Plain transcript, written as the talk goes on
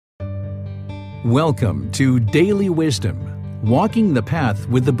Welcome to Daily Wisdom, Walking the Path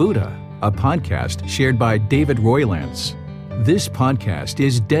with the Buddha, a podcast shared by David Roylance. This podcast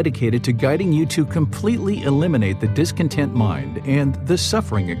is dedicated to guiding you to completely eliminate the discontent mind and the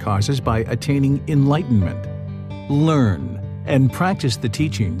suffering it causes by attaining enlightenment. Learn and practice the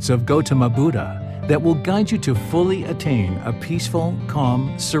teachings of Gautama Buddha that will guide you to fully attain a peaceful,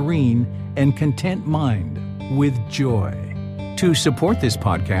 calm, serene, and content mind with joy. To support this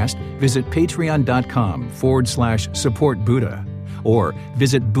podcast, visit patreon.com/supportbuddha or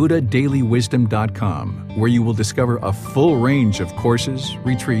visit buddhadailywisdom.com, where you will discover a full range of courses,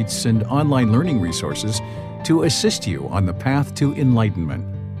 retreats, and online learning resources to assist you on the path to enlightenment.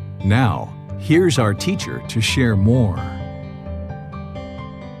 Now, here's our teacher to share more.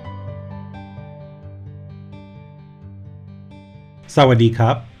 Sawadee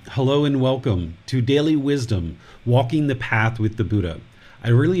Kap. Hello and welcome to Daily Wisdom, Walking the Path with the Buddha. I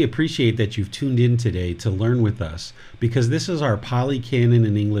really appreciate that you've tuned in today to learn with us, because this is our Pali Canon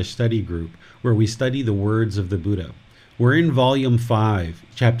and English study group where we study the words of the Buddha. We're in Volume 5,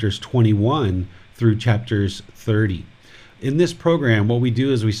 Chapters 21 through Chapters 30. In this program, what we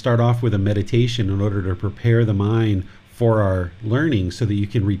do is we start off with a meditation in order to prepare the mind for our learning so that you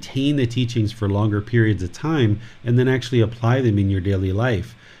can retain the teachings for longer periods of time and then actually apply them in your daily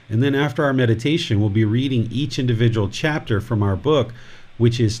life. And then after our meditation, we'll be reading each individual chapter from our book,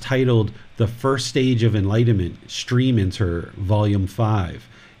 which is titled The First Stage of Enlightenment, Stream Enter, Volume 5.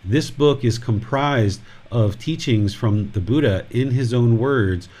 This book is comprised of teachings from the Buddha in his own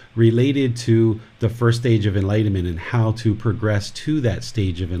words related to the first stage of enlightenment and how to progress to that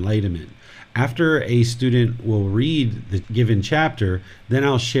stage of enlightenment. After a student will read the given chapter, then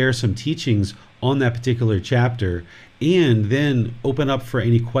I'll share some teachings on that particular chapter and then open up for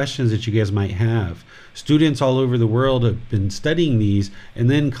any questions that you guys might have. Students all over the world have been studying these and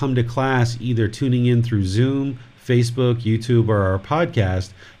then come to class either tuning in through Zoom, Facebook, YouTube, or our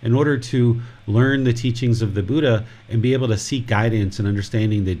podcast in order to learn the teachings of the Buddha and be able to seek guidance and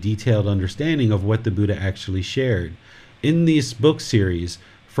understanding the detailed understanding of what the Buddha actually shared. In this book series,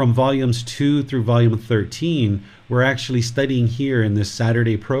 from volumes 2 through volume 13, we're actually studying here in this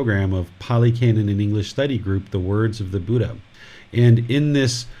Saturday program of Pali Canon and English Study Group, the words of the Buddha. And in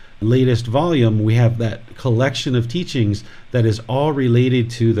this latest volume, we have that collection of teachings that is all related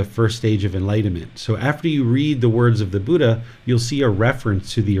to the first stage of enlightenment. So after you read the words of the Buddha, you'll see a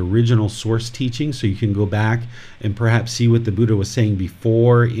reference to the original source teaching, so you can go back and perhaps see what the Buddha was saying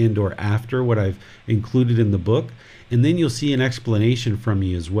before and or after what I've included in the book. And then you'll see an explanation from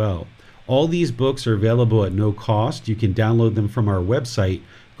me as well. All these books are available at no cost. You can download them from our website,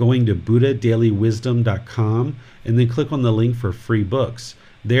 going to buddhadailywisdom.com, and then click on the link for free books.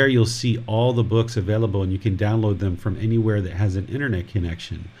 There you'll see all the books available, and you can download them from anywhere that has an internet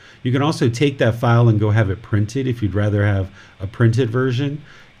connection. You can also take that file and go have it printed if you'd rather have a printed version.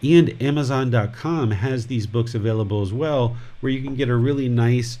 And Amazon.com has these books available as well, where you can get a really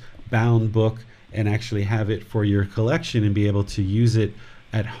nice bound book and actually have it for your collection and be able to use it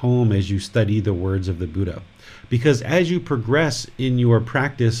at home as you study the words of the Buddha. Because as you progress in your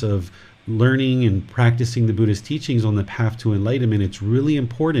practice of learning and practicing the Buddha's teachings on the path to enlightenment, it's really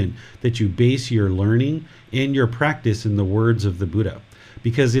important that you base your learning and your practice in the words of the Buddha.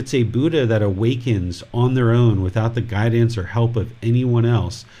 Because it's a Buddha that awakens on their own without the guidance or help of anyone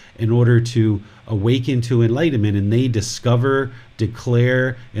else in order to awaken to enlightenment, and they discover,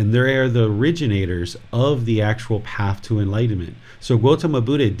 declare, and they are the originators of the actual path to enlightenment. So Gautama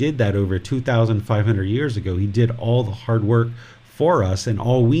Buddha did that over 2,500 years ago. He did all the hard work for us, and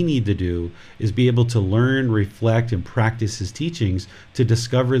all we need to do is be able to learn, reflect, and practice his teachings to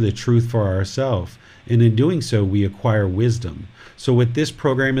discover the truth for ourselves. And in doing so, we acquire wisdom. So what this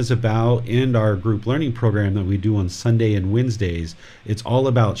program is about, and our group learning program that we do on Sunday and Wednesdays, it's all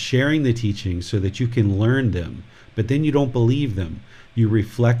about sharing the teachings so that you can learn them, but then you don't believe them. You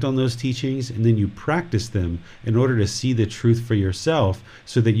reflect on those teachings and then you practice them in order to see the truth for yourself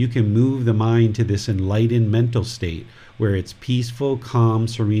so that you can move the mind to this enlightened mental state where it's peaceful, calm,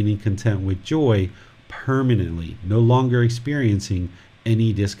 serene, and content with joy permanently, no longer experiencing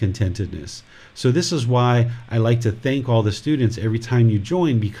any discontentedness. So this is why I like to thank all the students every time you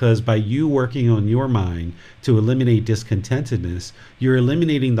join, because by you working on your mind to eliminate discontentedness, you're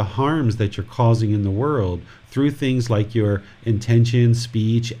eliminating the harms that you're causing in the world through things like your intention,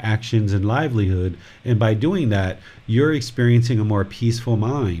 speech, actions, and livelihood. And by doing that, you're experiencing a more peaceful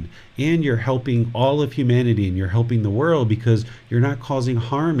mind, and you're helping all of humanity, and you're helping the world because you're not causing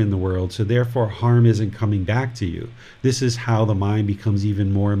harm in the world. So therefore, harm isn't coming back to you. This is how the mind becomes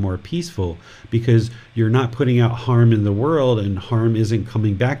even more and more peaceful, because you're not putting out harm in the world, and harm isn't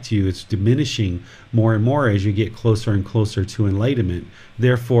coming back to you. It's diminishing more and more as you get closer and closer to enlightenment.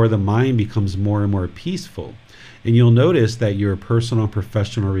 Therefore, the mind becomes more and more peaceful. And you'll notice that your personal and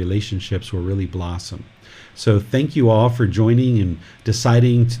professional relationships will really blossom. So thank you all for joining and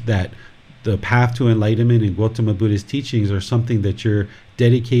deciding that the path to enlightenment and Gautama Buddha's teachings are something that you're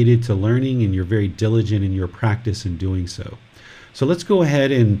dedicated to learning, and you're very diligent in your practice in doing so. So let's go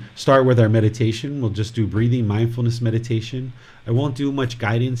ahead and start with our meditation. We'll just do breathing mindfulness meditation. I won't do much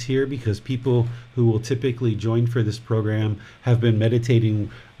guidance here because people who will typically join for this program have been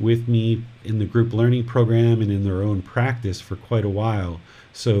meditating with me in the group learning program and in their own practice for quite a while.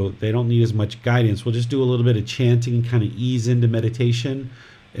 So they don't need as much guidance. We'll just do a little bit of chanting, kind of ease into meditation,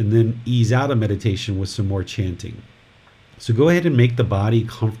 and then ease out of meditation with some more chanting. So go ahead and make the body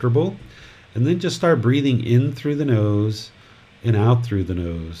comfortable, and then just start breathing in through the nose and out through the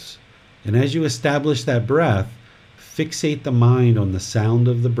nose. And as you establish that breath, fixate the mind on the sound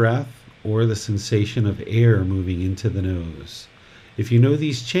of the breath or the sensation of air moving into the nose. If you know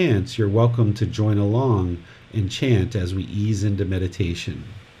these chants, you're welcome to join along and chant as we ease into meditation.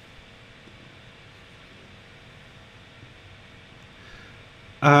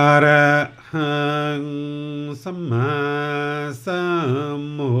 Arahang Samma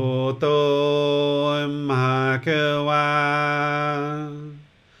Sambuddho Bhagava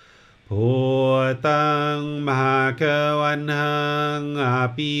Bhutang Bhagavanang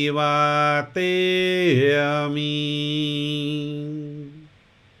Apivateyami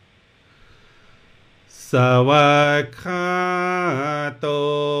Savakhato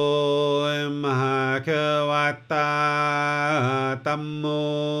Bhagavata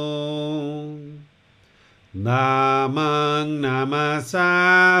Tammo Namang Namasami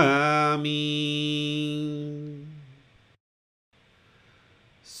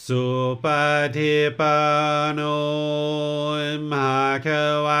Supatipano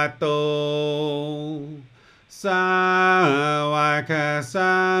Bhagavato Sāvaka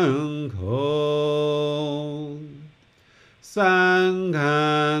Sangho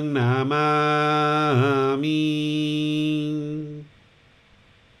Sanghang Namami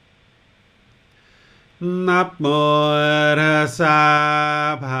Namo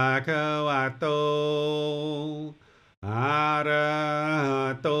Tassa Bhagavato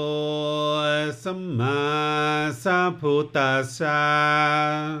Arahato Samma Sambuddhassa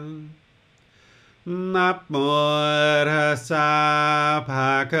Namo Tassa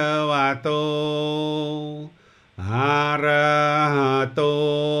Bhagavato Arahato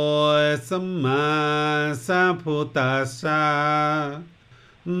Samma Sambuddhassa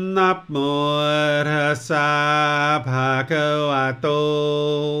Namo Tassa Bhagavato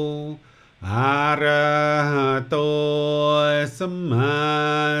Arahato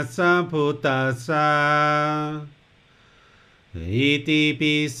Samma Sambuddhassa Iti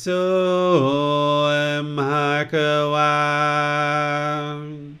piso bhagava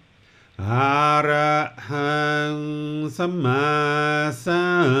Arahang Samma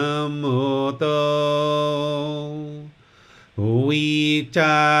Sambuddho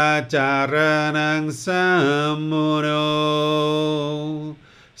Vicacaranang Sammuno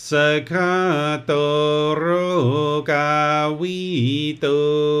Sakhato Rokavito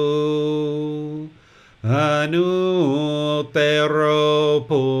Anuttaro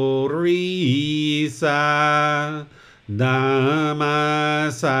Purisa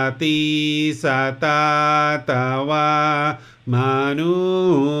Dhammasati Satatawa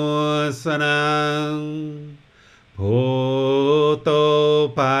Manusanang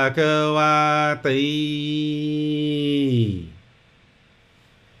Bhoto Bhagavati.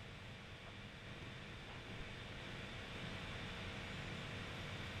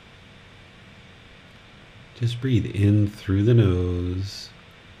 Just breathe in through the nose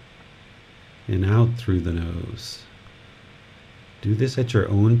and out through the nose. Do this at your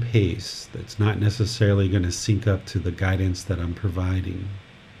own pace. That's not necessarily going to sync up to the guidance that I'm providing.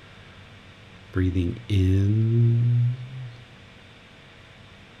 Breathing in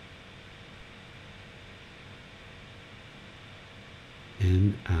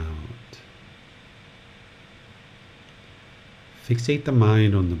and out. Fixate the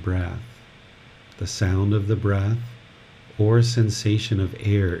mind on the breath, the sound of the breath, or sensation of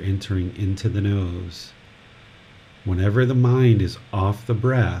air entering into the nose. Whenever the mind is off the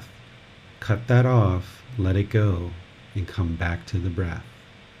breath, Cut that off, let it go, and come back to the breath.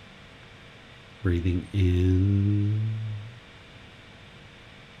 Breathing in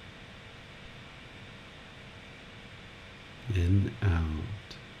and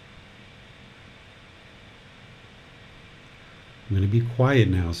out. I'm going to be quiet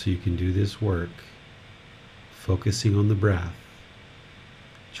now so you can do this work, focusing on the breath,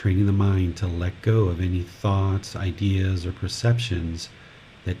 training the mind to let go of any thoughts, ideas, or perceptions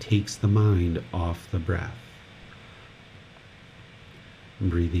that takes the mind off the breath.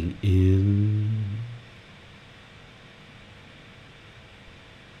 Breathing in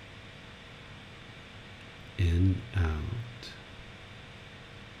and out.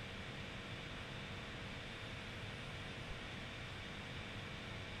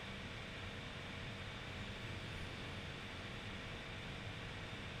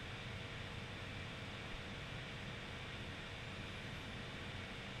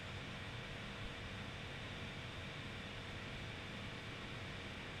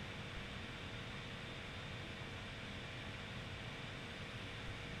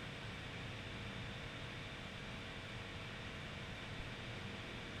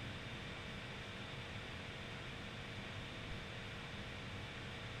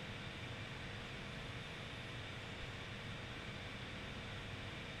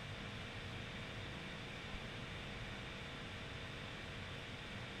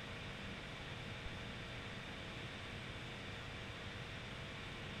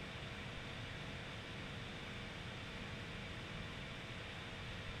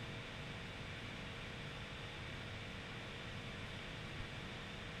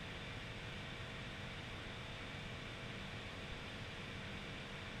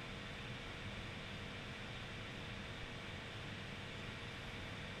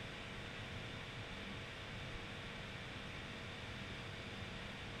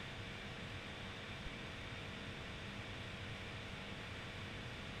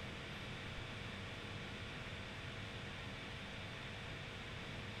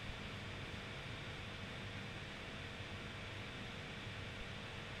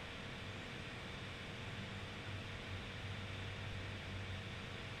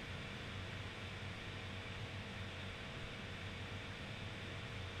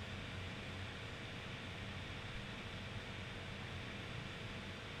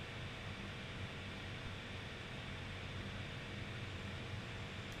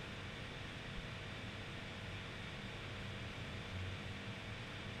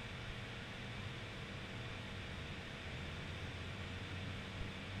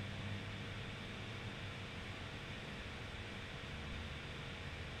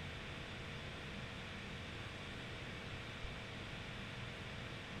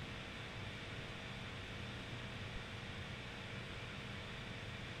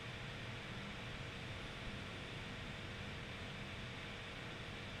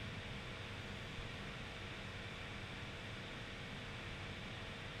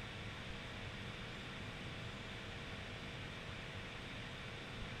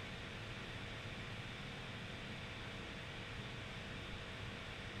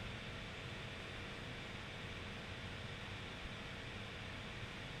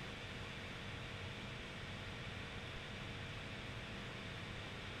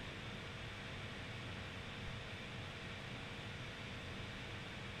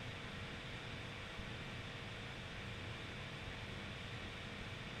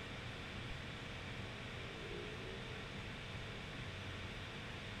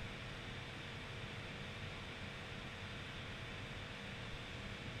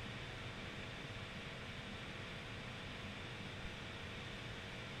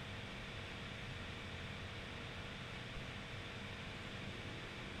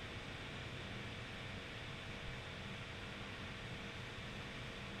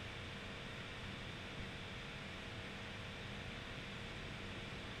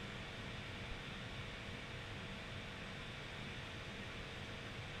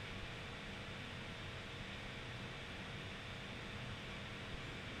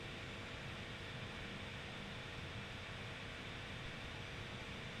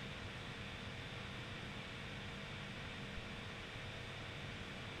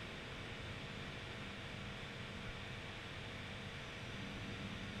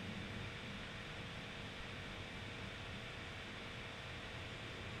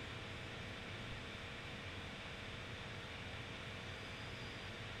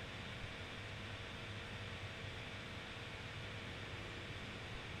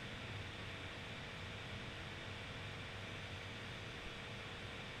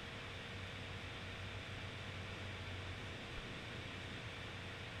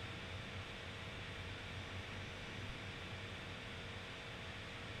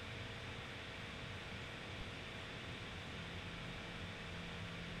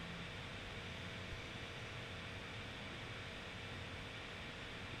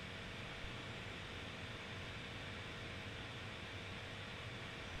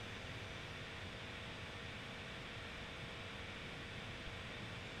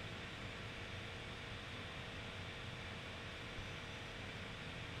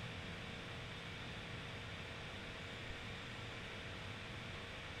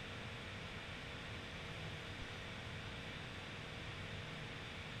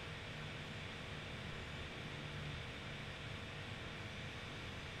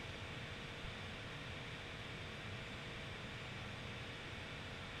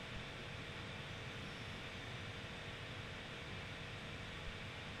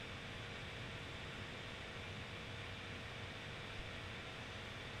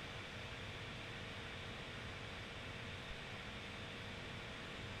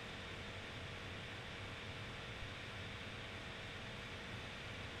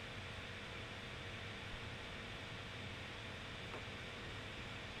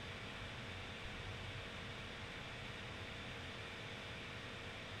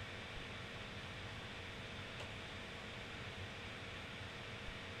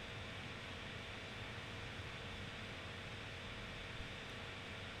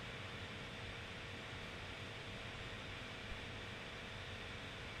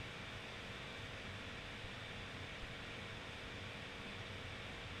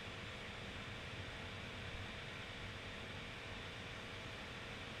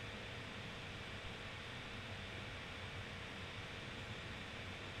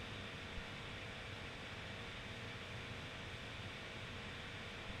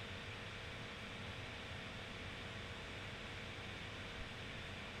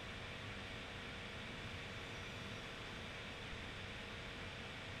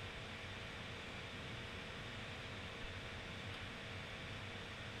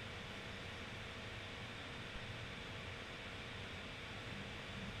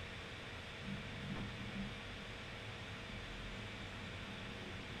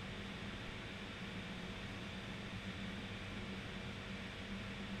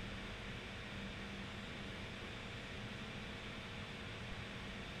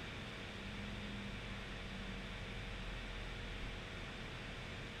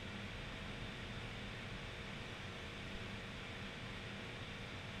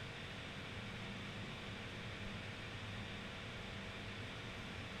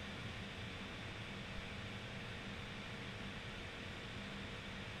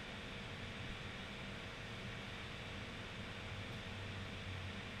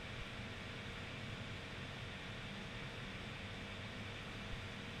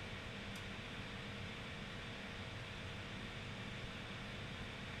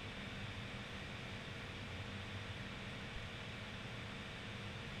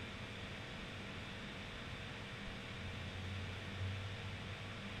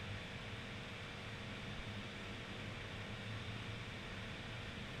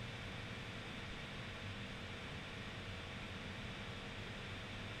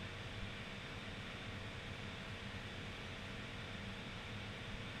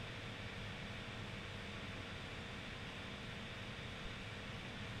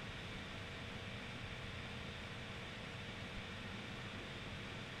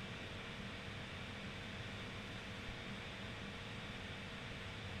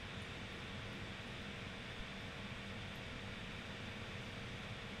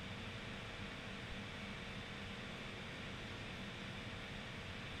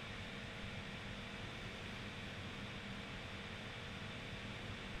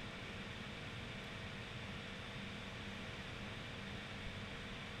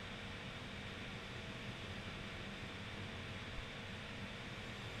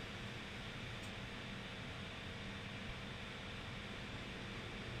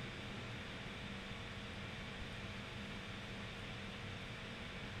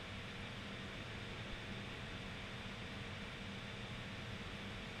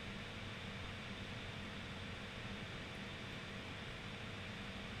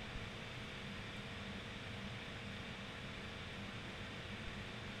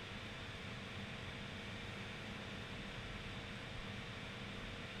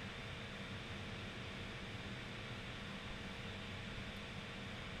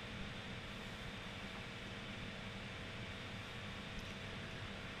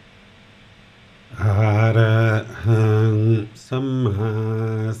 สัมมา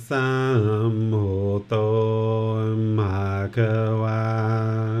สัมพุทโธภะคะวา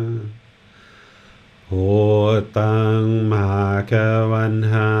พุทธังภะคะวัน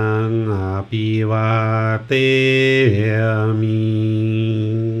หังอภิวาเทมิ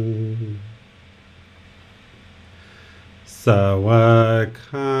สวากข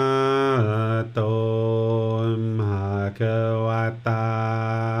าโตภะคะวะตา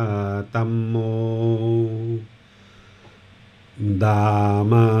ธัมโมธั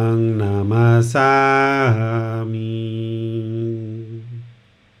มมังนามัสสามิ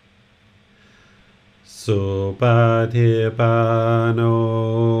สุปฏิปันโน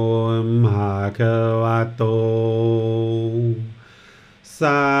ภะคะวะโตส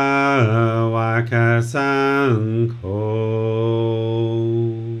าวกสังโฆ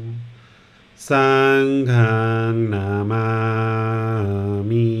สังฆังนามา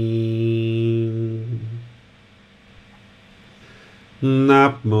มินะ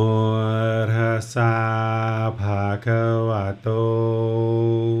โมตัสสะภะคะวะโต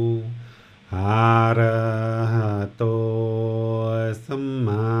อะระหะโตสัมม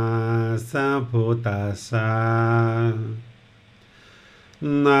าสัมพุทธัสสะ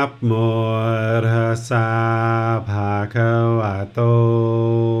นะโมตัสสะภะคะวะโต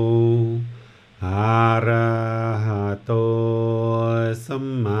อะระหะโตสัม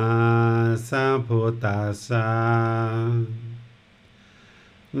มาสัมพุทธัสสะ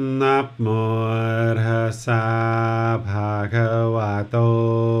นะโมตัสสะภะคะวะโต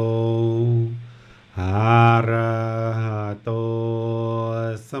อะระหะโต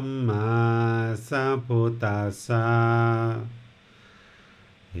สัมมาสัมพุทธัสสะ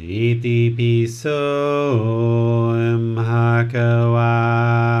อิติปิโสภะคะวะ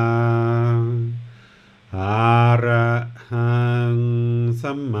อะระหัง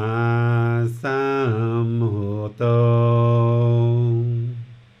สัมมาสัมพุทโธ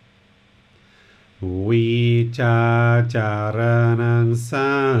วิชาจารณัง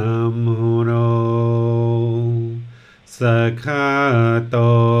สัมมุโนสัคขะโต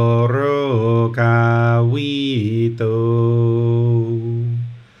โรกาวิโต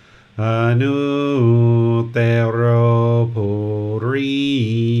อนุเตโรปุริ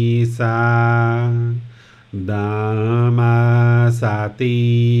สาธัมมาสติ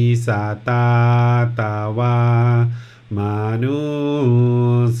สัตตาตาวามนุ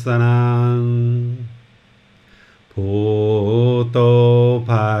สนังพุทโธภ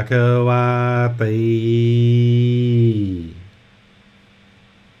ะคะวะติ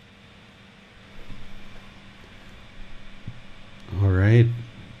All right.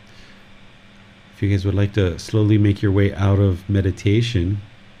 If you guys would like to slowly make your way out of meditation,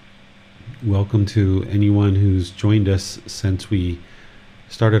 welcome to anyone who's joined us since we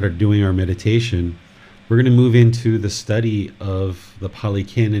started doing our meditation. We're going to move into the study of the Pali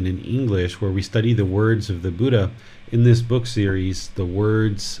Canon in English, where we study the words of the Buddha in this book series, The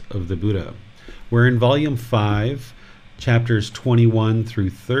Words of the Buddha. We're in volume 5, chapters 21 through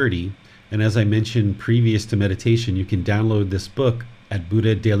 30. And as I mentioned previous to meditation, you can download this book at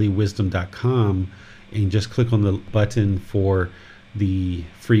buddhadailywisdom.com and just click on the button for the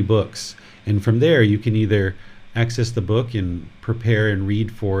free books. And from there, you can either access the book and prepare and read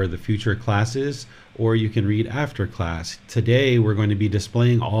for the future classes, or you can read after class. Today, we're going to be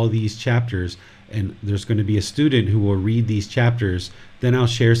displaying all these chapters, and there's going to be a student who will read these chapters. Then I'll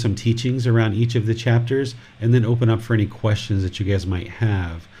share some teachings around each of the chapters and then open up for any questions that you guys might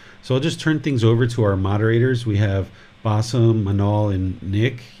have. So I'll just turn things over to our moderators. We have Bassam, Manal, and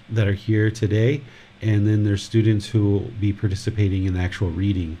Nick that are here today, and then there's students who will be participating in the actual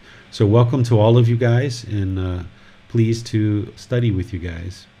reading. So welcome to all of you guys, and pleased to study with you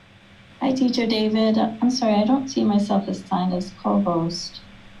guys. Hi, Teacher David. I'm sorry, I don't see myself assigned as co-host.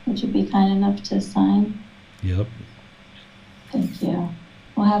 Would you be kind enough to assign? Yep. Thank you.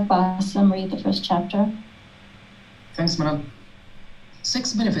 We'll have Bassam read the first chapter. Thanks, Manal.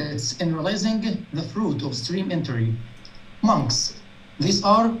 6 benefits in realizing the fruit of stream entry. Monks, these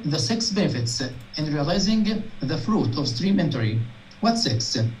are the 6 benefits in realizing the fruit of stream entry. What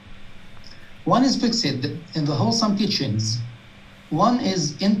 6? 1 is fixed in the wholesome teachings. 1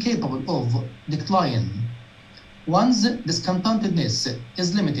 is incapable of decline. 1's discontentedness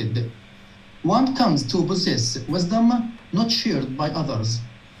is limited. 1 comes to possess wisdom not shared by others.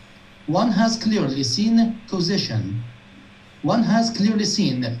 1 has clearly seen causation. 1 has clearly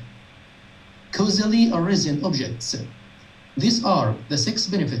seen causally arisen objects. These are the 6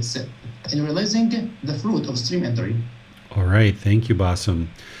 benefits in realizing the fruit of stream entry. All right, thank you, Bassam.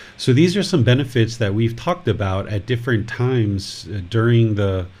 So these are some benefits that we've talked about at different times during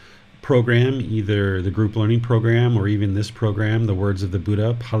the program, either the group learning program or even this program, The Words of the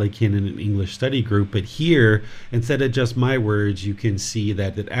Buddha, Pali Canon and English Study Group. But here, instead of just my words, you can see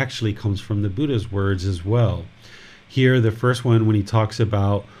that it actually comes from the Buddha's words as well. Here, the first one, when he talks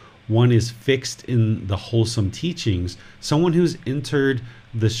about one is fixed in the wholesome teachings, someone who's entered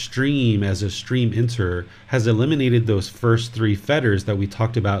the stream as a stream enterer has eliminated those first three fetters that we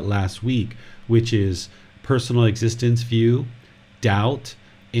talked about last week, which is personal existence view, doubt,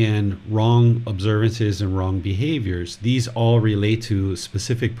 and wrong observances and wrong behaviors. These all relate to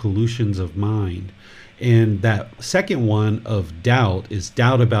specific pollutions of mind. And that second one of doubt is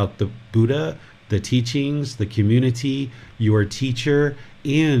doubt about the Buddha, the teachings, the community, your teacher,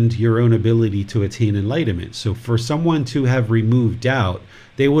 and your own ability to attain enlightenment. So for someone to have removed doubt,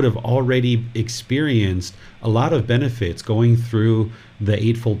 they would have already experienced a lot of benefits going through the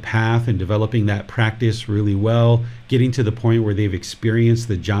Eightfold Path and developing that practice really well, getting to the point where they've experienced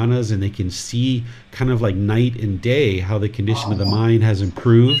the jhanas and they can see kind of like night and day how the condition of the mind has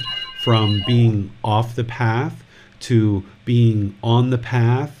improved from being off the path to being on the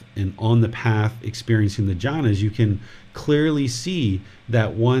path, and on the path experiencing the jhanas. You can clearly see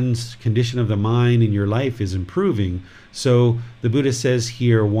that one's condition of the mind in your life is improving. So the Buddha says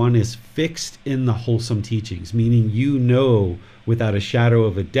here, one is fixed in the wholesome teachings, meaning you know without a shadow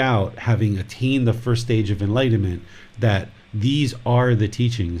of a doubt, having attained the first stage of enlightenment, that these are the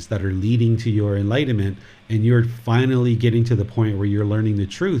teachings that are leading to your enlightenment, and you're finally getting to the point where you're learning the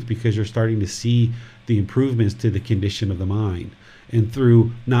truth because you're starting to see the improvements to the condition of the mind. And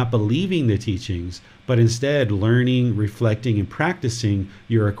through not believing the teachings, but instead learning, reflecting, and practicing,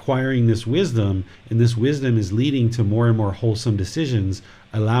 you're acquiring this wisdom, and this wisdom is leading to more and more wholesome decisions,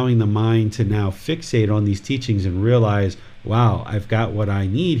 allowing the mind to now fixate on these teachings and realize, wow, I've got what I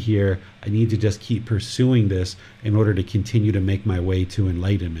need here. I need to just keep pursuing this in order to continue to make my way to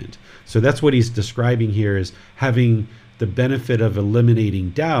enlightenment. So that's what he's describing here, is having the benefit of eliminating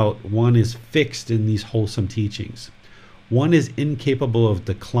doubt. One is fixed in these wholesome teachings. One is incapable of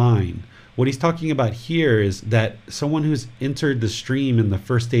decline. What he's talking about here is that someone who's entered the stream in the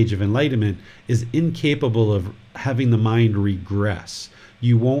first stage of enlightenment is incapable of having the mind regress.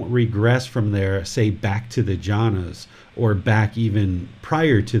 You won't regress from there, say, back to the jhanas or back even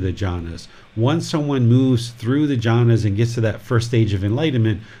prior to the jhanas. Once someone moves through the jhanas and gets to that first stage of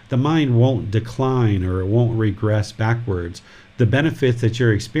enlightenment, the mind won't decline or it won't regress backwards. The benefits that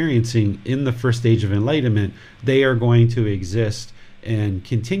you're experiencing in the first stage of enlightenment, they are going to exist and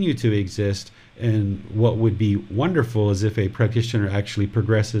continue to exist. And what would be wonderful is if a practitioner actually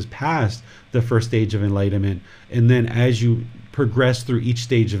progresses past the first stage of enlightenment, and then as you progress through each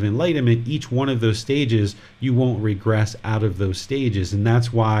stage of enlightenment, each one of those stages, you won't regress out of those stages. And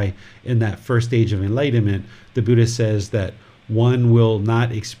that's why in that first stage of enlightenment, the Buddha says that one will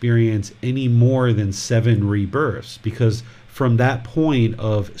not experience any more than 7 rebirths, because from that point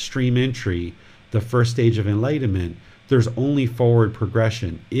of stream entry, the first stage of enlightenment, there's only forward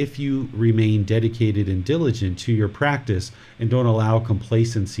progression if you remain dedicated and diligent to your practice and don't allow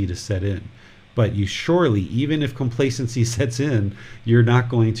complacency to set in. But you surely, even if complacency sets in, you're not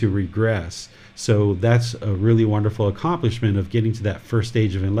going to regress. So that's a really wonderful accomplishment of getting to that first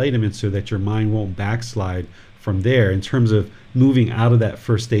stage of enlightenment, so that your mind won't backslide from there in terms of moving out of that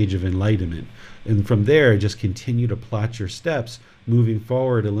first stage of enlightenment. And from there, just continue to plot your steps, moving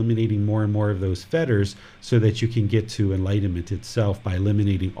forward, eliminating more and more of those fetters, so that you can get to enlightenment itself by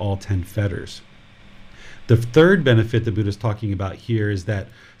eliminating all 10 fetters. The third benefit the Buddha is talking about here is that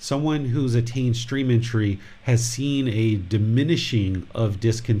someone who's attained stream entry has seen a diminishing of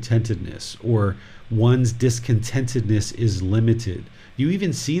discontentedness, or one's discontentedness is limited. You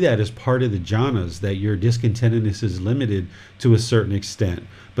even see that as part of the jhanas, that your discontentedness is limited to a certain extent.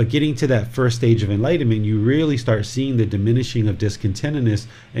 But getting to that first stage of enlightenment, you really start seeing the diminishing of discontentedness,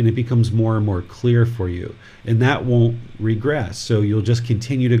 and it becomes more and more clear for you. And that won't regress. So you'll just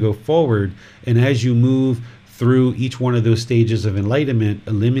continue to go forward. And as you move through each one of those stages of enlightenment,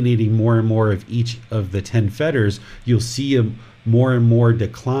 eliminating more and more of each of the 10 fetters, you'll see a more and more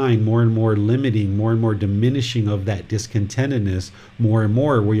decline, more and more limiting, more and more diminishing of that discontentedness, more and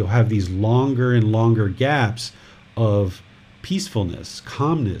more, where you'll have these longer and longer gaps of peacefulness,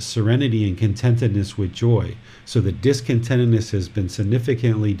 calmness, serenity, and contentedness with joy. So the discontentedness has been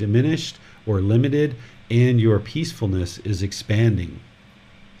significantly diminished or limited, and your peacefulness is expanding.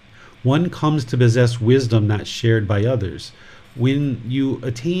 One comes to possess wisdom not shared by others. When you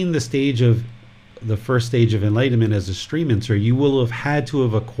attain the stage of the first stage of enlightenment as a stream enter, you will have had to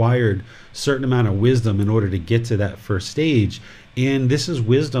have acquired certain amount of wisdom in order to get to that first stage. And this is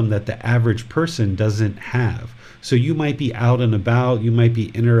wisdom that the average person doesn't have. So you might be out and about, you might be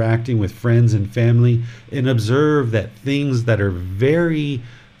interacting with friends and family, and observe that things that are very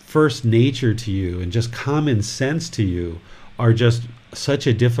first nature to you and just common sense to you are just such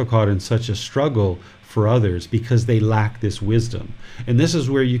a difficult and such a struggle for others because they lack this wisdom. And this is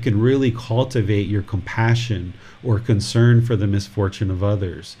where you can really cultivate your compassion or concern for the misfortune of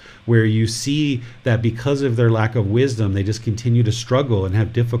others, where you see that because of their lack of wisdom, they just continue to struggle and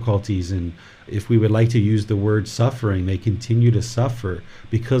have difficulties. And if we would like to use the word suffering, they continue to suffer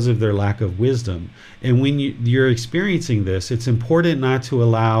because of their lack of wisdom. And when you're experiencing this, it's important not to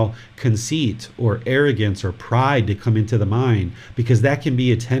allow conceit or arrogance or pride to come into the mind, because that can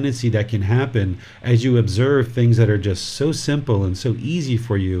be a tendency that can happen as you observe things that are just so simple and so easy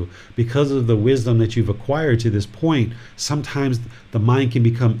for you because of the wisdom that you've acquired to this point. Sometimes the mind can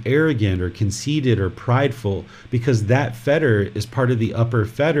become arrogant or conceited or prideful because that fetter is part of the upper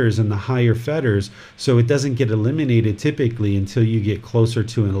fetters and the higher fetters, so it doesn't get eliminated typically until you get closer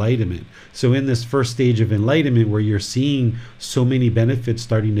to enlightenment. So in this first stage of enlightenment, where you're seeing so many benefits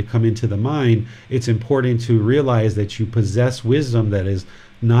starting to come into the mind, it's important to realize that you possess wisdom that is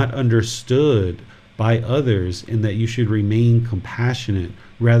not understood by others, and that you should remain compassionate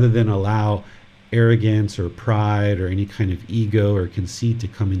rather than allow arrogance or pride or any kind of ego or conceit to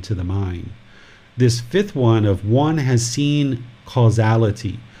come into the mind. This fifth one of one has seen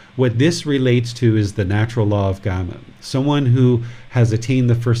causality. What this relates to is the natural law of karma. Someone who has attained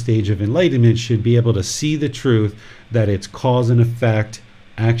the first stage of enlightenment should be able to see the truth that it's cause and effect,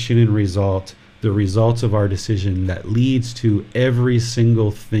 action and result, the results of our decision that leads to every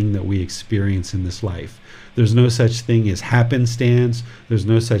single thing that we experience in this life. There's no such thing as happenstance. There's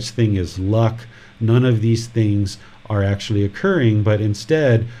no such thing as luck. None of these things are actually occurring, but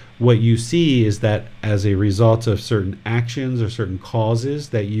instead what you see is that as a result of certain actions or certain causes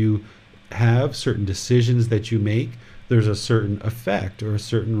that you have, certain decisions that you make, there's a certain effect or a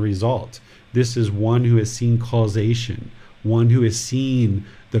certain result. This is one who has seen causation, one who has seen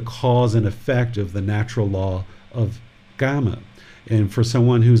the cause and effect of the natural law of karma. And for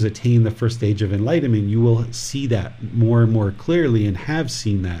someone who's attained the first stage of enlightenment, you will see that more and more clearly, and have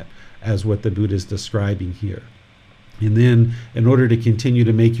seen that as what the Buddha is describing here. And then in order to continue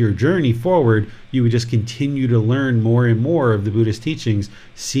to make your journey forward, you would just continue to learn more and more of the Buddha's teachings,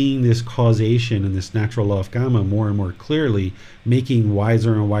 seeing this causation and this natural law of karma more and more clearly, making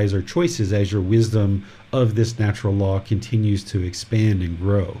wiser and wiser choices as your wisdom of this natural law continues to expand and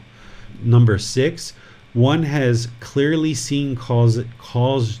grow. Number 6, one has clearly seen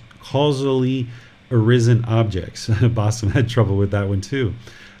causally arisen objects. Bassam had trouble with that one too.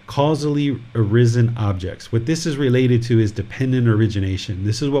 Causally arisen objects. What this is related to is dependent origination.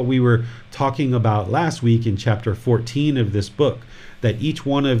 This is what we were talking about last week in chapter 14 of this book, that each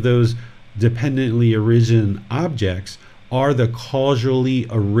one of those dependently arisen objects are the causally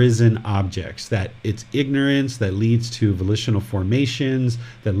arisen objects, that it's ignorance that leads to volitional formations,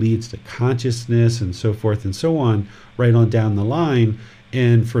 that leads to consciousness, and so forth and so on, right on down the line.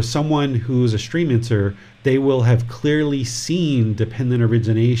 And for someone who's a stream enter, they will have clearly seen dependent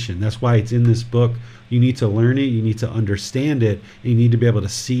origination. That's why it's in this book. You need to learn it, you need to understand it, and you need to be able to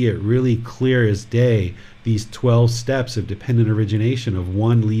see it really clear as day, these 12 steps of dependent origination, of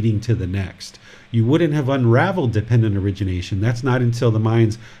one leading to the next. You wouldn't have unraveled dependent origination. That's not until the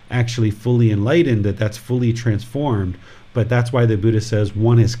mind's actually fully enlightened that that's fully transformed. But that's why the Buddha says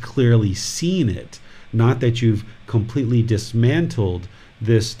one has clearly seen it, not that you've completely dismantled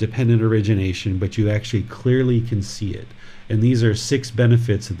this dependent origination, but you actually clearly can see it. And these are 6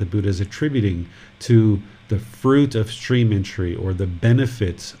 benefits that the Buddha is attributing to the fruit of stream entry, or the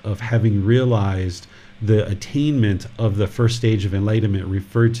benefits of having realized the attainment of the first stage of enlightenment,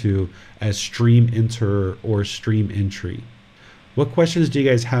 referred to as stream enter or stream entry. What questions do you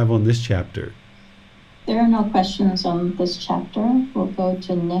guys have on this chapter? There are no questions on this chapter. We'll go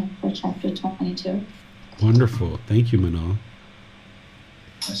to Nick for chapter 22. Wonderful. Thank you, Manal.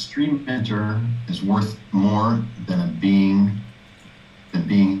 A stream enter is worth more than being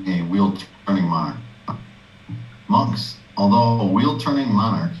a wheel-turning monarch. Monks, although a wheel-turning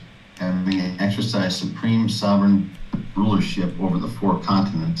monarch, having exercised supreme sovereign rulership over the 4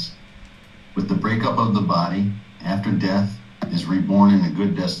 continents, with the breakup of the body, after death, is reborn in a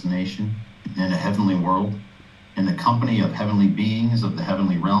good destination, in a heavenly world, in the company of heavenly beings of the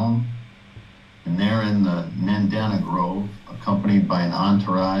heavenly realm, and there in the Nandana Grove, accompanied by an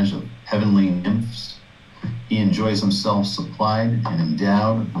entourage of heavenly nymphs, he enjoys himself supplied and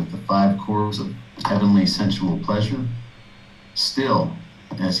endowed with the 5 cores of heavenly sensual pleasure. Still,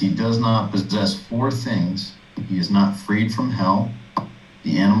 as he does not possess four things, he is not freed from hell,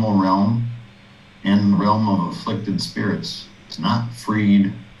 the animal realm, and the realm of afflicted spirits. He is not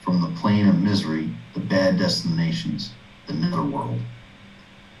freed from the plane of misery, the bad destinations, the netherworld.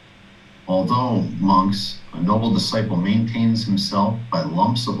 Although, monks, a noble disciple maintains himself by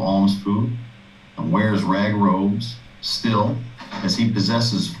lumps of alms food and wears rag robes, still, as he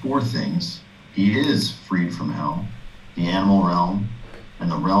possesses four things, he is freed from hell, the animal realm,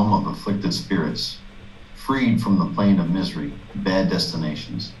 and the realm of afflicted spirits, freed from the plane of misery, bad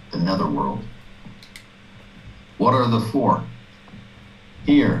destinations, the netherworld. What are the four?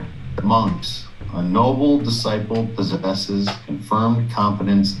 Here, monks, a noble disciple possesses confirmed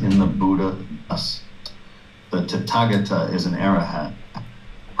confidence in the Buddha thus. The Tathagata is an arahat,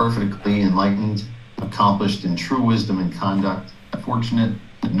 perfectly enlightened, accomplished in true wisdom and conduct, fortunate,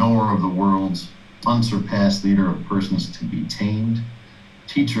 knower of the worlds, unsurpassed leader of persons to be tamed,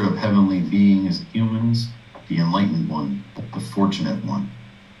 teacher of heavenly beings, humans, the enlightened one, the fortunate one.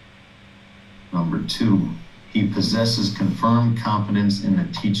 Number two, he possesses confirmed confidence in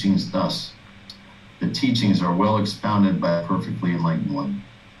the teachings thus. The teachings are well expounded by a perfectly enlightened one,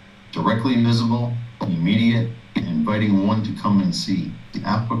 directly visible, immediate, inviting one to come and see,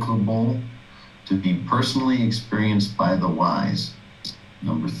 applicable, to be personally experienced by the wise.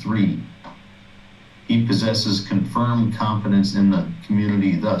 Number three, he possesses confirmed confidence in the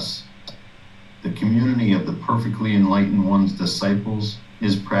community thus. The community of the perfectly enlightened one's disciples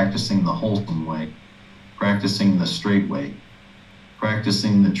is practicing the wholesome way, practicing the straight way,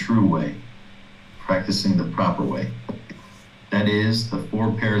 practicing the true way, practicing the proper way. That is, the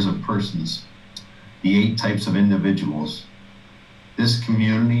four pairs of persons, the 8 types of individuals. This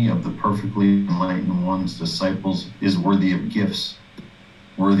community of the perfectly enlightened one's disciples is worthy of gifts,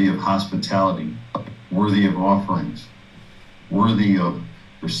 worthy of hospitality, worthy of offerings, worthy of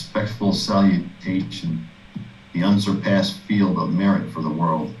respectful salutation, the unsurpassed field of merit for the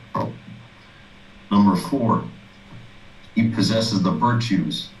world. Number 4, he possesses the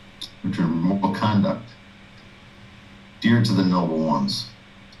virtues, which are moral conduct, dear to the noble ones,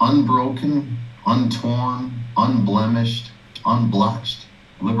 unbroken, untorn, unblemished, unblotched,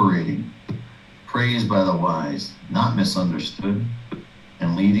 liberating, praised by the wise, not misunderstood,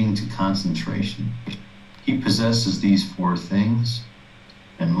 and leading to concentration. He possesses these 4 things,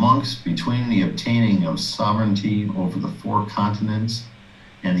 and monks, between the obtaining of sovereignty over the 4 continents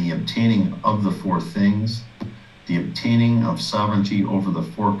and the obtaining of the 4 things, the obtaining of sovereignty over the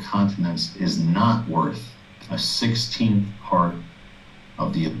 4 continents is not worth a 16th part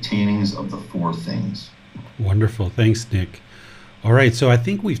of the obtainings of the 4 things. Wonderful. Thanks, Nick. All right. So I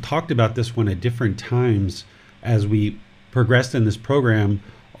think we've talked about this one at different times as we progressed in this program,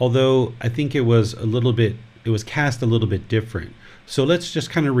 although I think it was cast a little bit different. So let's just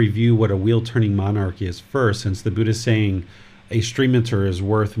kind of review what a wheel-turning monarch is first, since the Buddha is saying a stream enter is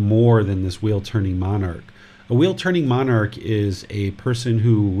worth more than this wheel-turning monarch. A wheel-turning monarch is a person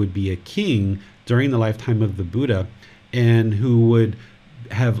who would be a king during the lifetime of the Buddha and who would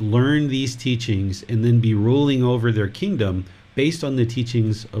have learned these teachings and then be ruling over their kingdom based on the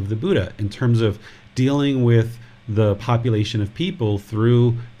teachings of the Buddha in terms of dealing with the population of people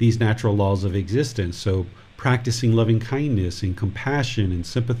through these natural laws of existence. So practicing loving kindness and compassion and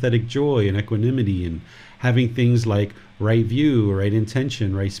sympathetic joy and equanimity and having things like right view, right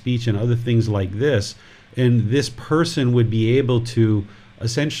intention, right speech, and other things like this. And this person would be able to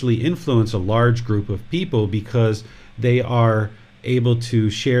essentially influence a large group of people because they are able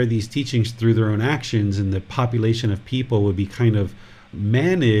to share these teachings through their own actions, and the population of people would be kind of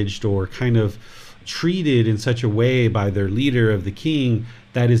managed or kind of treated in such a way by their leader of the king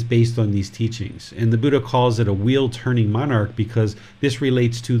that is based on these teachings. And the Buddha calls it a wheel-turning monarch because this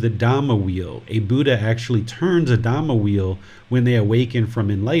relates to the Dhamma wheel. A Buddha actually turns a Dhamma wheel when they awaken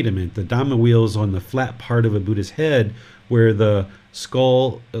from enlightenment. The Dhamma wheel is on the flat part of a Buddha's head where the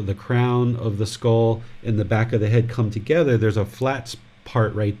skull, the crown of the skull, and the back of the head come together. There's a flat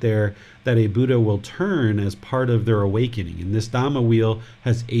part right there that a Buddha will turn as part of their awakening. And this Dhamma wheel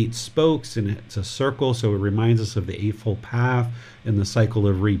has 8 spokes and it's a circle, so it reminds us of the Eightfold Path and the cycle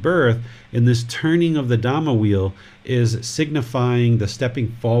of rebirth. And this turning of the Dhamma wheel is signifying the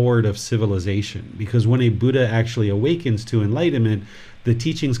stepping forward of civilization, because when a Buddha actually awakens to enlightenment, the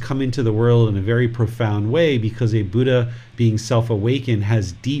teachings come into the world in a very profound way, because a Buddha, being self-awakened,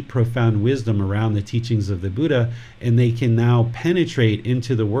 has deep, profound wisdom around the teachings of the Buddha, and they can now penetrate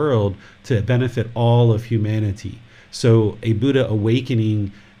into the world to benefit all of humanity. So a Buddha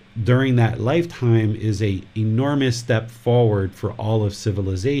awakening during that lifetime is an enormous step forward for all of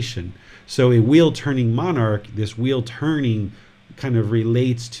civilization. So a wheel turning monarch, this wheel turning kind of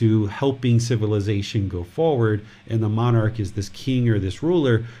relates to helping civilization go forward, and the monarch is this king or this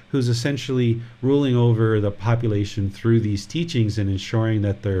ruler who's essentially ruling over the population through these teachings and ensuring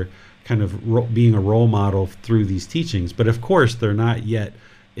that they're kind of being a role model through these teachings. But of course, they're not yet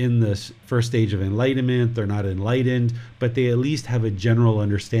in this first stage of enlightenment. They're not enlightened, but they at least have a general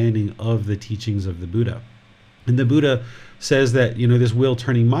understanding of the teachings of the Buddha. And the Buddha says that, this wheel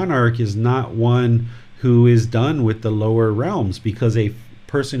turning monarch is not one who is done with the lower realms, because a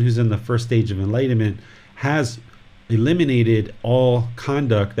person who's in the first stage of enlightenment has eliminated all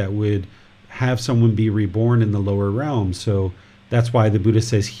conduct that would have someone be reborn in the lower realms. So that's why the Buddha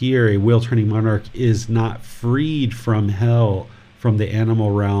says here a wheel turning monarch is not freed from hell, from the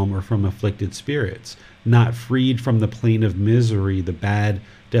animal realm, or from afflicted spirits, not freed from the plane of misery, the bad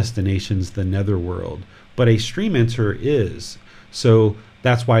destinations, the netherworld. But a stream enterer is. So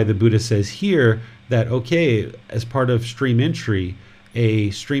that's why the Buddha says here that, okay, as part of stream entry,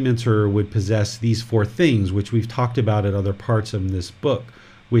 a stream enterer would possess these 4 things, which we've talked about at other parts of this book,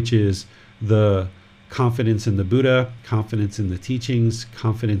 which is the confidence in the Buddha, confidence in the teachings,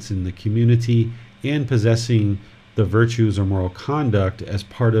 confidence in the community, and possessing the virtues or moral conduct as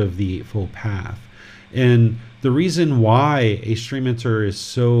part of the Eightfold Path. And the reason why a stream enterer is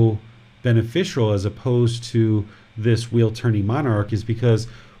so beneficial as opposed to this wheel turning monarch is because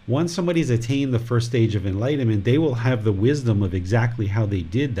once somebody's attained the first stage of enlightenment, they will have the wisdom of exactly how they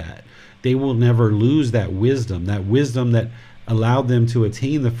did that. They will never lose that wisdom that allowed them to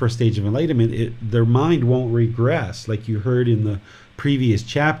attain the first stage of enlightenment. Their mind won't regress, like you heard in the previous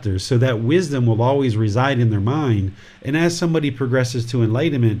chapters. So that wisdom will always reside in their mind. And as somebody progresses to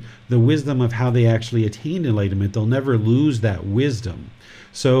enlightenment, the wisdom of how they actually attained enlightenment, they'll never lose that wisdom.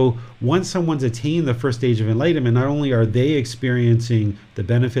 So once someone's attained the first stage of enlightenment, not only are they experiencing the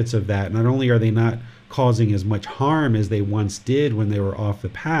benefits of that, not only are they not causing as much harm as they once did when they were off the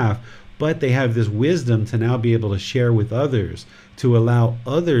path, but they have this wisdom to now be able to share with others, to allow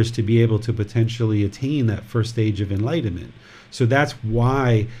others to be able to potentially attain that first stage of enlightenment. So that's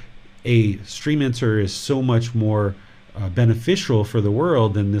why a stream enterer is so much more beneficial for the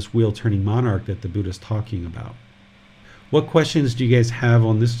world than this wheel turning monarch that the Buddha is talking about. What questions do you guys have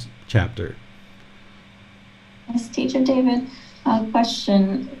on this chapter? Yes, Teacher David, a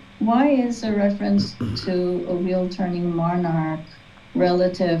question. Why is a reference to a wheel-turning monarch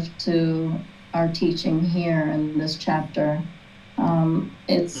relative to our teaching here in this chapter?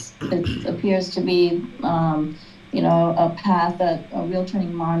 It appears to be, a path that a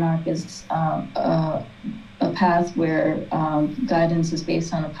wheel-turning monarch is a path where guidance is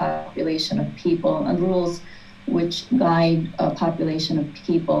based on a population of people and rules which guide a population of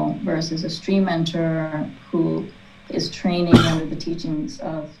people, versus a stream enterer who is training under the teachings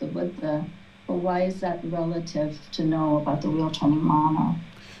of the Buddha. But why is that relative to know about the wheel-turning monarch?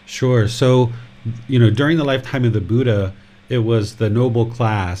 Sure. So, during the lifetime of the Buddha, it was the noble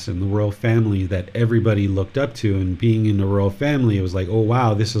class and the royal family that everybody looked up to. And being in the royal family, it was like, oh,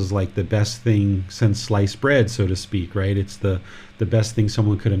 wow, this is like the best thing since sliced bread, so to speak, right? It's the best thing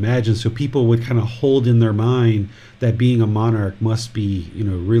someone could imagine. So people would kind of hold in their mind that being a monarch must be,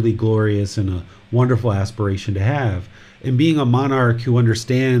 really glorious and a wonderful aspiration to have. And being a monarch who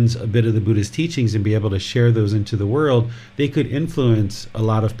understands a bit of the Buddha's teachings and be able to share those into the world, they could influence a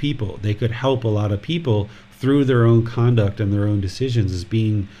lot of people. They could help a lot of people through their own conduct and their own decisions as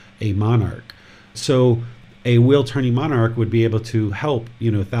being a monarch. So a wheel-turning monarch would be able to help,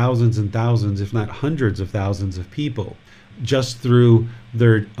 thousands and thousands, if not hundreds of thousands of people just through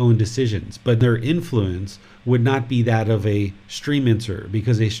their own decisions. But their influence would not be that of a stream enterer,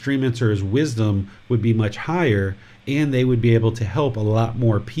 because a stream enterer's wisdom would be much higher, and they would be able to help a lot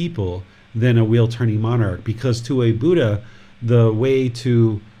more people than a wheel-turning monarch. Because to a Buddha, the way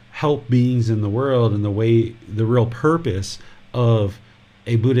to help beings in the world and the real purpose of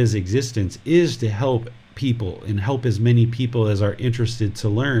a Buddha's existence is to help people and help as many people as are interested to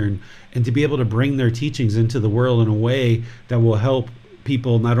learn, and to be able to bring their teachings into the world in a way that will help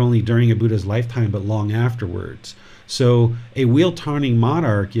people not only during a Buddha's lifetime but long afterwards. So a wheel-turning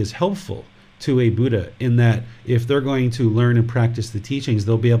monarch is helpful to a Buddha in that if they're going to learn and practice the teachings,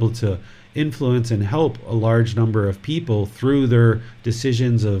 they'll be able to influence and help a large number of people through their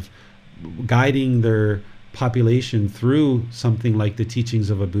decisions of guiding their population through something like the teachings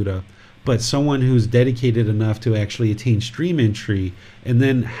of a Buddha. But someone who's dedicated enough to actually attain stream entry and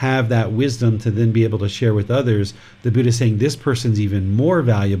then have that wisdom to then be able to share with others, the Buddha is saying this person's even more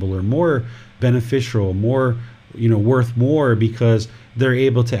valuable or more beneficial, more worth more because they're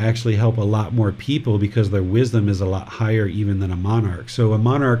able to actually help a lot more people because their wisdom is a lot higher even than a monarch. So a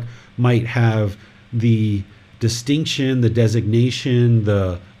monarch might have the distinction, the designation,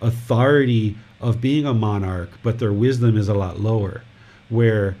 the authority of being a monarch, but their wisdom is a lot lower.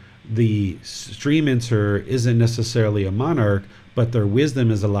 Where the stream enter isn't necessarily a monarch, but their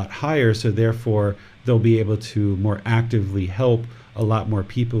wisdom is a lot higher, so therefore they'll be able to more actively help a lot more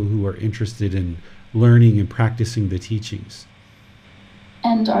people who are interested in learning and practicing the teachings.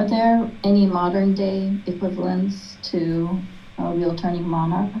 And are there any modern day equivalents to a wheel turning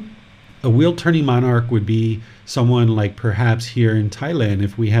monarch? A wheel turning monarch would be someone like perhaps here in Thailand,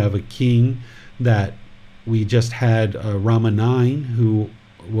 if we have a king that we just had Rama IX, who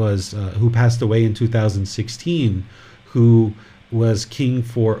passed away in 2016, who was king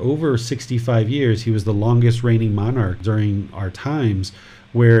for over 65 years. He was the longest reigning monarch during our times,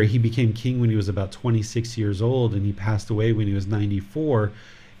 where he became king when he was about 26 years old and he passed away when he was 94.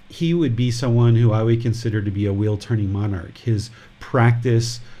 He would be someone who I would consider to be a wheel turning monarch. His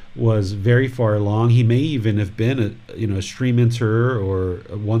practice was very far along. He may even have been a stream enterer or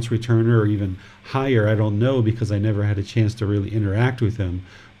a once returner or even higher. I don't know because I never had a chance to really interact with him.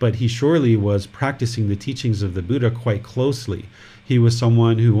 But he surely was practicing the teachings of the Buddha quite closely. He was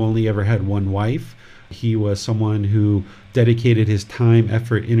someone who only ever had one wife. He was someone who dedicated his time,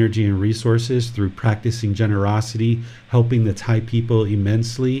 effort, energy, and resources through practicing generosity, helping the Thai people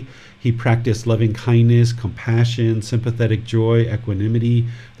immensely. He practiced loving kindness, compassion, sympathetic joy, equanimity.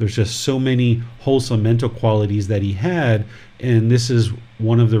 There's just so many wholesome mental qualities that he had. And this is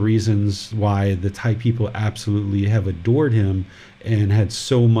one of the reasons why the Thai people absolutely have adored him and had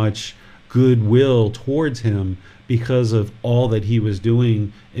so much goodwill towards him because of all that he was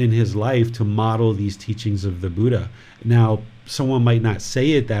doing in his life to model these teachings of the Buddha. Now, someone might not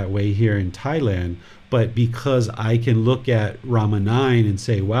say it that way here in Thailand, but because I can look at Rama IX and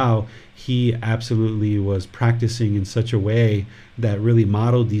say, wow, he absolutely was practicing in such a way that really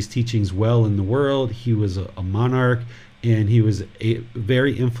modeled these teachings well in the world. He was a monarch, and he was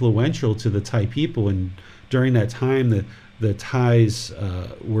very influential to the Thai people. And during that time, the Thais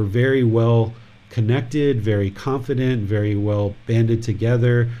were very well connected, very confident, very well banded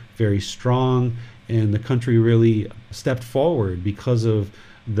together, very strong, and the country really stepped forward because of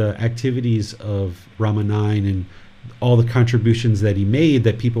the activities of Rama IX and all the contributions that he made,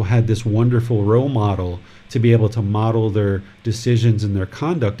 that people had this wonderful role model to be able to model their decisions and their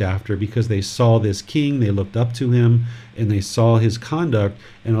conduct after, because they saw this king, they looked up to him, and they saw his conduct,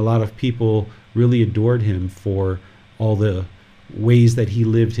 and a lot of people really adored him for all the ways that he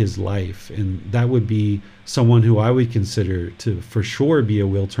lived his life. And that would be someone who I would consider to for sure be a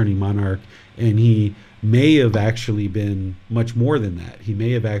wheel turning monarch. And he may have actually been much more than that. He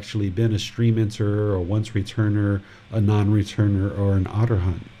may have actually been a stream enterer, or once returner, a non-returner, or an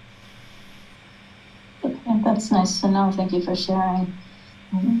arahant. Okay, that's nice to know. Thank you for sharing.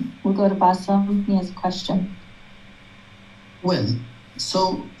 We'll go to Basam. He has a question. Well,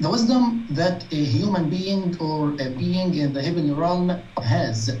 so the wisdom that a human being or a being in the heavenly realm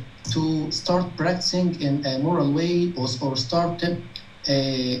has to start practicing in a moral way, or start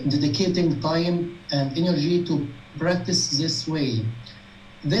dedicating time and energy to practice this way.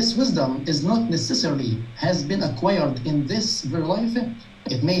 This wisdom is not necessarily has been acquired in this very life.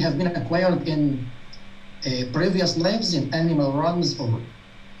 It may have been acquired in previous lives in animal realms or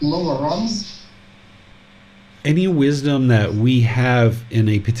lower realms. Any wisdom that we have in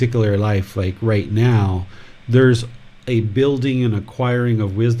a particular life, like right now, there's a building and acquiring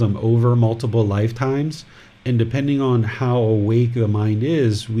of wisdom over multiple lifetimes. And depending on how awake the mind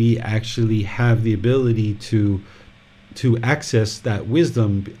is, we actually have the ability to access that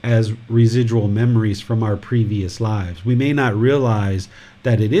wisdom as residual memories from our previous lives. We may not realize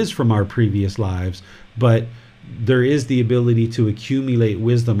that it is from our previous lives, but there is the ability to accumulate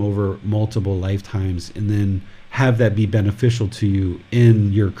wisdom over multiple lifetimes and then have that be beneficial to you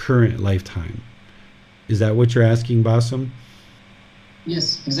in your current lifetime. Is that what you're asking, Basam?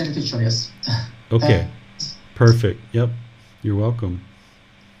 Yes, exactly, teacher, yes. Okay, perfect. Yep, you're welcome.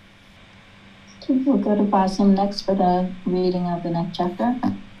 We'll go to Basam next for the reading of the next chapter.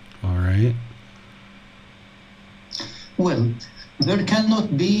 All right. Well, there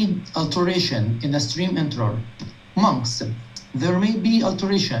cannot be alteration in a stream enterer. Monks, there may be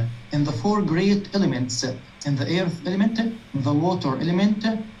alteration in the four great elements, in the earth element, the water element,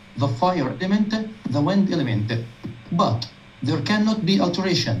 the fire element, the wind element. But there cannot be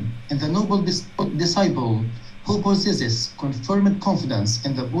alteration in the noble disciple who possesses confirmed confidence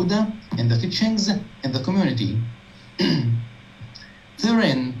in the Buddha, in the teachings, in the community.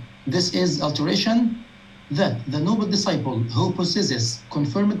 Therein, this is alteration, that the noble disciple who possesses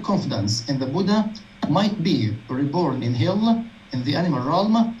confirmed confidence in the Buddha might be reborn in hell, in the animal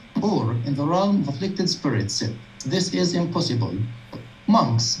realm, or in the realm of afflicted spirits. This is impossible.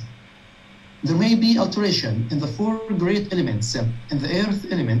 Monks, there may be alteration in the four great elements, in the earth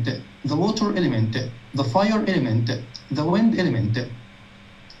element, the water element, the fire element, the wind element,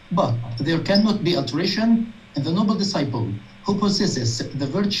 but there cannot be alteration in the noble disciple who possesses the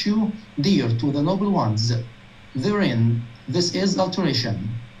virtue dear to the noble ones. Therein, this is alteration,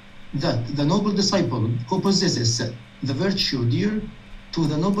 that the noble disciple who possesses the virtue dear to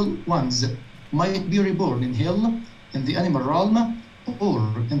the noble ones might be reborn in hell, in the animal realm, or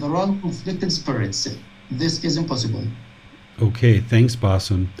in the realm of afflicted spirits. This is impossible. Okay, thanks,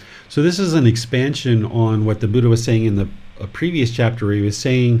 Bassem. So this is an expansion on what the Buddha was saying in the previous chapter, where he was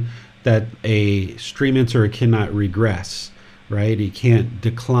saying that a stream enterer cannot regress, right? He can't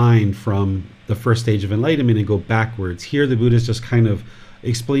decline from the first stage of enlightenment and go backwards. Here, the Buddha is just kind of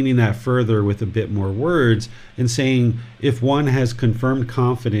explaining that further with a bit more words and saying if one has confirmed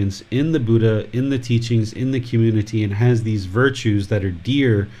confidence in the Buddha, in the teachings, in the community, and has these virtues that are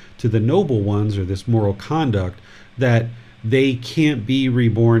dear to the noble ones, or this moral conduct, that they can't be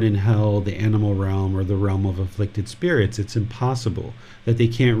reborn in hell, the animal realm, or the realm of afflicted spirits. It's impossible that they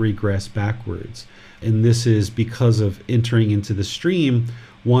can't regress backwards. And this is because of entering into the stream,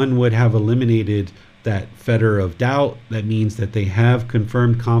 one would have eliminated that fetter of doubt. That means that they have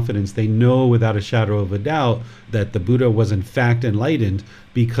confirmed confidence. They know without a shadow of a doubt that the Buddha was in fact enlightened,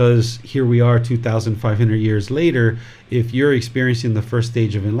 because here we are 2,500 years later. If you're experiencing the first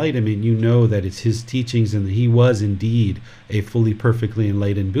stage of enlightenment, you know that it's his teachings and that he was indeed a fully perfectly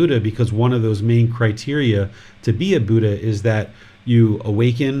enlightened Buddha, because one of those main criteria to be a Buddha is that you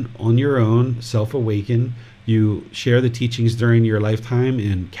awaken on your own, self-awaken. You share the teachings during your lifetime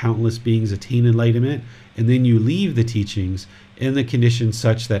and countless beings attain enlightenment, and then you leave the teachings in the conditions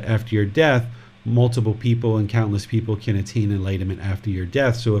such that after your death, multiple people and countless people can attain enlightenment after your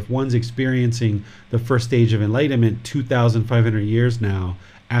death. So if one's experiencing the first stage of enlightenment 2,500 years now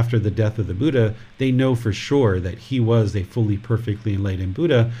after the death of the Buddha, they know for sure that he was a fully perfectly enlightened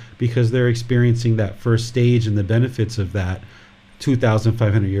Buddha, because they're experiencing that first stage and the benefits of that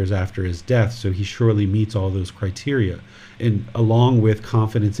 2,500 years after his death. So he surely meets all those criteria, and along with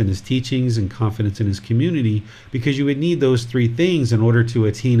confidence in his teachings and confidence in his community, because you would need those three things in order to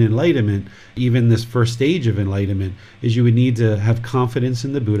attain enlightenment. Even this first stage of enlightenment is you would need to have confidence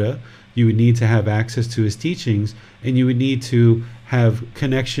in the Buddha, you would need to have access to his teachings, and you would need to have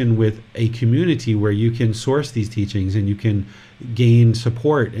connection with a community where you can source these teachings and you can gain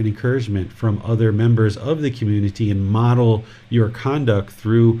support and encouragement from other members of the community and model your conduct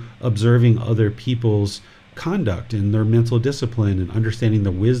through observing other people's conduct and their mental discipline and understanding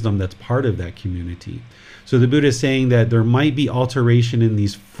the wisdom that's part of that community. So the Buddha is saying that there might be alteration in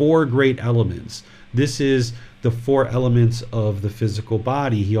these four great elements. This is the four elements of the physical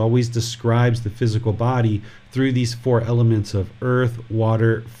body. He always describes the physical body through these four elements of earth,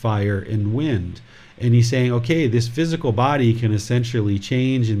 water, fire, and wind. And he's saying, okay, this physical body can essentially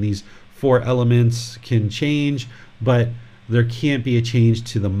change, and these four elements can change, but there can't be a change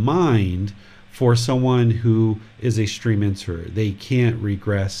to the mind for someone who is a stream enterer. They can't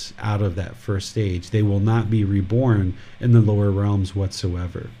regress out of that first stage. They will not be reborn in the lower realms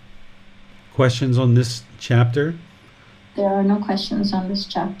whatsoever. Questions on this chapter? There are no questions on this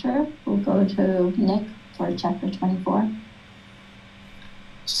chapter. We'll go to Nick for chapter 24.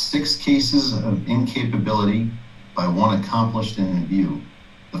 6 cases of incapability by one accomplished in view.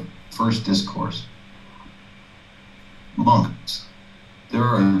 The first discourse. Monks, there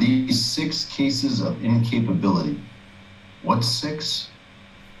are these 6 cases of incapability. What 6?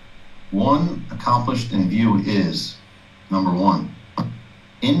 One accomplished in view is, number 1,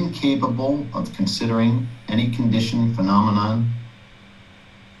 incapable of considering any condition phenomenon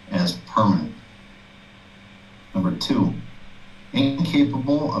as permanent. Number 2,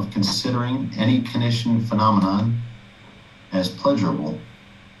 incapable of considering any condition phenomenon as pleasurable.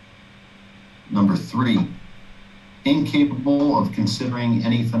 Number 3, incapable of considering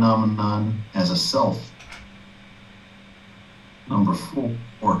any phenomenon as a self. Number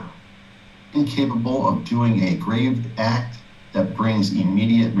 4, incapable of doing a grave act that brings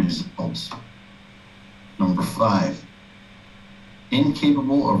immediate results. Number 5,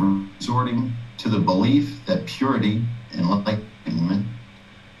 incapable of resorting to the belief that purity and enlightenment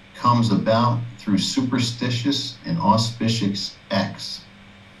comes about through superstitious and auspicious acts.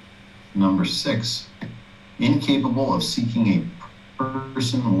 Number 6, incapable of seeking a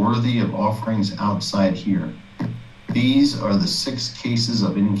person worthy of offerings outside here. These are the 6 cases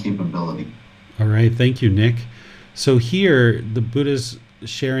of incapability. All right, thank you, Nick. So here, the Buddha's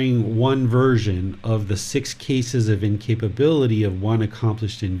sharing one version of the 6 cases of incapability of one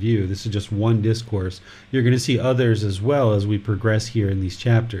accomplished in view. This is just one discourse. You're going to see others as well as we progress here in these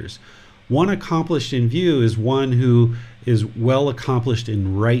chapters. One accomplished in view is one who is well accomplished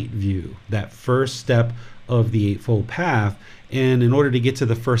in right view, that first step of the Eightfold Path. And in order to get to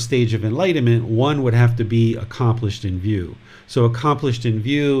the first stage of enlightenment, one would have to be accomplished in view. So accomplished in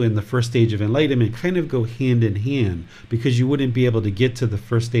view and the first stage of enlightenment kind of go hand in hand, because you wouldn't be able to get to the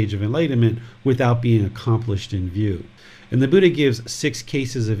first stage of enlightenment without being accomplished in view. And the Buddha gives 6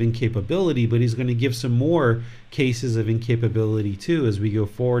 cases of incapability, but he's going to give some more cases of incapability too as we go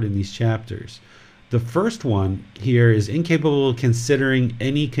forward in these chapters. The first one here is incapable of considering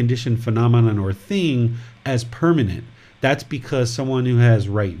any conditioned phenomenon or thing as permanent. That's because someone who has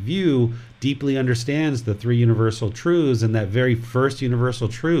right view deeply understands the 3 universal truths, and that very first universal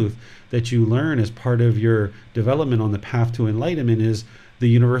truth that you learn as part of your development on the path to enlightenment is the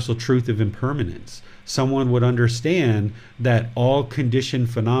universal truth of impermanence. Someone would understand that all conditioned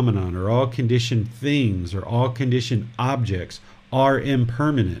phenomenon or all conditioned things or all conditioned objects are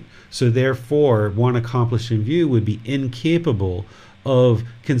impermanent. So therefore, one accomplished in view would be incapable of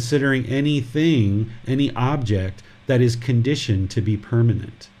considering anything, any object that is conditioned to be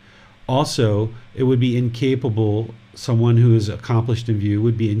permanent. Also, it would be incapable, someone who is accomplished in view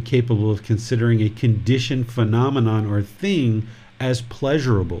would be incapable of considering a conditioned phenomenon or thing as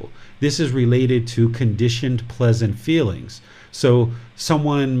pleasurable. This is related to conditioned pleasant feelings. So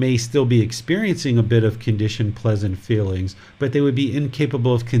someone may still be experiencing a bit of conditioned pleasant feelings, but they would be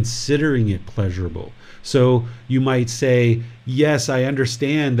incapable of considering it pleasurable. So you might say, yes, I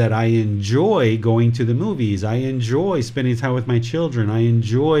understand that I enjoy going to the movies. I enjoy spending time with my children. I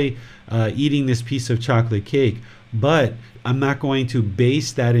enjoy eating this piece of chocolate cake, but I'm not going to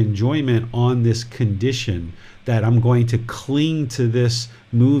base that enjoyment on this condition that I'm going to cling to this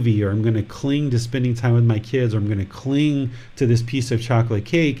movie, or I'm going to cling to spending time with my kids, or I'm going to cling to this piece of chocolate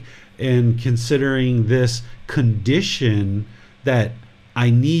cake, and considering this condition that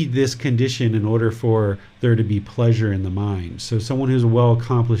I need this condition in order for there to be pleasure in the mind. So someone who's well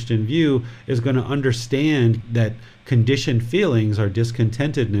accomplished in view is going to understand that conditioned feelings are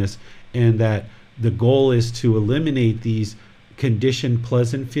discontentedness, and that the goal is to eliminate these conditioned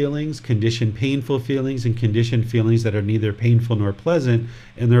pleasant feelings, conditioned painful feelings, and conditioned feelings that are neither painful nor pleasant.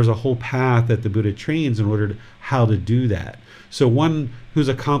 And there's a whole path that the Buddha trains in order to how to do that. So one who's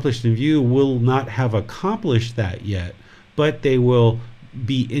accomplished in view will not have accomplished that yet, but they will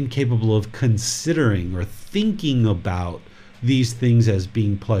be incapable of considering or thinking about these things as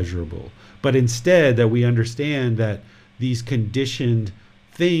being pleasurable. But instead, that we understand that these conditioned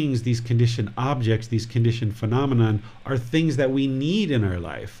things, these conditioned objects, these conditioned phenomenon are things that we need in our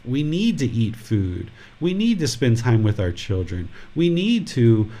life. We need to eat food. We need to spend time with our children. We need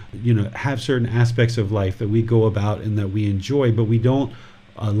to, have certain aspects of life that we go about and that we enjoy, but we don't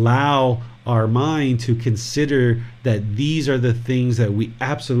allow our mind to consider that these are the things that we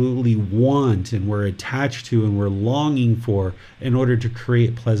absolutely want and we're attached to and we're longing for in order to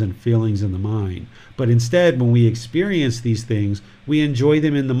create pleasant feelings in the mind. But instead, when we experience these things, we enjoy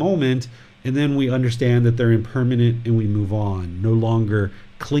them in the moment, and then we understand that they're impermanent and we move on, no longer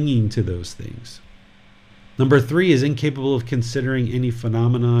clinging to those things. Number 3 is incapable of considering any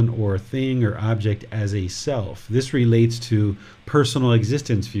phenomenon or thing or object as a self. This relates to personal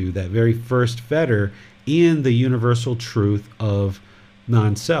existence view, that very first fetter, and the universal truth of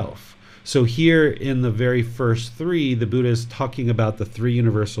non-self. So here in the very first 3, the Buddha is talking about the 3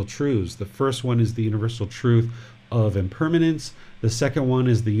 universal truths. The first one is the universal truth of impermanence. The second one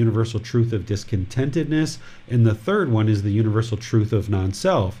is the universal truth of discontentedness. And the third one is the universal truth of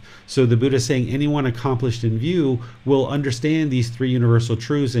non-self. So the Buddha is saying anyone accomplished in view will understand these 3 universal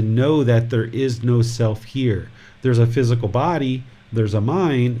truths and know that there is no self here. There's a physical body, there's a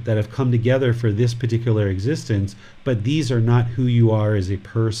mind that have come together for this particular existence, but these are not who you are as a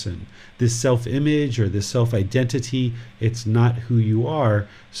person. This self-image or this self-identity, it's not who you are,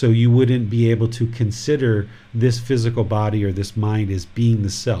 so you wouldn't be able to consider this physical body or this mind as being the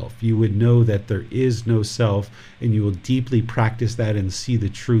self. You would know that there is no self, and you will deeply practice that and see the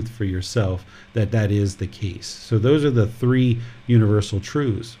truth for yourself that that is the case. So those are the 3 universal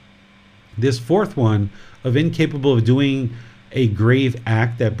truths. This fourth one of incapable of doing a grave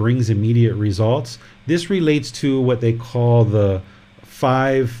act that brings immediate results, this relates to what they call the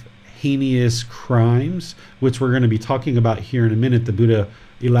 5 heinous crimes, which we're going to be talking about here in a minute. The Buddha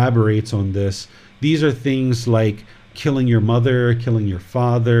elaborates on this. These are things like killing your mother, killing your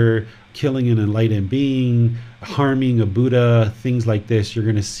father, killing an enlightened being, harming a Buddha, things like this, you're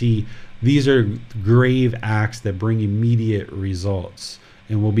going to see these are grave acts that bring immediate results.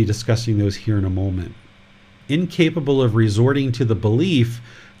 And we'll be discussing those here in a moment. Incapable of resorting to the belief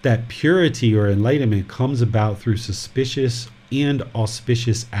that purity or enlightenment comes about through suspicious and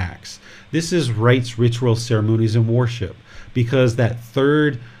auspicious acts. This is rites, rituals, ceremonies, and worship, because that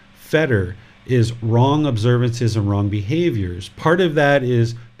third fetter is wrong observances and wrong behaviors. Part of that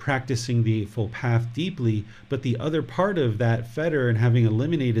is practicing the Eightfold Path deeply, but the other part of that fetter, and having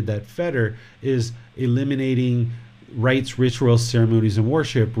eliminated that fetter, is eliminating rites, rituals, ceremonies, and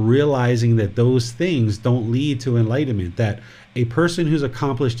worship, realizing that those things don't lead to enlightenment, that a person who's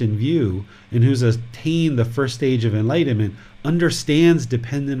accomplished in view and who's attained the first stage of enlightenment understands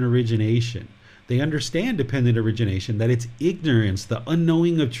dependent origination. They understand dependent origination, that it's ignorance, the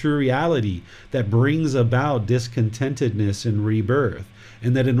unknowing of true reality, that brings about discontentedness and rebirth.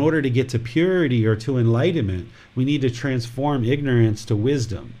 And that in order to get to purity or to enlightenment, we need to transform ignorance to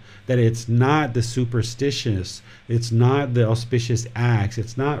wisdom. That it's not the superstitious, it's not the auspicious acts,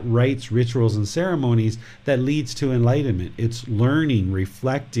 it's not rites, rituals, and ceremonies that leads to enlightenment. It's learning,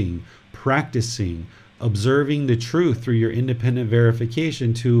 reflecting, practicing, observing the truth through your independent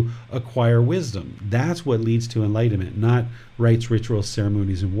verification to acquire wisdom. That's what leads to enlightenment, not rites, rituals,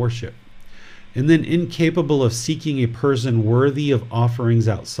 ceremonies, and worship. And then incapable of seeking a person worthy of offerings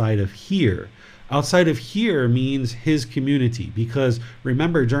outside of here. Outside of here means his community, because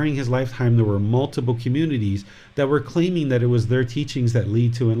remember, during his lifetime there were multiple communities that were claiming that it was their teachings that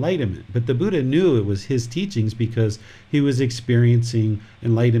lead to enlightenment. But the Buddha knew it was his teachings because he was experiencing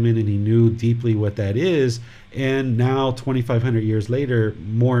enlightenment and he knew deeply what that is. And now 2,500 years later,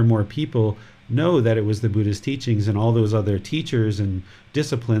 more and more people know that it was the Buddha's teachings, and all those other teachers and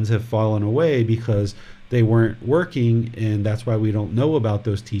disciplines have fallen away because they weren't working, and that's why we don't know about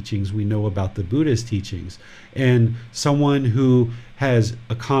those teachings. We know about the Buddha's teachings. And someone who has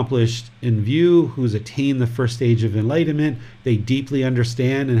accomplished in view, who's attained the first stage of enlightenment, they deeply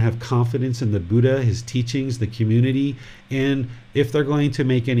understand and have confidence in the Buddha, his teachings, the community. And if they're going to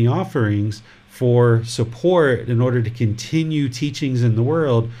make any offerings for support in order to continue teachings in the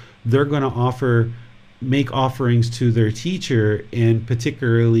world, they're going to make offerings to their teacher, and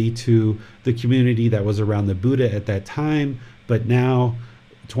particularly to the community that was around the Buddha at that time. But now,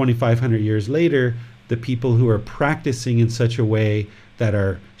 2,500 years later, the people who are practicing in such a way that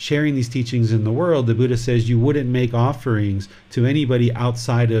are sharing these teachings in the world, the Buddha says you wouldn't make offerings to anybody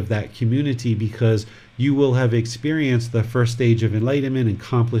outside of that community, because you will have experienced the first stage of enlightenment and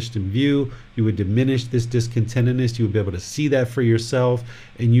accomplished in view. You would diminish this discontentedness. You would be able to see that for yourself,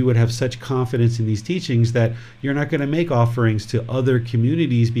 and you would have such confidence in these teachings that you're not going to make offerings to other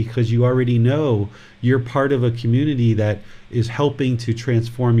communities, because you already know you're part of a community that is helping to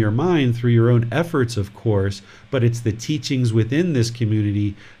transform your mind through your own efforts, of course, but it's the teachings within this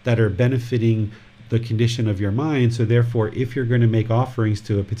community that are benefiting the condition of your mind. So therefore, if you're going to make offerings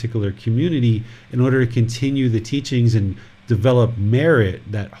to a particular community in order to continue the teachings and develop merit,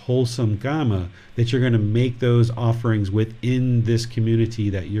 that wholesome karma, that you're going to make those offerings within this community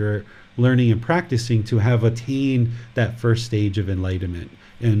that you're learning and practicing to have attained that first stage of enlightenment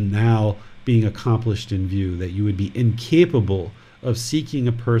and now being accomplished in view, that you would be incapable of seeking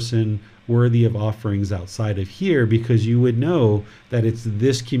a person worthy of offerings outside of here, because you would know that it's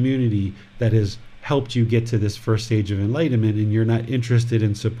this community that has helped you get to this first stage of enlightenment, and you're not interested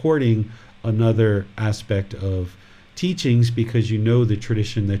in supporting another aspect of teachings, because you know the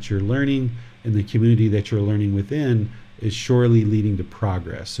tradition that you're learning and the community that you're learning within is surely leading to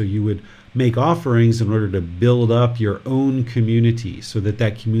progress. So you would make offerings in order to build up your own community so that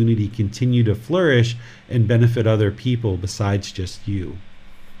that community continue to flourish and benefit other people besides just you.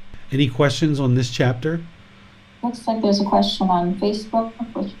 Any questions on this chapter? Looks like there's a question on Facebook,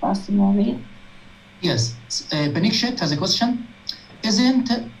 which Boston will read. Yes, Benikshit has a question. Isn't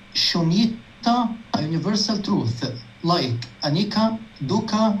Shunyata a universal truth like Anicca,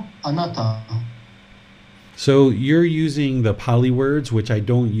 Dukkha, Anatta? So you're using the Pali words, which I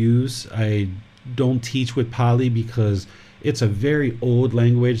don't use. I don't teach with Pali because it's a very old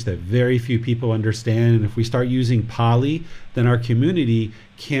language that very few people understand. And if we start using Pali, then our community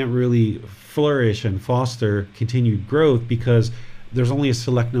can't really flourish and foster continued growth, because there's only a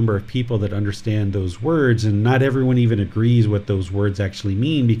select number of people that understand those words, and not everyone even agrees what those words actually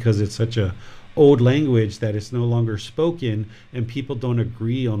mean, because it's such a old language that it's no longer spoken and people don't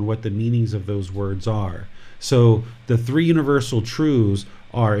agree on what the meanings of those words are. So the three universal truths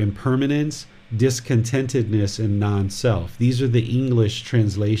are impermanence, discontentedness, and non-self. These are the English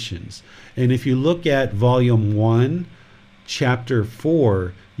translations. And if you look at volume 1 chapter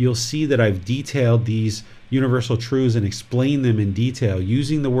 4, you'll see that I've detailed these universal truths and explained them in detail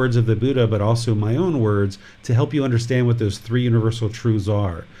using the words of the Buddha, but also my own words to help you understand what those 3 universal truths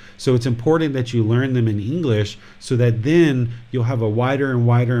are. So it's important that you learn them in English so that then you'll have a wider and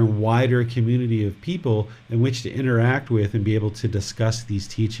wider and wider community of people in which to interact with and be able to discuss these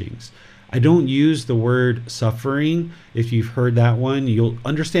teachings. I don't use the word suffering. If you've heard that one, you'll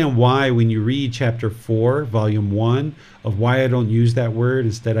understand why when you read chapter 4, volume 1, of why I don't use that word.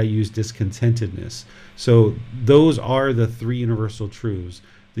 Instead, I use discontentedness. So those are the 3 universal truths.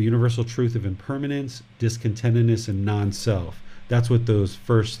 The universal truth of impermanence, discontentedness, and non-self. That's what those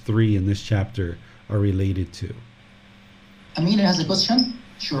first 3 in this chapter are related to. Amina has a question.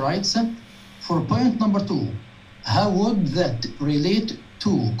 She writes, for point number 2, how would that relate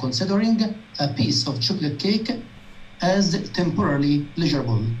to considering a piece of chocolate cake as temporarily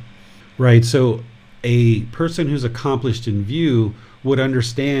pleasurable? Right. So a person who's accomplished in view would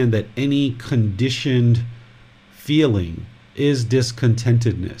understand that any conditioned feeling is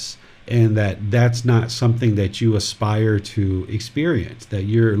discontentedness, and that's not something that you aspire to experience, that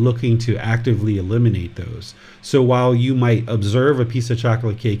you're looking to actively eliminate those. So while you might observe a piece of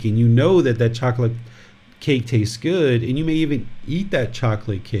chocolate cake and you know that that chocolate cake tastes good, and you may even eat that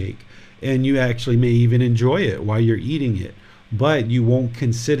chocolate cake, and you actually may even enjoy it while you're eating it, but you won't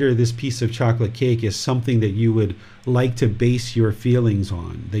consider this piece of chocolate cake as something that you would like to base your feelings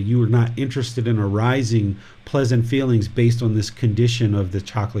on, that you are not interested in arising pleasant feelings based on this condition of the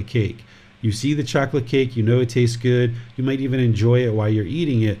chocolate cake. You see the chocolate cake, you know it tastes good, you might even enjoy it while you're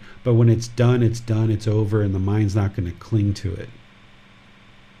eating it, but when it's done, it's over, and the mind's not going to cling to it.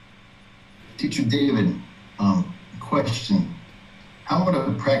 Teacher David, question. How would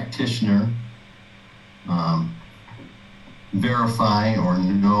a practitioner verify or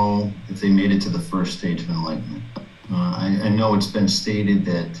know if they made it to the first stage of enlightenment? I know it's been stated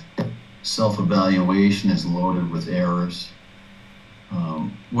that self-evaluation is loaded with errors.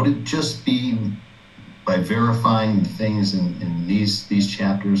 Would it just be by verifying things in these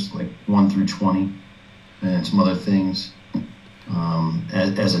chapters, like 1 through 20, and some other things,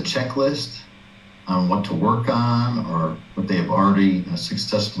 as a checklist on what to work on or what they have already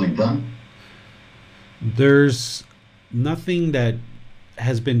successfully done? There's nothing that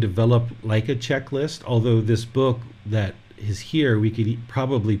has been developed like a checklist, although this book that is here, we could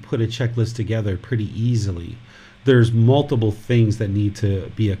probably put a checklist together pretty easily. There's multiple things that need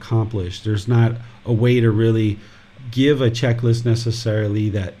to be accomplished. There's not a way to really give a checklist necessarily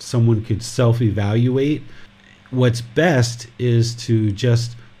that someone could self-evaluate. What's best is to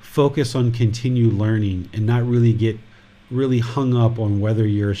just focus on continued learning and not really get really hung up on whether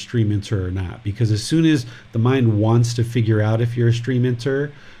you're a stream enter or not, because as soon as the mind wants to figure out if you're a stream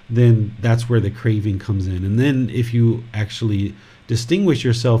enter, then that's where the craving comes in. And then if you actually distinguish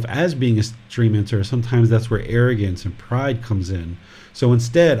yourself as being a stream enter, sometimes that's where arrogance and pride comes in. So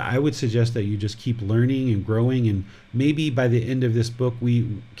instead, I would suggest that you just keep learning and growing, and maybe by the end of this book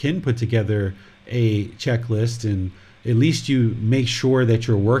we can put together a checklist, and at least you make sure that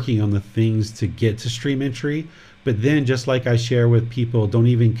you're working on the things to get to stream entry. But then, just like I share with people, don't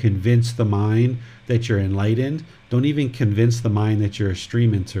even convince the mind that you're enlightened. Don't even convince the mind that you're a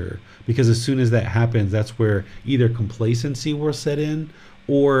stream enter, because as soon as that happens, that's where either complacency will set in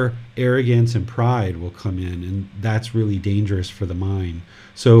or arrogance and pride will come in, and that's really dangerous for the mind.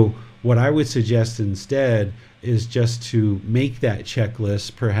 So what I would suggest instead is just to make that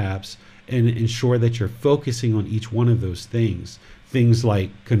checklist perhaps and ensure that you're focusing on each one of those things. Things like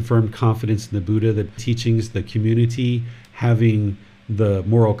confirmed confidence in the Buddha, the teachings, the community, having the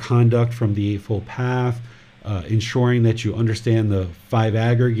moral conduct from the Eightfold Path, ensuring that you understand the 5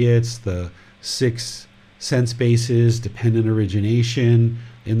 aggregates, the 6 sense bases, dependent origination,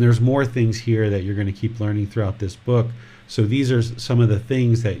 and there's more things here that you're going to keep learning throughout this book. So these are some of the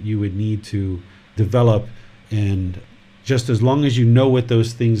things that you would need to develop, and just as long as you know what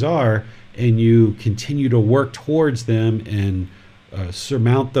those things are and you continue to work towards them and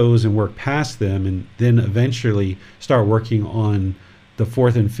surmount those and work past them, and then eventually start working on the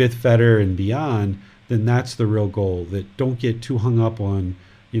 4th and 5th fetter and beyond, then that's the real goal. That don't get too hung up on,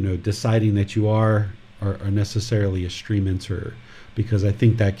 deciding that you are necessarily a stream enterer, because I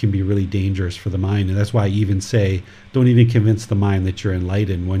think that can be really dangerous for the mind. And that's why I even say, don't even convince the mind that you're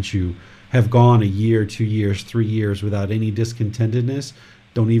enlightened. Once you have gone a year, 2 years, 3 years without any discontentedness,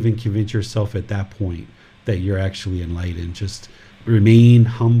 don't even convince yourself at that point that you're actually enlightened. Just remain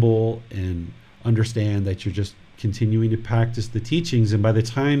humble and understand that you're just continuing to practice the teachings, and by the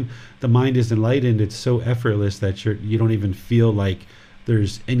time the mind is enlightened, it's so effortless that you don't even feel like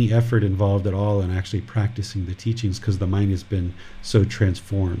there's any effort involved at all in actually practicing the teachings, because the mind has been so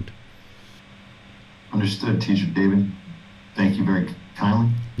transformed. Understood, Teacher David. Thank you very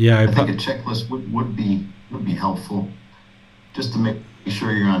kindly. Yeah, I think a checklist would be helpful, just to make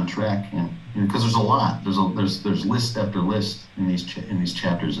sure you're on track, and because there's a lot. There's list after list in these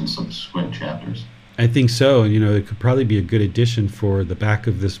chapters and subsequent chapters. I think so. It could probably be a good addition for the back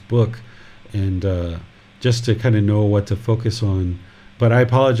of this book, and just to kind of know what to focus on. But I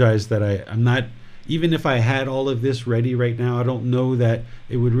apologize that I'm not, even if I had all of this ready right now, I don't know that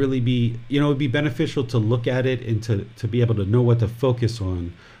it would really be, it would be beneficial to look at it and to be able to know what to focus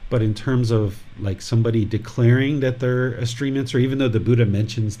on. But in terms of like somebody declaring that they're a stream enter, even though the Buddha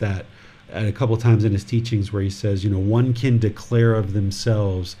mentions that a couple times in his teachings where he says, one can declare of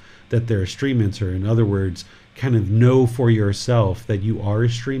themselves that they're a stream enter. In other words, kind of know for yourself that you are a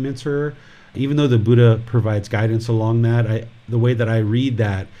stream enterer. Even though the Buddha provides guidance along that, the way that I read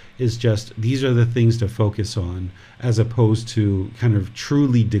that is just, these are the things to focus on, as opposed to kind of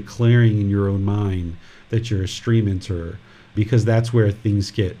truly declaring in your own mind that you're a stream enterer, because that's where things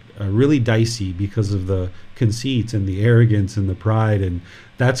get really dicey because of the conceit and the arrogance and the pride. And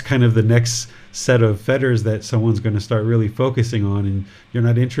that's kind of the next set of fetters that someone's going to start really focusing on, and you're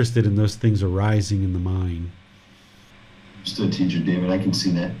not interested in those things arising in the mind. Understood, Teacher David. I can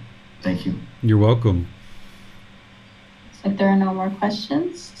see that. Thank you. You're welcome. Looks like there are no more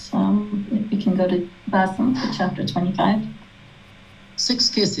questions. If we can go to Basim for chapter 25. 6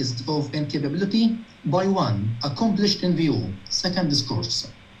 cases of incapability by one, accomplished in view. Second discourse.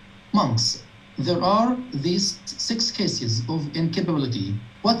 Monks, there are these 6 cases of incapability.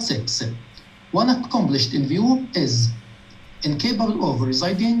 What 6? One accomplished in view is incapable of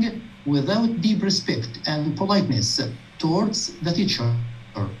residing without deep respect and politeness towards the teacher.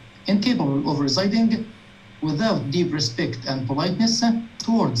 Incapable of residing without deep respect and politeness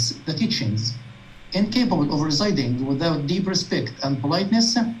towards the teachings. Incapable of residing without deep respect and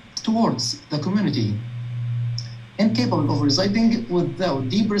politeness towards the community. Incapable of residing without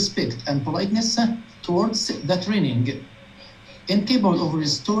deep respect and politeness towards the training. Incapable of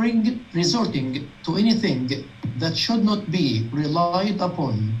resorting to anything that should not be relied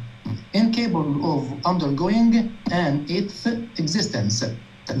upon. Incapable of undergoing an 8th existence.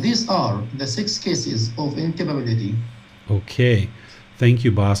 These are the 6 cases of incapability. Okay. Thank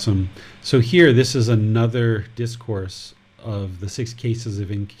you, Basim. So here, this is another discourse of the 6 cases of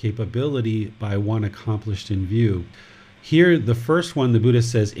incapability by one accomplished in view. Here, the first one, the Buddha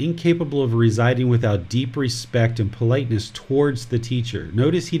says, incapable of residing without deep respect and politeness towards the teacher.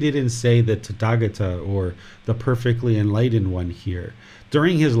 Notice he didn't say the Tathagata, or the perfectly enlightened one here.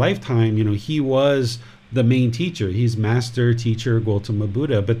 During his lifetime, he was the main teacher. He's master teacher Gautama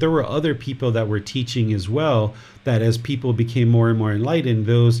Buddha, but there were other people that were teaching as well, that as people became more and more enlightened,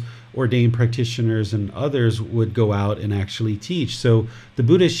 those ordained practitioners and others would go out and actually teach. So the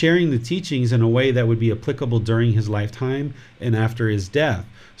Buddha is sharing the teachings in a way that would be applicable during his lifetime and after his death.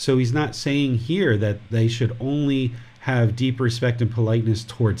 So he's not saying here that they should only have deep respect and politeness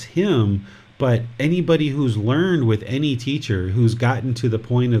towards him, but anybody who's learned with any teacher, who's gotten to the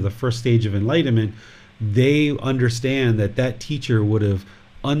point of the first stage of enlightenment, they understand that that teacher would have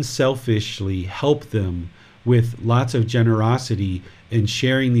unselfishly helped them with lots of generosity in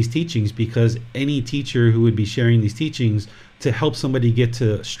sharing these teachings, because any teacher who would be sharing these teachings to help somebody get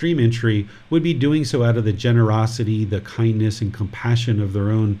to stream entry would be doing so out of the generosity, the kindness and compassion of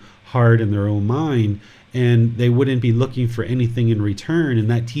their own heart and their own mind, and they wouldn't be looking for anything in return. And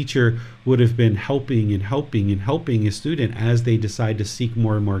that teacher would have been helping and helping and helping a student as they decide to seek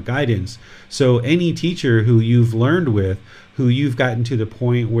more and more guidance. So any teacher who you've learned with, who you've gotten to the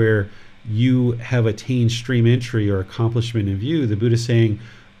point where you have attained stream entry or accomplishment in view, the Buddha is saying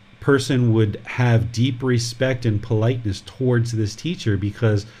person would have deep respect and politeness towards this teacher,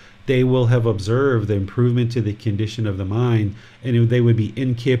 because they will have observed the improvement to the condition of the mind, and they would be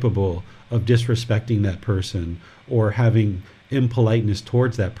incapable of disrespecting that person or having impoliteness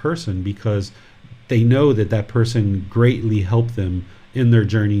towards that person, because they know that that person greatly helped them in their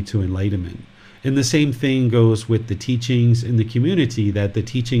journey to enlightenment. And the same thing goes with the teachings in the community, that the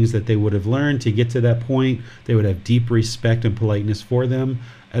teachings that they would have learned to get to that point, they would have deep respect and politeness for them,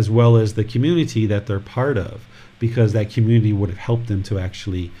 as well as the community that they're part of, because that community would have helped them to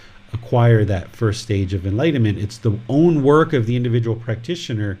actually acquire that first stage of enlightenment. It's the own work of the individual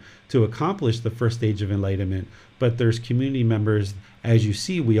practitioner to accomplish the first stage of enlightenment, but there's community members. As you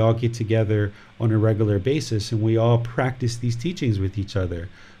see, we all get together on a regular basis and we all practice these teachings with each other,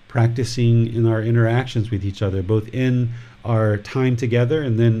 practicing in our interactions with each other, both in our time together,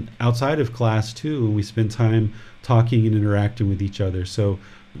 and then outside of class too, when we spend time talking and interacting with each other. So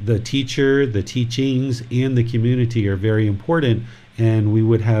the teacher, the teachings, and the community are very important, and we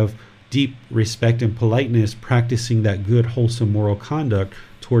would have deep respect and politeness practicing that good, wholesome moral conduct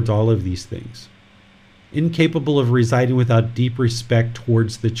towards all of these things. Incapable of residing without deep respect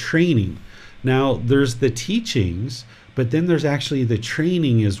towards the training. Now, there's the teachings, but then there's actually the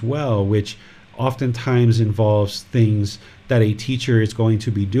training as well, which oftentimes involves things that a teacher is going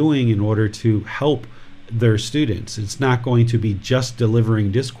to be doing in order to help their students. It's not going to be just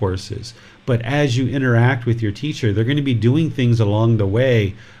delivering discourses, but as you interact with your teacher, they're going to be doing things along the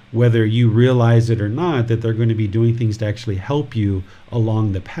way, whether you realize it or not, that they're going to be doing things to actually help you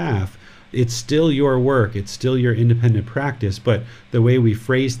along the path. It's still your work, it's still your independent practice, but the way we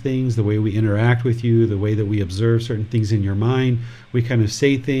phrase things, the way we interact with you, the way that we observe certain things in your mind, we kind of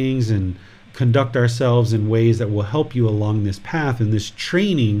say things and conduct ourselves in ways that will help you along this path. And this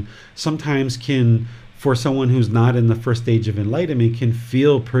training sometimes can, for someone who's not in the first stage of enlightenment, can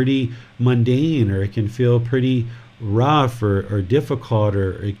feel pretty mundane, or it can feel pretty rough or difficult,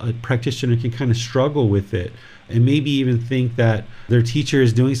 or a practitioner can kind of struggle with it and maybe even think that their teacher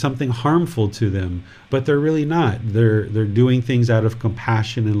is doing something harmful to them, but they're really not. They're doing things out of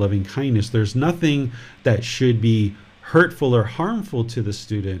compassion and loving kindness. There's nothing that should be hurtful or harmful to the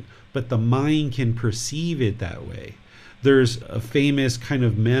student, but the mind can perceive it that way. There's a famous kind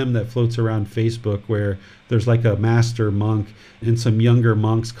of meme that floats around Facebook where there's like a master monk and some younger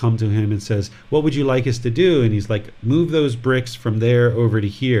monks come to him and says, "What would you like us to do?" And he's like, "Move those bricks from there over to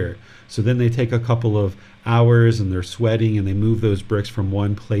here." So then they take a couple of hours and they're sweating and they move those bricks from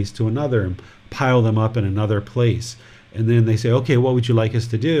one place to another and pile them up in another place. And then they say, "Okay, what would you like us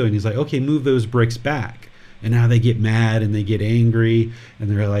to do?" And he's like, "Okay, move those bricks back." And now they get mad and they get angry and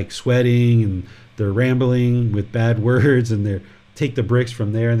they're like sweating and they're rambling with bad words, and they take the bricks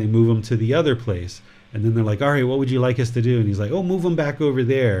from there and they move them to the other place. And then they're like, "All right, what would you like us to do?" And he's like, "Oh, move them back over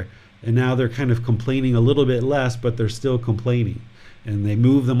there." And now they're kind of complaining a little bit less, but they're still complaining. And they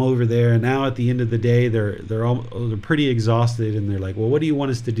move them over there. And now at the end of the day, they're pretty exhausted. And they're like, "Well, what do you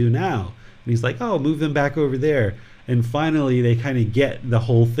want us to do now?" And he's like, "Oh, move them back over there." And finally, they kind of get the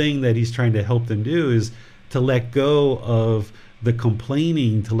whole thing that he's trying to help them do is to let go of the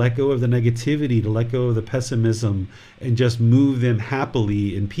complaining, to let go of the negativity, to let go of the pessimism, and just move them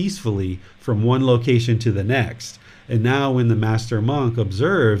happily and peacefully from one location to the next. And now when the master monk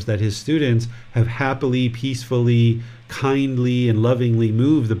observes that his students have happily, peacefully, kindly, and lovingly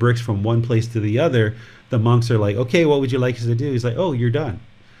moved the bricks from one place to the other, the monks are like, "Okay, what would you like us to do?" He's like, "Oh, you're done."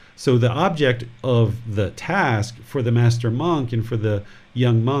 So the object of the task for the master monk and for the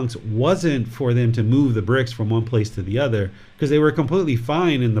young monks wasn't for them to move the bricks from one place to the other, because they were completely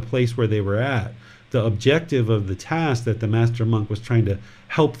fine in the place where they were at. The objective of the task that the master monk was trying to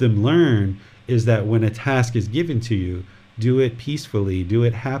help them learn is that when a task is given to you, do it peacefully, do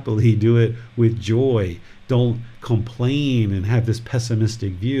it happily, do it with joy. Don't complain and have this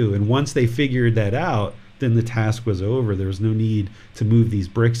pessimistic view. And once they figured that out, then the task was over. There was no need to move these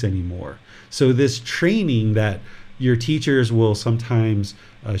bricks anymore. So this training that your teachers will sometimes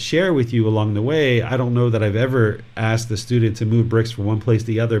share with you along the way, I don't know that I've ever asked the student to move bricks from one place to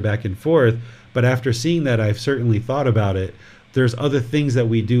the other back and forth, but after seeing that, I've certainly thought about it. There's other things that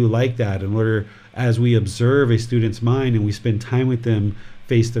we do like that in order, as we observe a student's mind and we spend time with them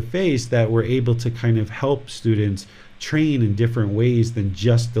face to face, that we're able to kind of help students train in different ways than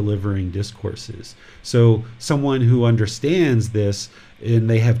just delivering discourses. So someone who understands this and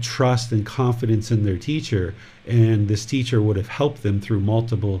they have trust and confidence in their teacher, and this teacher would have helped them through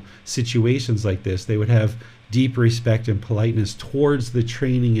multiple situations like this, they would have deep respect and politeness towards the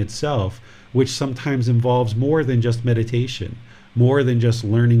training itself, which sometimes involves more than just meditation, more than just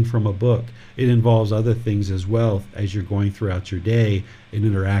learning from a book. It involves other things as well as you're going throughout your day and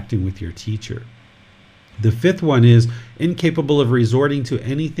interacting with your teacher. The fifth one is incapable of resorting to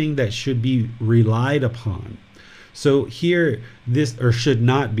anything that should be relied upon. So here, this or should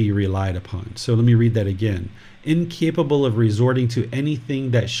not be relied upon. So let me read that again. Incapable of resorting to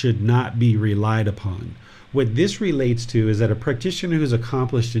anything that should not be relied upon. What this relates to is that a practitioner who's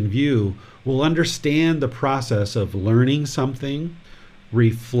accomplished in view will understand the process of learning something,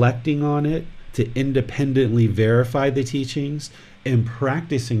 reflecting on it to independently verify the teachings, and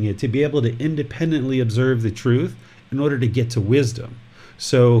practicing it to be able to independently observe the truth in order to get to wisdom.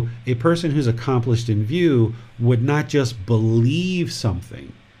 So a person who's accomplished in view would not just believe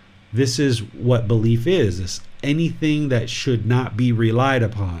something. This is what belief is. It's anything that should not be relied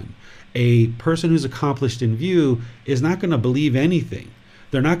upon. A person who's accomplished in view is not going to believe anything.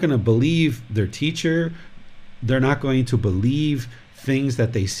 They're not going to believe their teacher. They're not going to believe things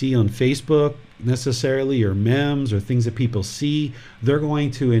that they see on Facebook necessarily, or memes, or things that people see. They're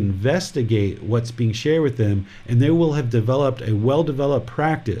going to investigate what's being shared with them, and they will have developed a well-developed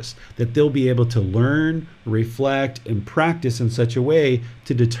practice that they'll be able to learn, reflect, and practice in such a way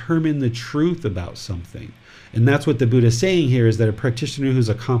to determine the truth about something. And that's what the Buddha is saying here, is that a practitioner who's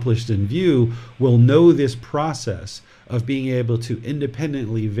accomplished in view will know this process of being able to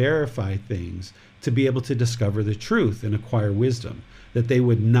independently verify things, to be able to discover the truth and acquire wisdom, that they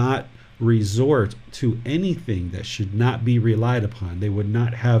would not resort to anything that should not be relied upon. They would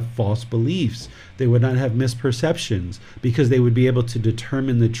not have false beliefs. They would not have misperceptions, because they would be able to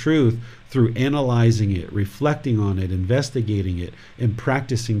determine the truth through analyzing it, reflecting on it, investigating it, and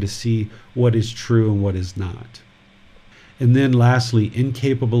practicing to see what is true and what is not. And then lastly,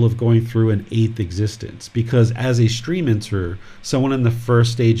 incapable of going through an eighth existence, because as a stream enterer, someone in the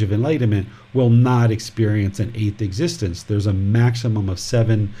first stage of enlightenment will not experience an eighth existence. There's a maximum of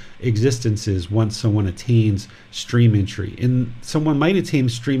 7 existences once someone attains stream entry. And someone might attain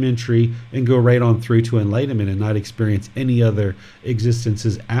stream entry and go right on through to enlightenment and not experience any other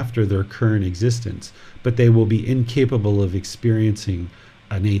existences after their current existence, but they will be incapable of experiencing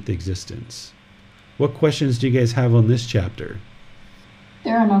an eighth existence. What questions do you guys have on this chapter?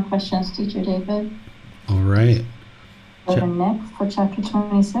 There are no questions, Teacher David. All right. Brother Nick for chapter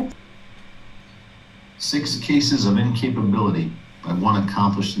 26. 6 cases of incapability by one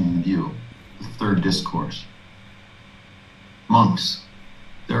accomplished in view. The third discourse. Monks,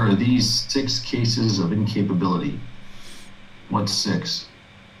 there are these 6 cases of incapability. What's 6?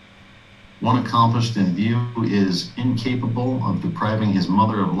 One accomplished in view is incapable of depriving his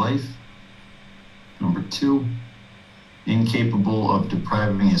mother of life. Number 2, incapable of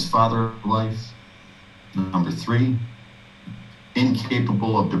depriving his father of life. Number 3,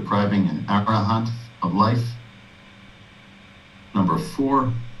 incapable of depriving an arahant of life. Number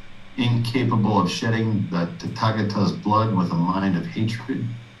 4, incapable of shedding the Tathagata's blood with a mind of hatred.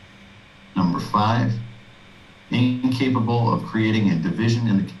 Number 5, incapable of creating a division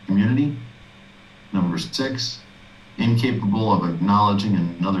in the community. Number 6, incapable of acknowledging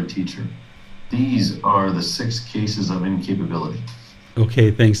another teacher. These are the 6 cases of incapability.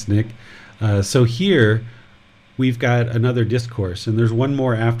 Okay, thanks, Nick. So here we've got another discourse, and there's one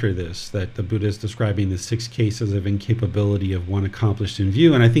more after this that the Buddha is describing the 6 cases of incapability of one accomplished in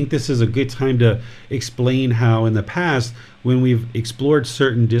view. And I think this is a good time to explain how in the past, when we've explored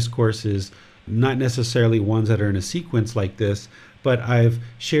certain discourses, not necessarily ones that are in a sequence like this, but I've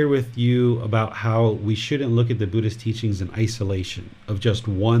shared with you about how we shouldn't look at the Buddhist teachings in isolation of just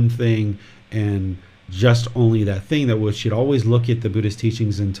one thing and just only that thing, that we should always look at the Buddhist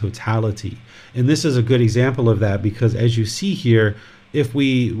teachings in totality. And this is a good example of that, because as you see here, if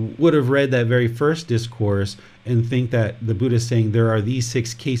we would have read that very first discourse and think that the Buddha is saying there are these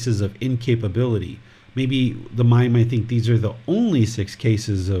 6 cases of incapability, maybe the mind might think these are the only 6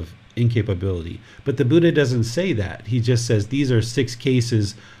 cases of incapability. But the Buddha doesn't say that. He just says these are 6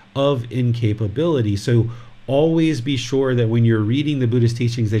 cases of incapability. So always be sure that when you're reading the Buddhist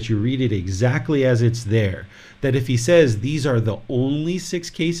teachings that you read it exactly as it's there. That if he says these are the only 6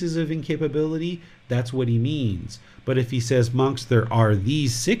 cases of incapability, that's what he means. But if he says, monks, there are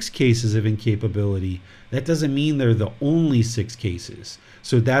these 6 cases of incapability, that doesn't mean they're the only 6 cases.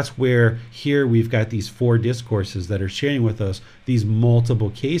 So that's where here we've got these 4 discourses that are sharing with us these multiple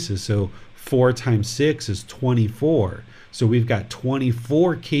cases. So 4 times 6 is 24. So we've got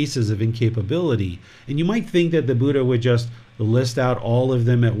 24 cases of incapability. And you might think that the Buddha would just list out all of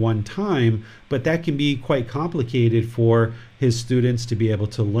them at one time, but that can be quite complicated for his students to be able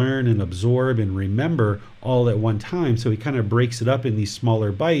to learn and absorb and remember all at one time. So he kind of breaks it up in these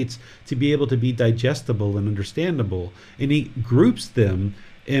smaller bites to be able to be digestible and understandable. And he groups them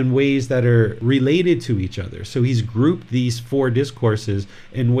in ways that are related to each other. So he's grouped these 4 discourses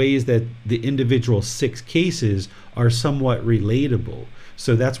in ways that the individual 6 cases are somewhat relatable.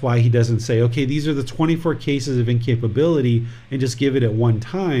 So that's why he doesn't say, okay, these are the 24 cases of incapability and just give it at one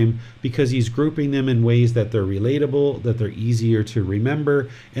time, because he's grouping them in ways that they're relatable, that they're easier to remember,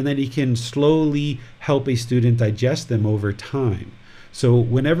 and that he can slowly help a student digest them over time. So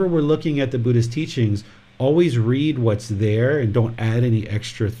whenever we're looking at the Buddhist teachings, always read what's there and don't add any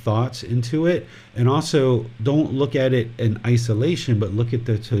extra thoughts into it. And also don't look at it in isolation, but look at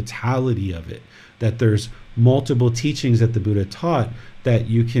the totality of it, that there's multiple teachings that the Buddha taught that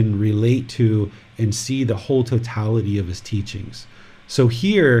you can relate to and see the whole totality of his teachings. So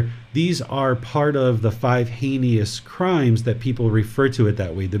here, these are part of the 5 heinous crimes that people refer to it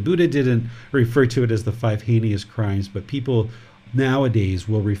that way. The Buddha didn't refer to it as the 5 heinous crimes, but people nowadays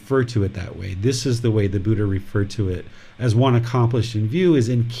will refer to it that way. This is the way the Buddha referred to it, as one accomplished in view is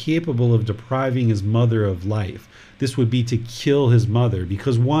incapable of depriving his mother of life. This would be to kill his mother,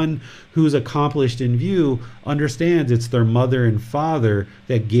 because one who's accomplished in view understands it's their mother and father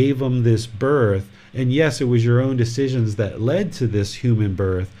that gave them this birth. And yes, it was your own decisions that led to this human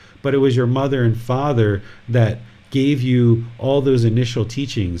birth, but it was your mother and father that gave you all those initial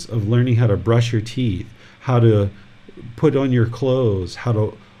teachings of learning how to brush your teeth, how to put on your clothes, how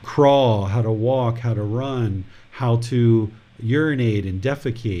to crawl, how to walk, how to run, how to urinate and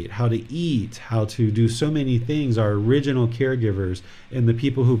defecate, how to eat, how to do so many things. Our original caregivers and the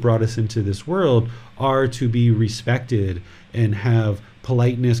people who brought us into this world are to be respected and have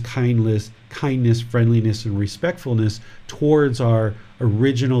politeness, kindness, friendliness, and respectfulness towards our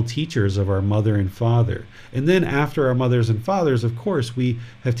original teachers of our mother and father. And then after our mothers and fathers, of course, we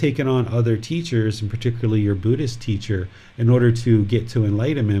have taken on other teachers, and particularly your Buddhist teacher, in order to get to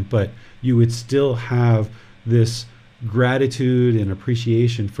enlightenment. But you would still have this gratitude and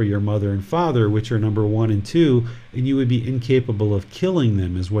appreciation for your mother and father, which are number 1 and 2, and you would be incapable of killing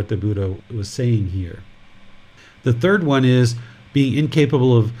them, is what the Buddha was saying here. The third one is being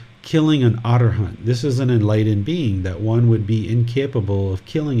incapable of killing an arahant. This is an enlightened being, that one would be incapable of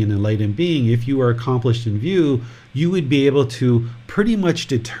killing an enlightened being. If you are accomplished in view, you would be able to pretty much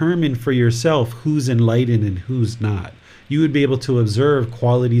determine for yourself who's enlightened and who's not. You would be able to observe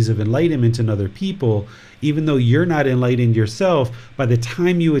qualities of enlightenment in other people, even though you're not enlightened yourself. By the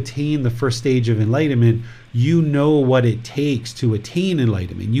time you attain the first stage of enlightenment, you know what it takes to attain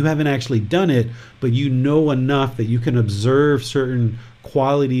enlightenment. You haven't actually done it, but you know enough that you can observe certain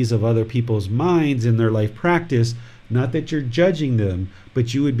qualities of other people's minds in their life practice. Not that you're judging them,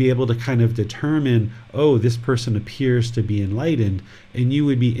 but you would be able to kind of determine, oh, this person appears to be enlightened, and you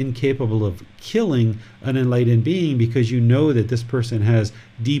would be incapable of killing an enlightened being because you know that this person has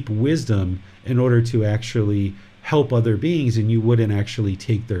deep wisdom in order to actually help other beings, and you wouldn't actually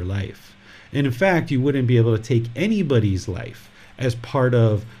take their life. And in fact, you wouldn't be able to take anybody's life as part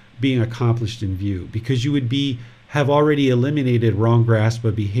of being accomplished in view, because you would have already eliminated wrong grasp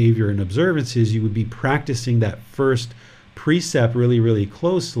of behavior and observances. You would be practicing that first precept really, really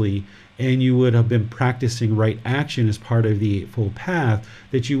closely, and you would have been practicing right action as part of the Eightfold Path,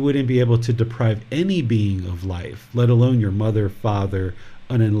 that you wouldn't be able to deprive any being of life, let alone your mother, father,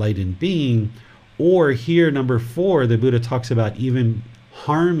 an enlightened being. Or here, number 4, the Buddha talks about even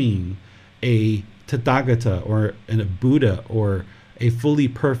harming a Tathagata or a Buddha or a fully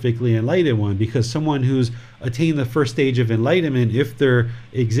perfectly enlightened one, because someone who's attained the first stage of enlightenment, if they're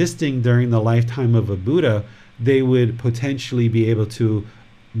existing during the lifetime of a Buddha, they would potentially be able to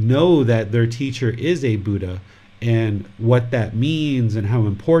know that their teacher is a Buddha, and what that means and how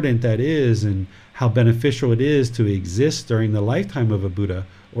important that is and how beneficial it is to exist during the lifetime of a Buddha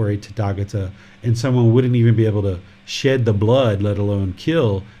or a Tathagata. And someone wouldn't even be able to shed the blood, let alone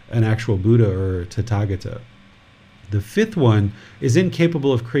kill an actual Buddha or Tathagata. The 5th one is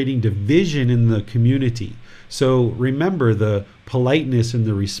incapable of creating division in the community. So remember the politeness and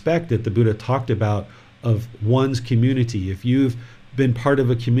the respect that the Buddha talked about of one's community. If you've been part of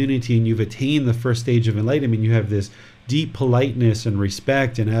a community and you've attained the first stage of enlightenment, you have this deep politeness and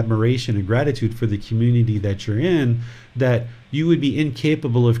respect and admiration and gratitude for the community that you're in, that you would be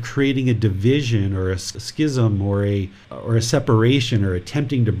incapable of creating a division or a schism or a separation or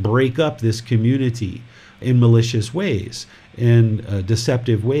attempting to break up this community in malicious ways and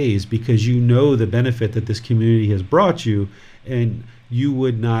deceptive ways, because you know the benefit that this community has brought you, and you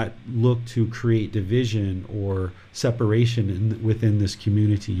would not look to create division or separation within this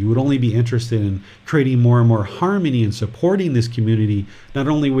community. You would only be interested in creating more and more harmony and supporting this community, not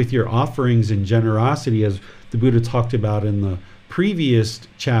only with your offerings and generosity, as the Buddha talked about in the previous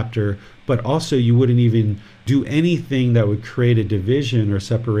chapter, but also you wouldn't even do anything that would create a division or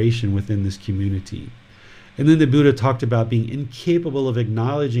separation within this community. And then the Buddha talked about being incapable of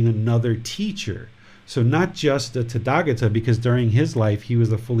acknowledging another teacher. So not just a Tathagata, because during his life he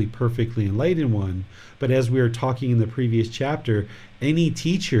was a fully perfectly enlightened one, but as we were talking in the previous chapter, any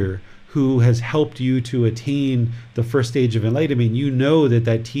teacher who has helped you to attain the first stage of enlightenment, you know that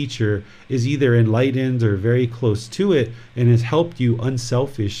that teacher is either enlightened or very close to it and has helped you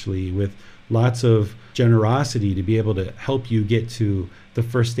unselfishly with lots of generosity to be able to help you get to the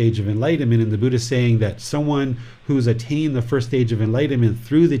first stage of enlightenment. And the Buddha is saying that someone who's attained the first stage of enlightenment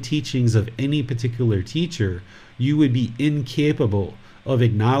through the teachings of any particular teacher, you would be incapable of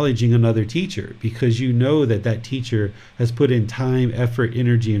acknowledging another teacher, because you know that that teacher has put in time, effort,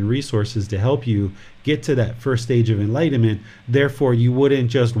 energy, and resources to help you get to that first stage of enlightenment. Therefore, you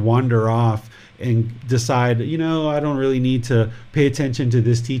wouldn't just wander off and decide, I don't really need to pay attention to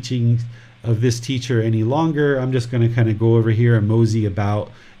this teaching of this teacher any longer. I'm just going to kind of go over here and mosey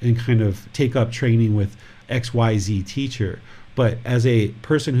about and kind of take up training with XYZ teacher. But as a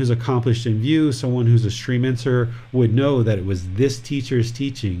person who's accomplished in view, someone who's a stream enter would know that it was this teacher's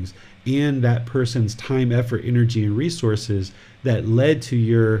teachings and that person's time, effort, energy, and resources that led to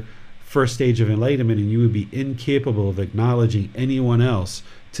your first stage of enlightenment, and you would be incapable of acknowledging anyone else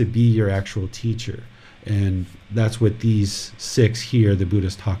to be your actual teacher. And that's what these 6 here the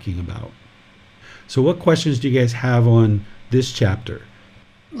Buddha's talking about. So what questions do you guys have on this chapter?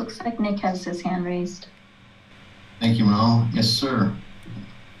 Looks like Nick has his hand raised. Thank you, Mel. Yes, sir.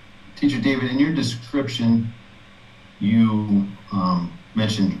 Teacher David, in your description, you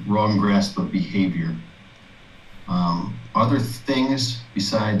mentioned wrong grasp of behavior. Are there things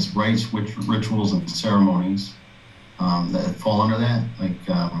besides rites, rituals, and ceremonies that fall under that?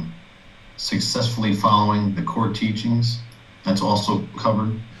 Like successfully following the core teachings, that's also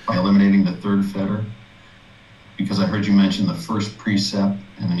covered by eliminating the third fetter? Because I heard you mention the first precept,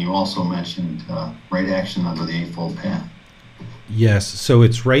 and then you also mentioned right action under the Eightfold Path. Yes, so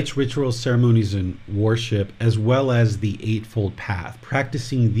it's rites, rituals, ceremonies, and worship, as well as the Eightfold Path,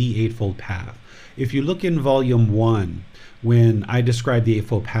 practicing the Eightfold Path. If you look in Volume 1, when I describe the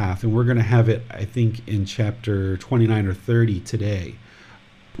Eightfold Path, and we're going to have it, I think, in chapter 29 or 30 today.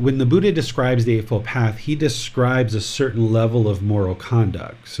 When the Buddha describes the Eightfold Path, he describes a certain level of moral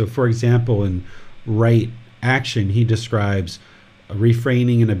conduct. So, for example, in right action, he describes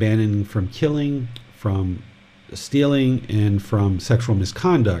refraining and abandoning from killing, from stealing, and from sexual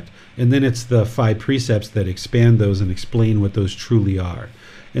misconduct. And then it's the 5 precepts that expand those and explain what those truly are.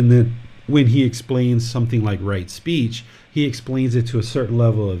 And then when he explains something like right speech, he explains it to a certain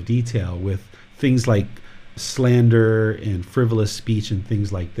level of detail with things like slander and frivolous speech and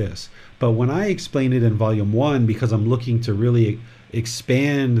things like this. But when I explain it in Volume 1, because I'm looking to really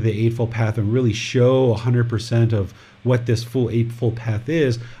expand the Eightfold Path and really show 100% of what this full Eightfold Path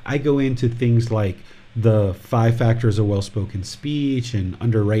is, I go into things like the 5 factors of well-spoken speech, and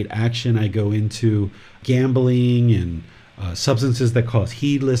under right action I go into gambling and substances that cause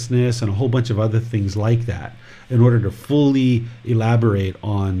heedlessness and a whole bunch of other things like that, in order to fully elaborate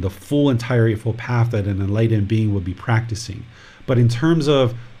on the full entire Eightfold Path that an enlightened being would be practicing. But in terms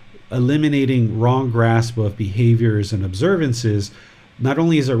of eliminating wrong grasp of behaviors and observances, not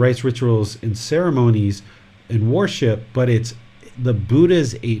only is it rites, rituals, and ceremonies and worship, but it's the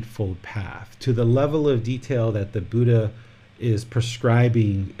Buddha's Eightfold Path to the level of detail that the Buddha is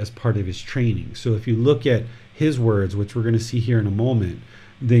prescribing as part of his training. So if you look at his words, which we're going to see here in a moment,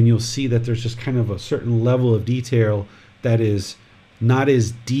 then you'll see that there's just kind of a certain level of detail that is not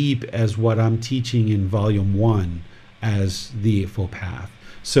as deep as what I'm teaching in Volume 1 as the Eightfold Path.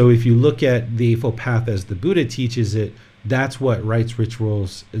 So if you look at the Eightfold Path as the Buddha teaches it, that's what rites,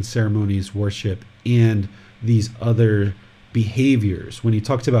 rituals, and ceremonies, worship, and these other behaviors. When he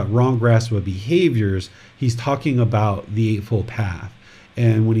talks about wrong grasp of behaviors, he's talking about the Eightfold Path.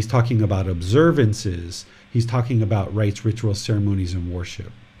 And when he's talking about observances, he's talking about rites, rituals, ceremonies, and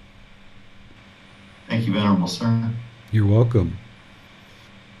worship. Thank you, Venerable Sir. You're welcome.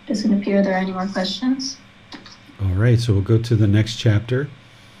 Doesn't appear there are any more questions. All right, so we'll go to the next chapter.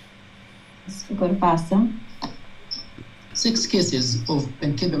 Let's go to Pasa. 6 cases of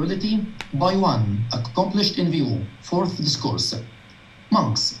incapability by one accomplished in view. 4th discourse.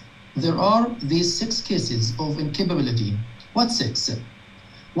 Monks, there are these 6 cases of incapability. What 6?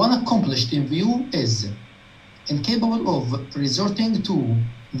 One accomplished in view is incapable of resorting to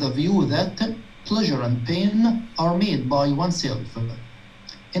the view that pleasure and pain are made by oneself.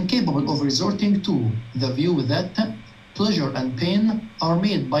 Incapable of resorting to the view that pleasure and pain are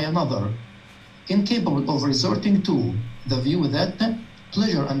made by another. Incapable of resorting to the view that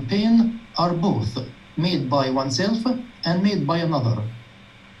pleasure and pain are both made by oneself and made by another.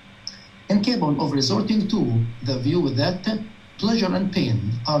 Incapable of resorting to the view that pleasure and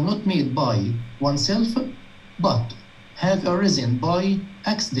pain are not made by oneself, but have arisen by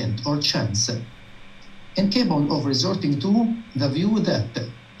accident or chance. Incapable of resorting to the view that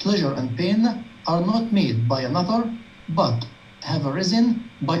pleasure and pain are not made by another, but have arisen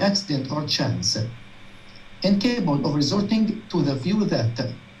by accident or chance. Incapable of resorting to the view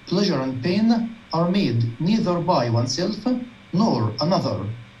that pleasure and pain are made neither by oneself nor another,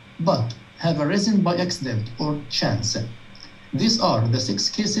 but have arisen by accident or chance. These are the 6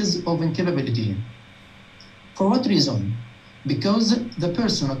 cases of incapability. For what reason because the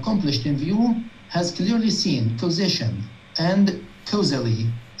person accomplished in view has clearly seen causation and causally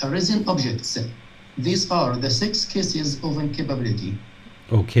arisen objects. These are the 6 cases of incapability.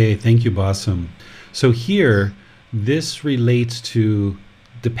 Okay, thank you, Bassem. So here, this relates to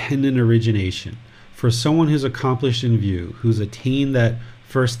dependent origination. For someone who's accomplished in view, who's attained that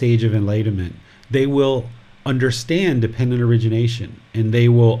first stage of enlightenment, they will understand dependent origination, and they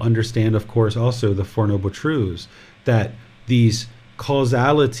will understand, of course, also the Four Noble Truths, that these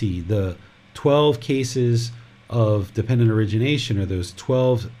causality, the 12 cases of dependent origination, or those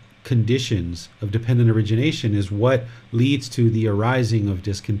 12 conditions of dependent origination, is what leads to the arising of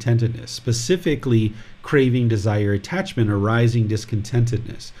discontentedness, specifically craving, desire, attachment, arising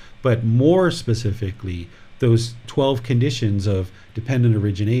discontentedness, but more specifically, those 12 conditions of dependent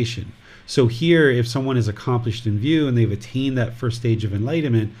origination. So here, if someone is accomplished in view and they've attained that first stage of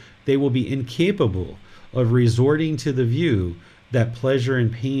enlightenment, they will be incapable of resorting to the view that pleasure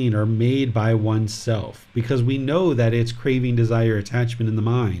and pain are made by oneself, because we know that it's craving, desire, attachment in the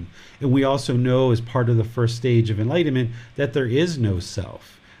mind. And we also know, as part of the first stage of enlightenment, that there is no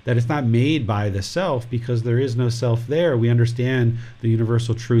self, that it's not made by the self, because there is no self there. We understand the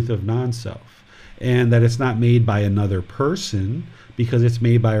universal truth of non-self, and that it's not made by another person, because it's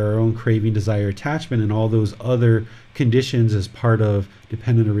made by our own craving, desire, attachment, and all those other conditions as part of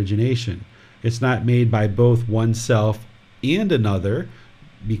dependent origination. It's not made by both oneself and another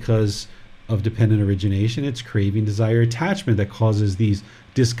because of dependent origination. It's craving, desire, attachment that causes these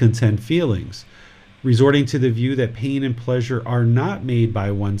discontent feelings. Resorting to the view that pain and pleasure are not made by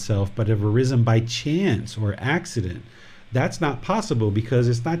oneself but have arisen by chance or accident. That's not possible, because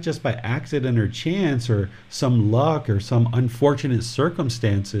it's not just by accident or chance or some luck or some unfortunate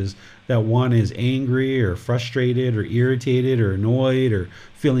circumstances that one is angry or frustrated or irritated or annoyed or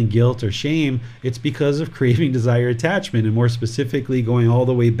feeling guilt or shame. It's because of craving, desire, attachment, and more specifically, going all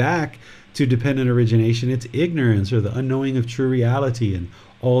the way back to dependent origination, it's ignorance or the unknowing of true reality and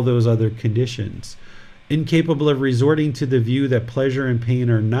all those other conditions. Incapable of resorting to the view that pleasure and pain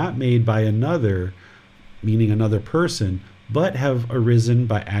are not made by another, meaning another person, but have arisen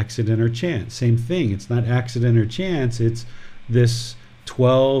by accident or chance. Same thing, it's not accident or chance, it's this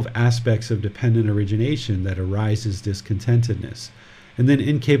 12 aspects of dependent origination that arises discontentedness. And then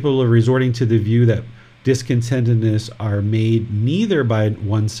incapable of resorting to the view that discontentedness are made neither by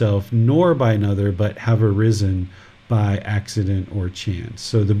oneself nor by another, but have arisen by accident or chance.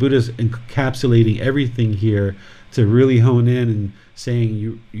 So the Buddha's encapsulating everything here to really hone in and saying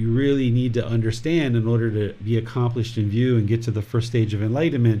you really need to understand, in order to be accomplished in view and get to the first stage of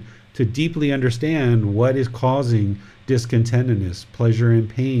enlightenment, to deeply understand what is causing discontentedness, pleasure and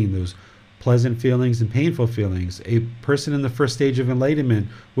pain, those pleasant feelings and painful feelings. A person in the first stage of enlightenment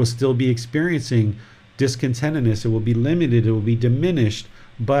will still be experiencing discontentedness. It will be limited, it will be diminished,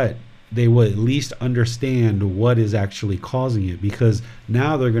 but they will at least understand what is actually causing it, because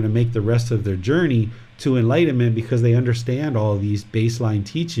now they're going to make the rest of their journey to enlightenment, because they understand all these baseline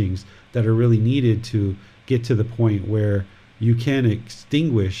teachings that are really needed to get to the point where you can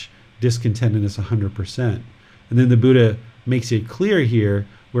extinguish discontentedness 100%. And then the Buddha makes it clear here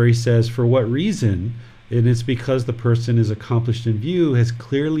where he says, for what reason? And it's because the person is accomplished in view, has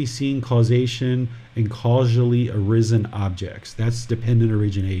clearly seen causation and causally arisen objects. That's dependent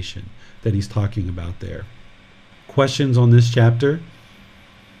origination that he's talking about there. Questions on this chapter?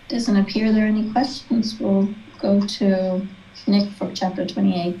 Doesn't appear there are any questions. We'll go to Nick for chapter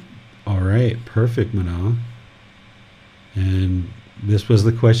 28. All right, perfect, Manal. And this was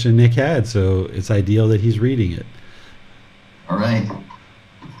the question Nick had, so it's ideal that he's reading it. All right.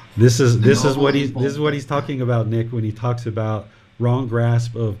 This is what he's talking about, Nick, when he talks about wrong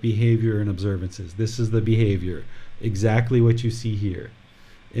grasp of behavior and observances. This is the behavior, exactly what you see here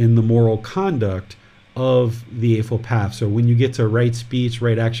in the moral conduct of the Eightfold Path. So when you get to right speech,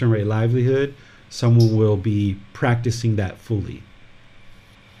 right action, right livelihood, someone will be practicing that fully.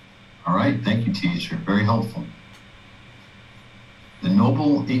 All right, thank you, teacher. Very helpful. The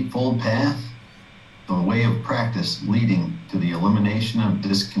Noble Eightfold Path, the way of practice leading to the elimination of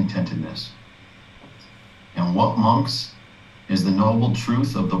discontentedness. And what, monks, is the noble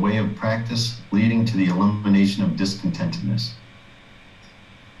truth of the way of practice leading to the elimination of discontentedness?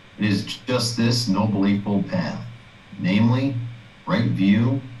 It is just this Noble Eightfold Path, namely, right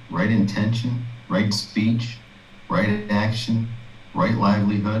view, right intention, right speech, right action, right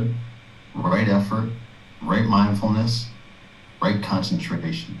livelihood, right effort, right mindfulness, right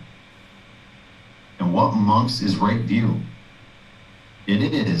concentration. And what, monks, is right view? It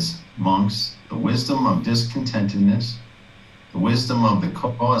is, monks, the wisdom of discontentedness, the wisdom of the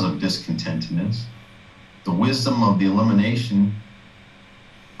cause of discontentedness, the wisdom of the elimination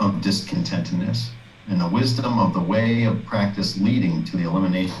of discontentedness, and the wisdom of the way of practice leading to the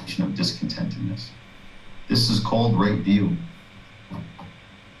elimination of discontentedness. This is called right view.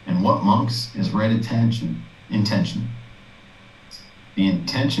 And what, monks, is right intention? The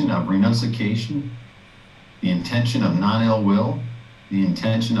intention of renunciation, the intention of non-ill will, the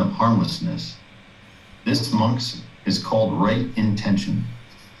intention of harmlessness. This, monks, is called right intention.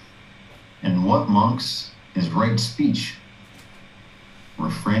 And what, monks, is right speech?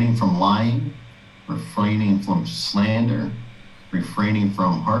 Refraining from lying, refraining from slander, refraining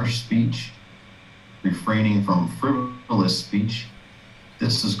from harsh speech, refraining from frivolous speech.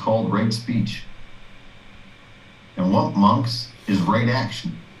 This is called right speech. And what, monks, is right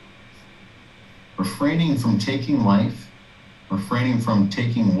action? Refraining from taking life, refraining from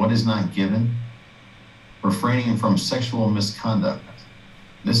taking what is not given, refraining from sexual misconduct.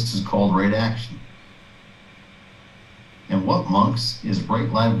 This is called right action. And what, monks, is right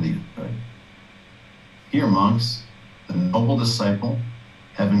livelihood? Here, monks, the noble disciple,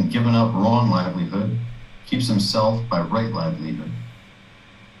 having given up wrong livelihood, keeps himself by right livelihood.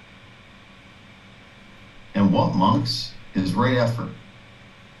 And what, monks, is right effort?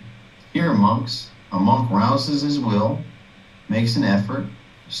 Here, monks, a monk rouses his will, makes an effort,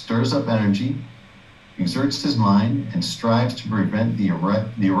 stirs up energy, exerts his mind, and strives to prevent the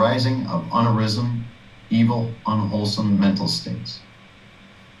arising of unarisen, evil, unwholesome mental states.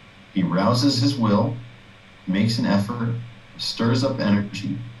 He rouses his will, makes an effort, stirs up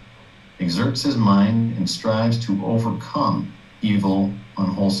energy, exerts his mind, and strives to overcome evil,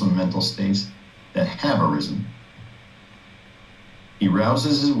 unwholesome mental states that have arisen. He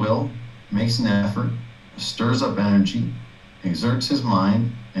rouses his will, makes an effort, stirs up energy, exerts his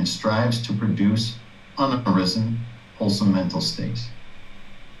mind, and strives to produce unarisen, wholesome mental states.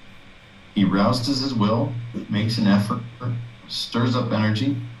 He rouses his will, makes an effort, stirs up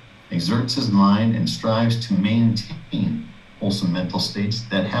energy, exerts his mind, and strives to maintain wholesome mental states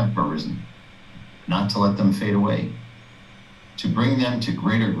that have arisen, not to let them fade away, to bring them to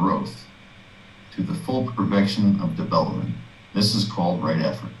greater growth, to the full perfection of development. This is called right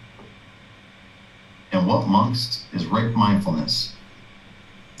effort. And what, monks, is right mindfulness?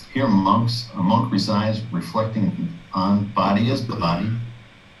 Here, monks, a monk resides reflecting on body as the body,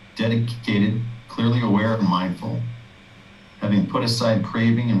 dedicated, clearly aware and mindful, having put aside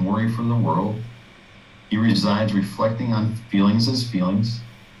craving and worry for the world. He resides reflecting on feelings as feelings,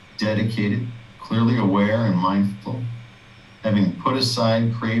 dedicated, clearly aware and mindful, having put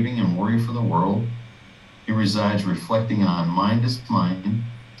aside craving and worry for the world. He resides reflecting on mind as mind,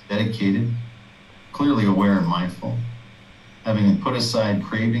 dedicated, clearly aware and mindful, having put aside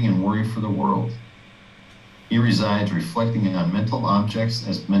craving and worry for the world. He resides reflecting on mental objects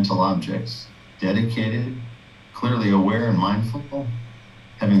as mental objects, dedicated, clearly aware and mindful,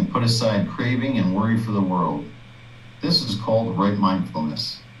 having put aside craving and worry for the world. This is called right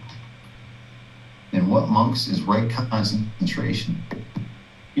mindfulness. And what, monks, is right concentration?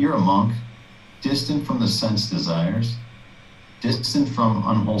 Here, a monk, distant from the sense desires, distant from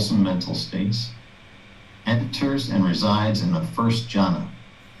unwholesome mental states, enters and resides in the first jhana,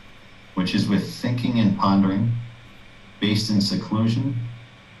 which is with thinking and pondering, based in seclusion,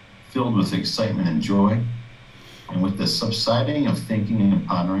 filled with excitement and joy, and with the subsiding of thinking and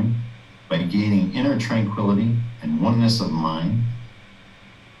pondering, by gaining inner tranquility and oneness of mind,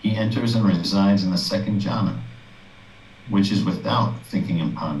 he enters and resides in the second jhana, which is without thinking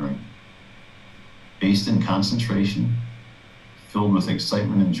and pondering, based in concentration, filled with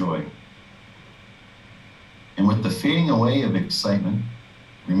excitement and joy. And with the fading away of excitement,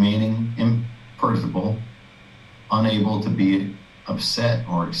 remaining imperturbable, unable to be upset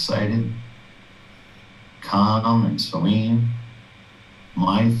or excited, calm and serene,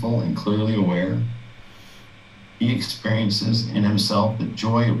 mindful and clearly aware, he experiences in himself the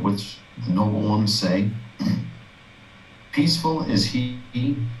joy of which the noble ones say, peaceful is he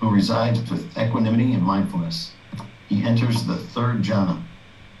who resides with equanimity and mindfulness. He enters the third jhana,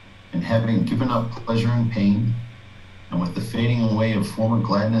 and having given up pleasure and pain, and with the fading away of former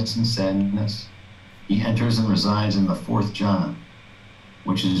gladness and sadness, he enters and resides in the fourth jhana,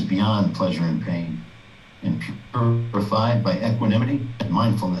 which is beyond pleasure and pain, and purified by equanimity and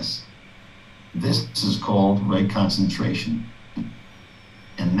mindfulness. This is called right concentration.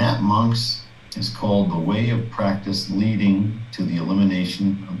 And that, monks, is called the way of practice leading to the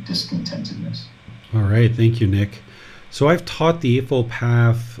elimination of discontentedness. All right, thank you, Nick. So I've taught the Eightfold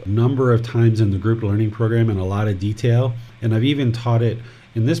Path a number of times in the group learning program in a lot of detail, and I've even taught it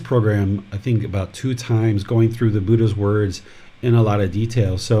in this program, I think about 2 times, going through the Buddha's words in a lot of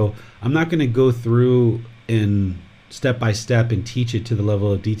detail. So I'm not going to go through in step by step and teach it to the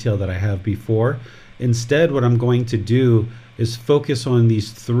level of detail that I have before. Instead, what I'm going to do is focus on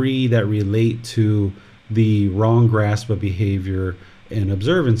these three that relate to the wrong grasp of behavior and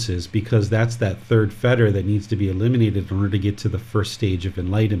observances, because that's that third fetter that needs to be eliminated in order to get to the first stage of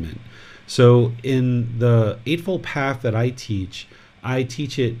enlightenment. So in the Eightfold Path that I teach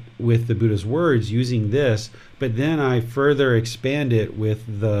it with the Buddha's words using this, but then I further expand it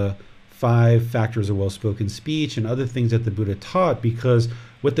with the 5 factors of well-spoken speech and other things that the Buddha taught, because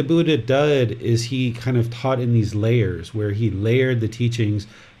what the Buddha did is he kind of taught in these layers, where he layered the teachings.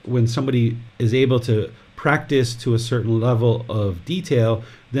 When somebody is able to practice to a certain level of detail,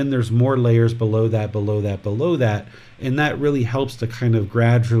 then there's more layers below that, below that, below that, and that really helps to kind of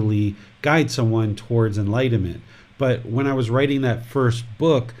gradually guide someone towards enlightenment. But when I was writing that first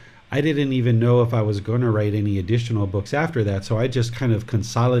book, I didn't even know if I was going to write any additional books after that. So I just kind of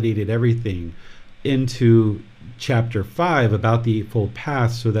consolidated everything into chapter 5 about the Eightfold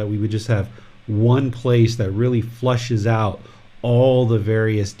Path, so that we would just have one place that really flushes out all the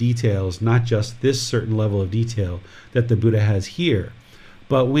various details, not just this certain level of detail that the Buddha has here.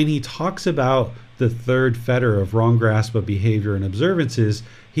 But when he talks about the third fetter of wrong grasp of behavior and observances,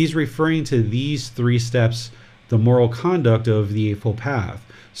 he's referring to these 3 steps, the moral conduct of the Eightfold Path.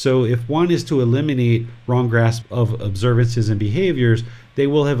 So if one is to eliminate wrong grasp of observances and behaviors, they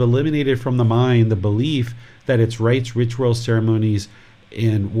will have eliminated from the mind the belief that it's rites, rituals, ceremonies,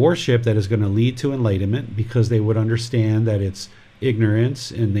 and worship that is going to lead to enlightenment, because they would understand that it's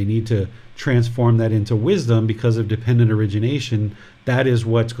ignorance and they need to transform that into wisdom because of dependent origination. That is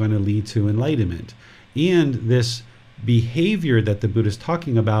what's going to lead to enlightenment. And this behavior that the Buddha is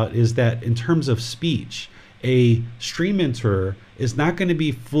talking about is that in terms of speech, a stream enterer is not going to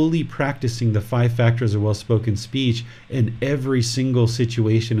be fully practicing the 5 factors of well-spoken speech in every single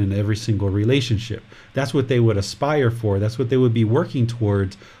situation and every single relationship. That's what they would aspire for. That's what they would be working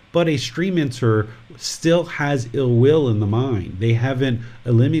towards. But a stream enterer still has ill will in the mind. They haven't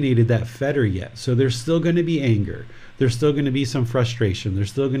eliminated that fetter yet. So there's still going to be anger. There's still going to be some frustration. There's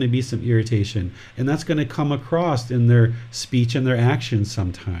still going to be some irritation. And that's going to come across in their speech and their actions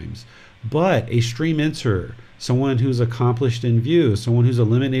sometimes. But a stream enterer, someone who's accomplished in view, someone who's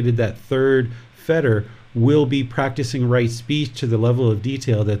eliminated that third fetter, will be practicing right speech to the level of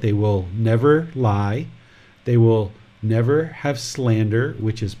detail that they will never lie. They will never have slander,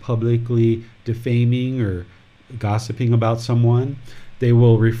 which is publicly defaming or gossiping about someone. They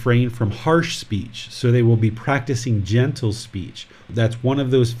will refrain from harsh speech. So they will be practicing gentle speech. That's one of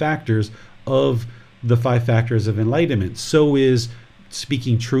those factors of the 5 factors of enlightenment. So is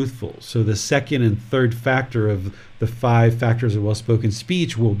speaking truthful. So the second and third factor of the 5 factors of well-spoken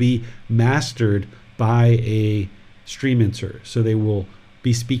speech will be mastered by a stream enterer. So they will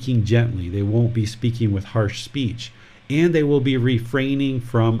be speaking gently. They won't be speaking with harsh speech. And they will be refraining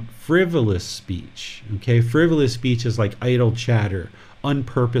from frivolous speech. Okay, frivolous speech is like idle chatter,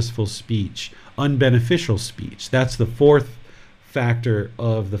 unpurposeful speech, unbeneficial speech. That's the 4th factor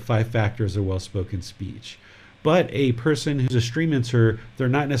of the 5 factors of well-spoken speech. But a person who's a stream enterer, they're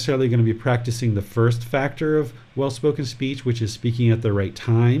not necessarily going to be practicing the 1st factor of well-spoken speech, which is speaking at the right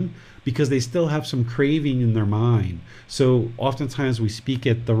time, because they still have some craving in their mind. So oftentimes we speak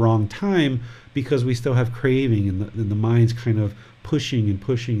at the wrong time because we still have craving, and the mind's kind of pushing and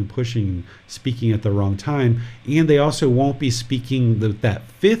pushing and pushing, and speaking at the wrong time. And they also won't be speaking that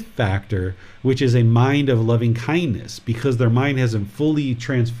 5th factor, which is a mind of loving kindness, because their mind hasn't fully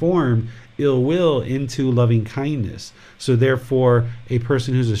transformed ill will into loving kindness. So therefore, a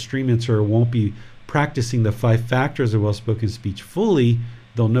person who's a stream enterer won't be practicing the 5 factors of well-spoken speech fully.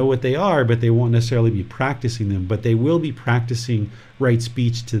 They'll know what they are, but they won't necessarily be practicing them. But they will be practicing right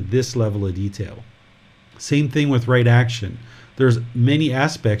speech to this level of detail. Same thing with right action. There's many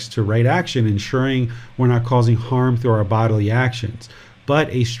aspects to right action, ensuring we're not causing harm through our bodily actions. But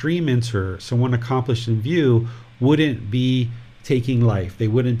a stream enterer, someone accomplished in view, wouldn't be taking life. They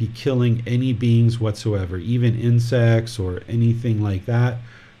wouldn't be killing any beings whatsoever, even insects or anything like that.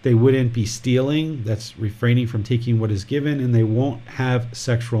 They wouldn't be stealing, that's refraining from taking what is given, and they won't have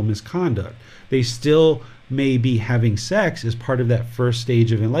sexual misconduct. They still may be having sex as part of that 1st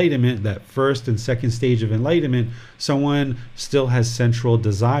stage of enlightenment, that 1st and 2nd stage of enlightenment. Someone still has sensual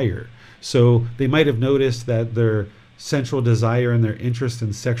desire. So they might have noticed that their sensual desire and their interest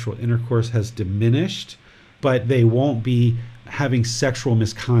in sexual intercourse has diminished, but they won't be having sexual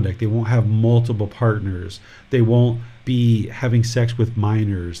misconduct. They won't have multiple partners. They won't be having sex with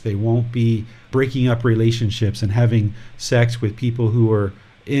minors. They won't be breaking up relationships and having sex with people who are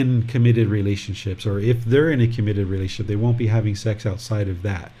in committed relationships, or if they're in a committed relationship, they won't be having sex outside of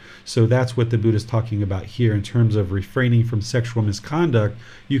that. So that's what the Buddha is talking about here in terms of refraining from sexual misconduct.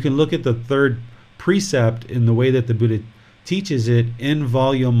 You can look at the third precept in the way that the Buddha teaches it in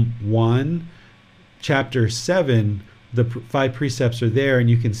volume 1, chapter 7. The 5 precepts are there, and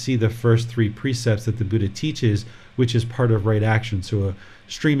you can see the first 3 precepts that the Buddha teaches, which is part of right action. So a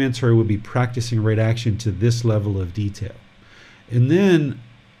stream enterer would be practicing right action to this level of detail. And then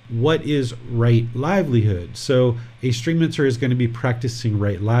what is right livelihood? So a stream enterer is going to be practicing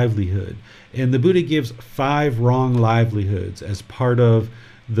right livelihood. And the Buddha gives 5 wrong livelihoods as part of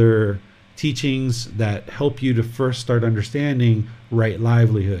their teachings that help you to first start understanding right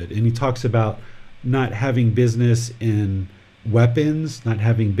livelihood. And he talks about not having business in weapons, not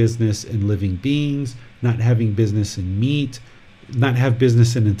having business in living beings, not having business in meat, not have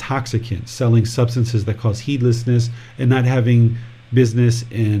business in intoxicants, selling substances that cause heedlessness, and not having business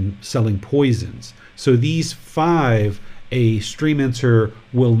in selling poisons. So these 5, a stream enterer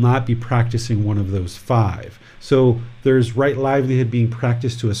will not be practicing one of those 5. So there's right livelihood being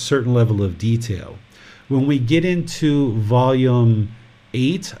practiced to a certain level of detail. When we get into volume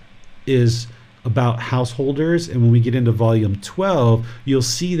 8 is about householders, and when we get into volume 12, you'll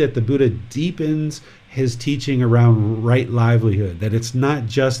see that the Buddha deepens his teaching around right livelihood, that it's not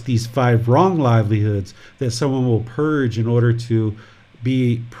just these 5 wrong livelihoods that someone will purge in order to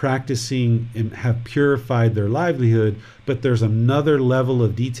be practicing and have purified their livelihood, but there's another level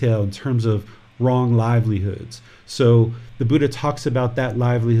of detail in terms of wrong livelihoods. So the Buddha talks about that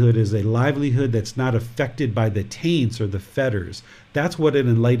livelihood as a livelihood that's not affected by the taints or the fetters. That's what an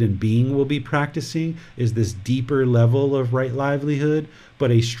enlightened being will be practicing, is this deeper level of right livelihood.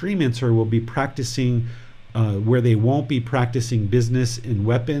 But a stream enterer will be practicing where they won't be practicing business in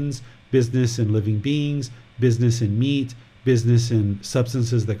weapons, business in living beings, business in meat, business in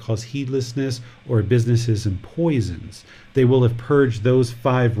substances that cause heedlessness, or businesses in poisons. They will have purged those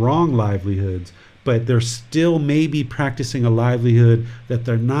 5 wrong livelihoods, but they're still maybe practicing a livelihood that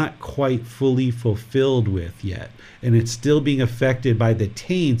they're not quite fully fulfilled with yet. And it's still being affected by the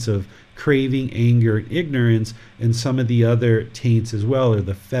taints of craving, anger, and ignorance, and some of the other taints as well, or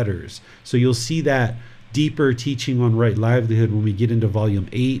the fetters. So you'll see that deeper teaching on right livelihood when we get into volume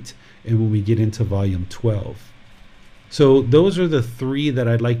 8 and when we get into volume 12. So those are the 3 that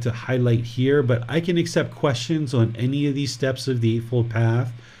I'd like to highlight here, but I can accept questions on any of these steps of the Eightfold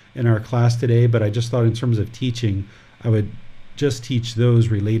Path in our class today, but I just thought in terms of teaching, I would just teach those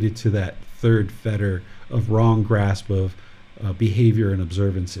related to that 3rd fetter of wrong grasp of behavior and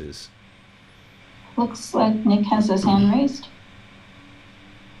observances. Looks like Nick has his hand raised.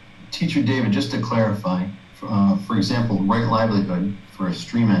 Teacher David, just to clarify, for example, right livelihood for a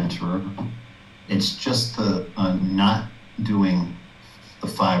stream enterer, it's just the not doing the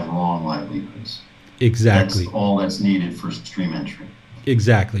 5 wrong livelihoods. Exactly. That's all that's needed for stream entry.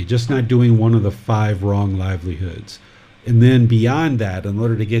 Exactly. Just not doing one of the 5 wrong livelihoods. And then beyond that, in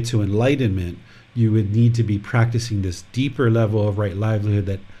order to get to enlightenment, you would need to be practicing this deeper level of right livelihood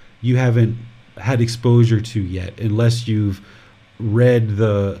that you haven't had exposure to yet, unless you've read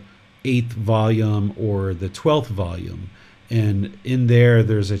the 8th volume or the 12th volume. And in there,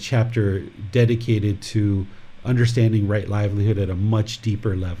 there's a chapter dedicated to understanding right livelihood at a much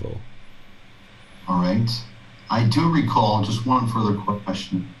deeper level. All right. I do recall, just one further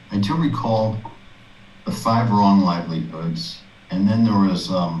question. I do recall the 5 wrong livelihoods, and then there was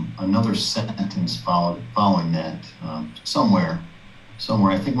another sentence following that somewhere.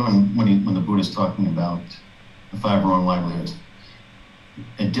 I think when the Buddha is talking about the 5 wrong livelihoods.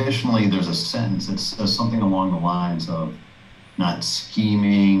 Additionally, there's a sentence that says something along the lines of not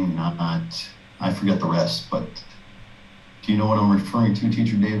scheming, I forget the rest, but do you know what I'm referring to,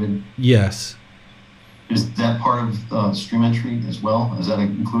 Teacher David? Yes. Is that part of stream entry as well? Is that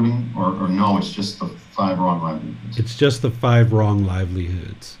including, or no, it's just the 5 wrong livelihoods? It's just the 5 wrong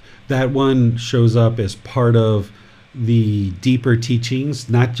livelihoods. That one shows up as part of the deeper teachings,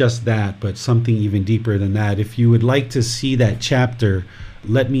 not just that, but something even deeper than that. If you would like to see that chapter,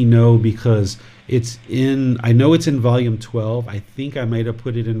 let me know, because I know it's in volume 12. I think I might have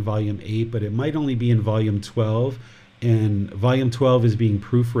put it in volume 8, but it might only be in volume 12. And volume 12 is being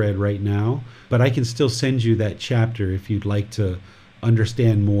proofread right now. But I can still send you that chapter if you'd like to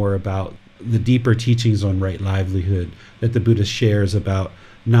understand more about the deeper teachings on right livelihood that the Buddha shares about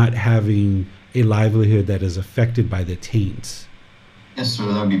not having a livelihood that is affected by the taints. Yes, sir.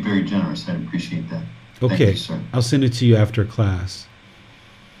 That would be very generous. I'd appreciate that. Okay. Thank you, sir. I'll send it to you after class.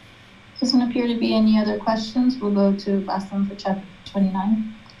 Doesn't appear to be any other questions. We'll go to Baslam for chapter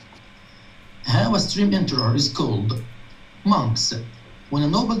 29. How a stream enterer is called. Monks. When a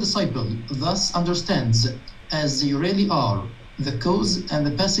noble disciple thus understands, as they really are, the cause and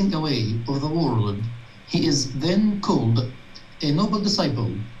the passing away of the world, he is then called a noble disciple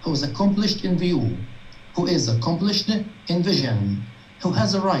who is accomplished in view, who is accomplished in vision, who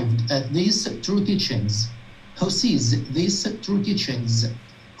has arrived at these true teachings, who sees these true teachings,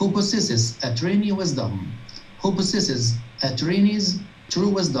 who possesses a Trini wisdom, who possesses a Trini's true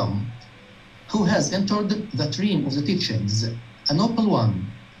wisdom, who has entered the Trine of the teachings, a noble one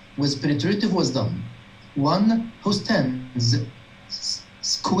with penetrative wisdom, one who stands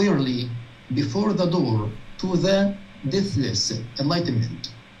squarely before the door to the deathless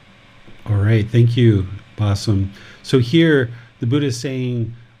enlightenment. All right, thank you, Bassem. So here the Buddha is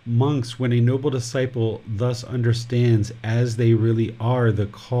saying, monks, when a noble disciple thus understands as they really are the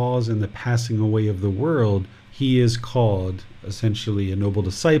cause and the passing away of the world, he is called essentially a noble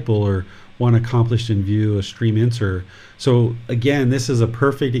disciple, or one accomplished in view, a stream enterer. So again, this is a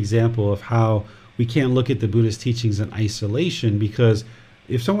perfect example of how we can't look at the Buddha's teachings in isolation, because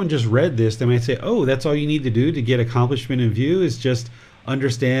if someone just read this, they might say, oh, that's all you need to do to get accomplishment in view is just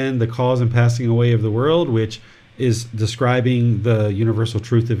understand the cause and passing away of the world, which is describing the universal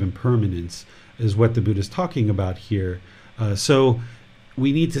truth of impermanence, is what the Buddha is talking about here. So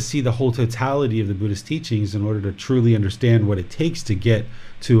we need to see the whole totality of the Buddhist teachings in order to truly understand what it takes to get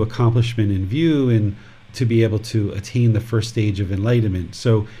to accomplishment in view and to be able to attain the first stage of enlightenment.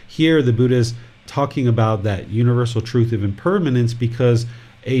 So here the Buddha is talking about that universal truth of impermanence, because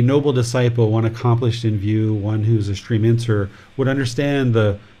a noble disciple, one accomplished in view, one who's a stream enterer, would understand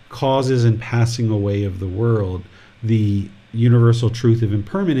the causes and passing away of the world, the universal truth of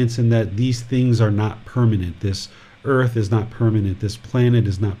impermanence, and that these things are not permanent. This earth is not permanent. This planet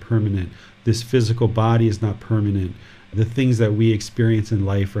is not permanent. This physical body is not permanent. The things that we experience in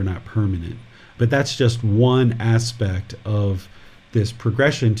life are not permanent. But that's just one aspect of this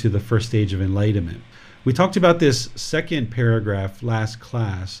progression to the first stage of enlightenment. We talked about this second paragraph last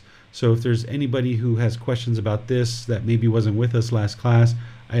class. So if there's anybody who has questions about this that maybe wasn't with us last class,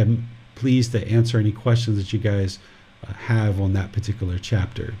 I am pleased to answer any questions that you guys have on that particular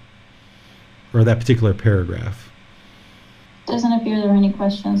chapter or that particular paragraph. Doesn't appear there are any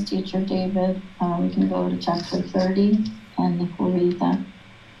questions, Teacher David. We can go to chapter 30 and we'll read that.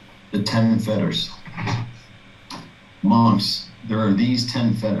 The 10 fetters. Monks, there are these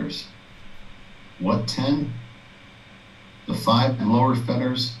 10 fetters. What 10? The 5 lower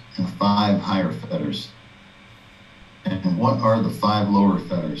fetters and 5 higher fetters. And what are the 5 lower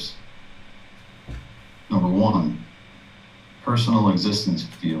fetters? Number 1, personal existence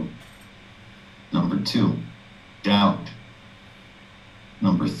field. Number 2, doubt.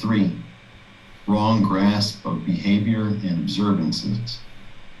 Number 3, wrong grasp of behavior and observances.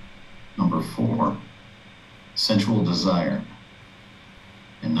 Number 4, sensual desire.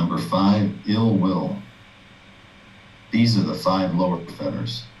 And number 5, ill will. These are the 5 lower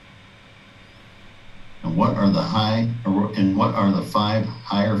fetters. And what are the 5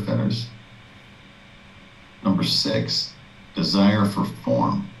 higher fetters? Number 6, desire for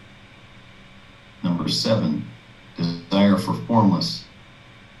form. Number 7, desire for formless.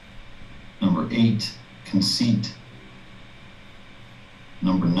 Number 8, conceit.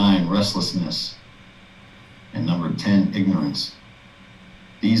 Number 9, restlessness. And number 10, ignorance.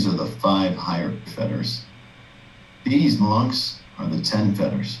 These are the 5 higher fetters. These, monks, are the 10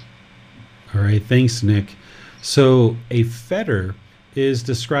 fetters. All right, thanks, Nick. So a fetter is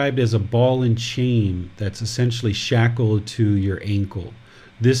described as a ball and chain that's essentially shackled to your ankle.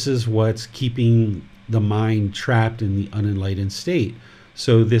 This is what's keeping the mind trapped in the unenlightened state.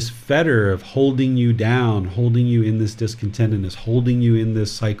 So this fetter of holding you down, holding you in this discontentedness, holding you in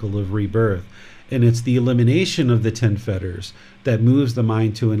this cycle of rebirth. And it's the elimination of the 10 fetters that moves the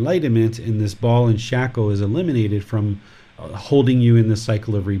mind to enlightenment, and this ball and shackle is eliminated from holding you in the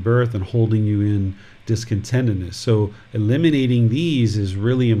cycle of rebirth and holding you in discontentedness. So eliminating these is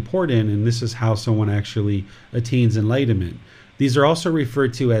really important, and this is how someone actually attains enlightenment. These are also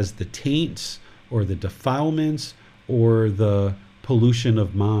referred to as the taints or the defilements or the pollution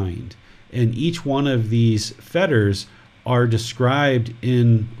of mind. And each one of these fetters are described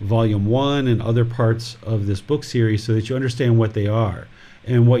in volume 1 and other parts of this book series so that you understand what they are.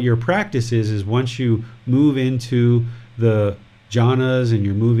 And what your practice is once you move into the jhanas and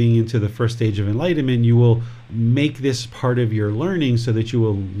you're moving into the first stage of enlightenment, you will make this part of your learning so that you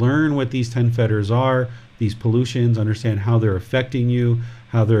will learn what these 10 fetters are, these pollutions, understand how they're affecting you,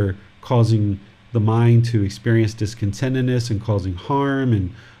 how they're causing the mind to experience discontentedness and causing harm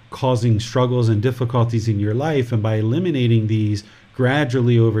and causing struggles and difficulties in your life. And by eliminating these,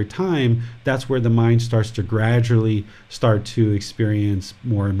 gradually over time, that's where the mind starts to gradually start to experience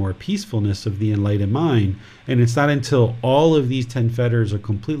more and more peacefulness of the enlightened mind. And it's not until all of these 10 fetters are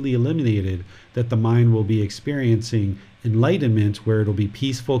completely eliminated that the mind will be experiencing enlightenment, where it'll be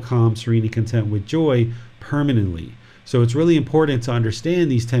peaceful, calm, serene, and content with joy permanently. So it's really important to understand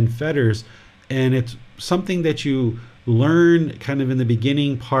these 10 fetters, and it's something that you learn kind of in the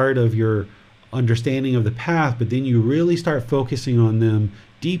beginning part of your understanding of the path, but then you really start focusing on them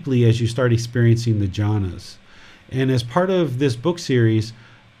deeply as you start experiencing the jhanas. And as part of this book series,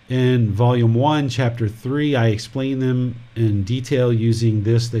 in volume 1, chapter 3, I explain them in detail using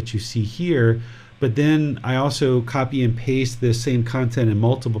this that you see here. But then I also copy and paste this same content in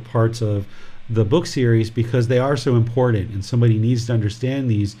multiple parts of the book series because they are so important and somebody needs to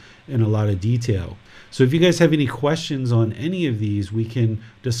understand these in a lot of detail. So if you guys have any questions on any of these, we can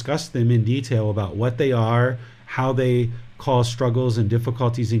discuss them in detail about what they are, how they cause struggles and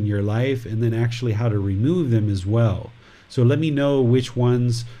difficulties in your life, and then actually how to remove them as well. So let me know which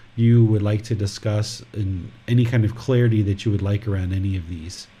ones you would like to discuss and any kind of clarity that you would like around any of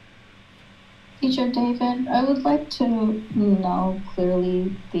these. Teacher David, I would like to know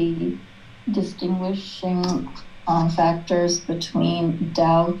clearly the distinguishing factors between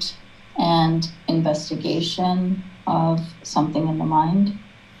doubt and investigation of something in the mind.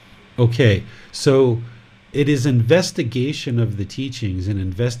 Okay, so it is investigation of the teachings and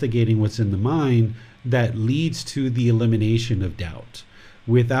investigating what's in the mind that leads to the elimination of doubt.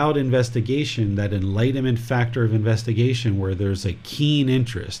 Without investigation, that enlightenment factor of investigation, where there's a keen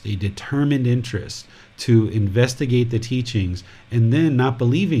interest, a determined interest to investigate the teachings and then not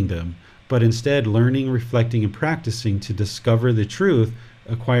believing them, but instead learning, reflecting, and practicing to discover the truth,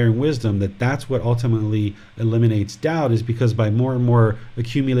 acquiring wisdom, that's what ultimately eliminates doubt, is because by more and more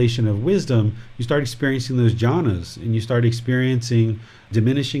accumulation of wisdom, you start experiencing those jhanas and you start experiencing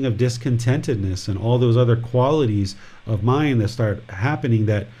diminishing of discontentedness and all those other qualities of mind that start happening,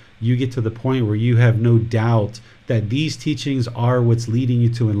 that you get to the point where you have no doubt that these teachings are what's leading you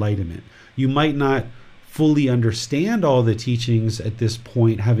to enlightenment. You might not fully understand all the teachings at this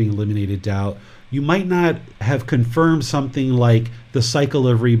point, having eliminated doubt. You might not have confirmed something like the cycle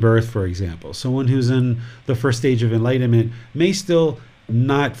of rebirth, for example. Someone who's in the first stage of enlightenment may still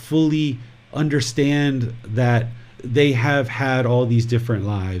not fully understand that they have had all these different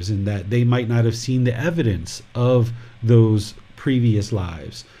lives and that they might not have seen the evidence of those previous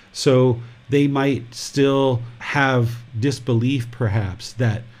lives. So they might still have disbelief, perhaps,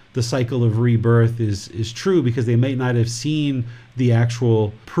 that the cycle of rebirth is true, because they may not have seen the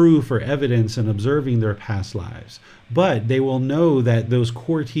actual proof or evidence in observing their past lives. But they will know that those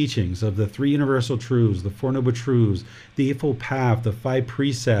core teachings of the 3 universal truths, the 4 noble truths, the Eightfold Path, the 5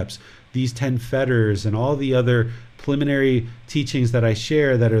 precepts, these 10 fetters, and all the other preliminary teachings that I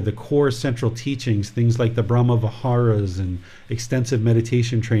share that are the core central teachings, things like the Brahma Viharas and extensive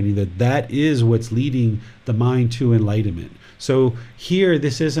meditation training, that is what's leading the mind to enlightenment. So here,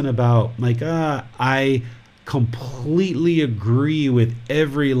 this isn't about like, I completely agree with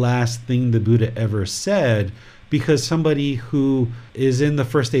every last thing the Buddha ever said, because somebody who is in the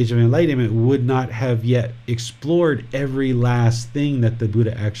first stage of enlightenment would not have yet explored every last thing that the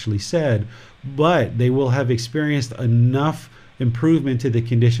Buddha actually said, but they will have experienced enough improvement to the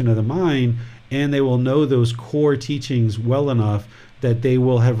condition of the mind, and they will know those core teachings well enough that they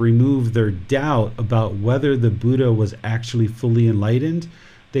will have removed their doubt about whether the Buddha was actually fully enlightened.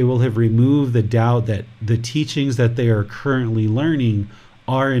 They will have removed the doubt that the teachings that they are currently learning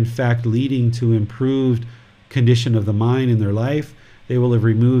are in fact leading to improved condition of the mind in their life. They will have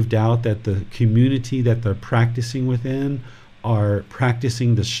removed doubt that the community that they're practicing within are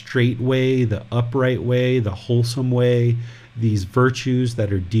practicing the straight way, the upright way, the wholesome way, these virtues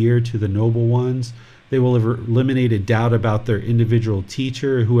that are dear to the noble ones. They will have eliminated doubt about their individual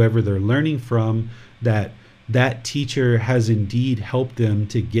teacher, whoever they're learning from, that teacher has indeed helped them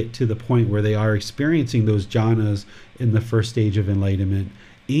to get to the point where they are experiencing those jhanas in the first stage of enlightenment.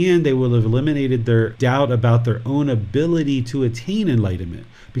 And they will have eliminated their doubt about their own ability to attain enlightenment,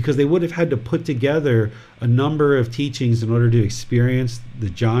 because they would have had to put together a number of teachings in order to experience the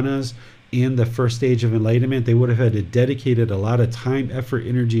jhanas and the first stage of enlightenment. They would have had to dedicated a lot of time, effort,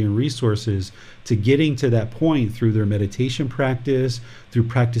 energy, and resources to getting to that point through their meditation practice, through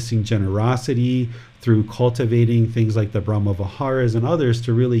practicing generosity, through cultivating things like the Brahma Viharas and others,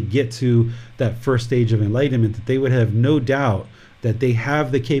 to really get to that first stage of enlightenment, that they would have no doubt that they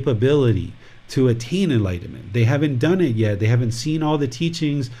have the capability to attain enlightenment. They haven't done it yet. They haven't seen all the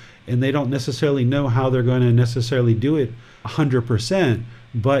teachings, and they don't necessarily know how they're going to necessarily do it 100%,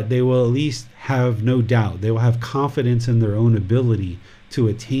 but they will at least have no doubt. They will have confidence in their own ability to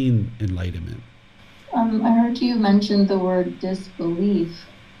attain enlightenment. I heard you mention the word disbelief.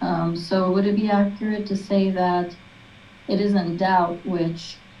 So would it be accurate to say that it isn't doubt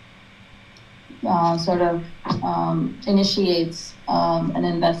which sort of initiates an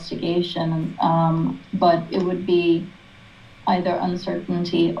investigation, but it would be either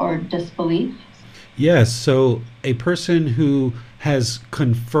uncertainty or disbelief? Yes, so a person who has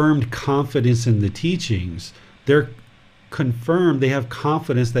confirmed confidence in the teachings, they have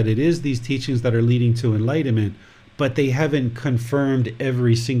confidence that it is these teachings that are leading to enlightenment, but they haven't confirmed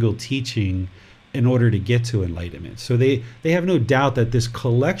every single teaching in order to get to enlightenment. So they have no doubt that this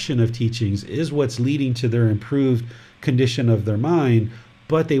collection of teachings is what's leading to their improved condition of their mind,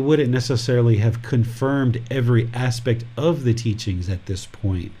 but they wouldn't necessarily have confirmed every aspect of the teachings at this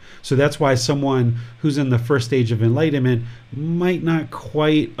point. So that's why someone who's in the first stage of enlightenment might not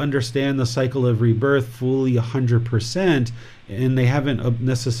quite understand the cycle of rebirth fully 100%, and they haven't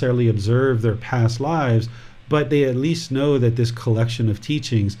necessarily observed their past lives, but they at least know that this collection of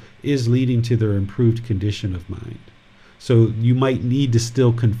teachings is leading to their improved condition of mind. So you might need to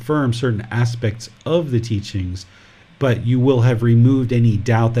still confirm certain aspects of the teachings, but you will have removed any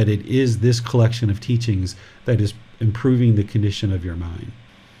doubt that it is this collection of teachings that is improving the condition of your mind.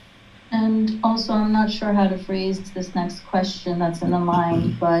 And also, I'm not sure how to phrase this next question that's in the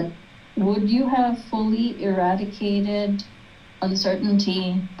mind, but would you have fully eradicated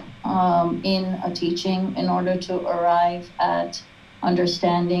uncertainty in a teaching in order to arrive at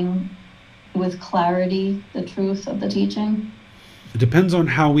understanding with clarity the truth of the teaching? It depends on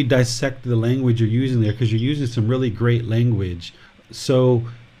how we dissect the language you're using there, because you're using some really great language. So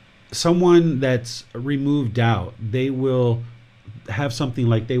someone that's removed doubt, they will have something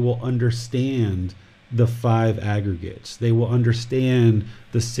like they will understand the 5 aggregates. They will understand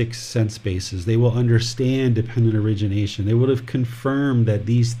the 6 sense bases. They will understand dependent origination. They would have confirmed that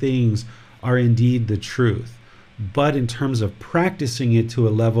these things are indeed the truth. But in terms of practicing it to a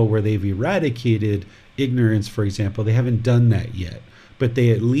level where they've eradicated ignorance, for example, they haven't done that yet. But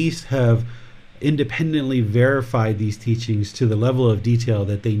they at least have independently verified these teachings to the level of detail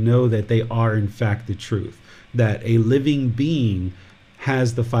that they know that they are in fact the truth, that a living being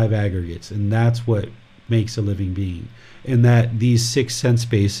has the 5 aggregates, and that's what makes a living being, and that these 6 sense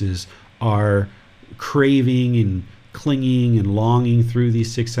bases are craving and clinging and longing through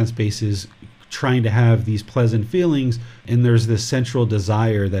these 6 sense bases, trying to have these pleasant feelings, and there's this central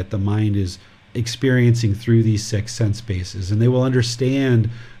desire that the mind is experiencing through these 6 sense bases. And they will understand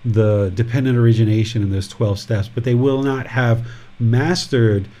the dependent origination in those 12 steps, but they will not have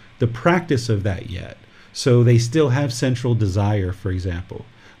mastered the practice of that yet. So they still have central desire, for example,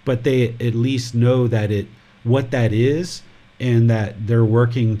 but they at least know that what that is, and that they're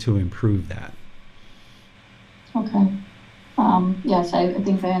working to improve that. Okay. Yes, I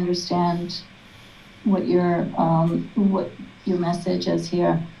think I understand what your message is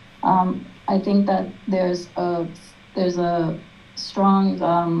here. I think that there's a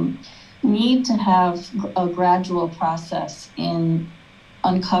strong need to have a gradual process in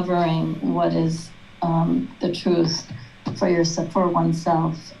uncovering what is the truth for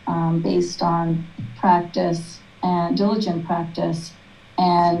oneself, based on practice and diligent practice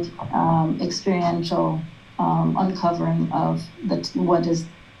and experiential uncovering of what is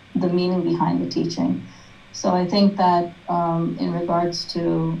the meaning behind the teaching. So I think that in regards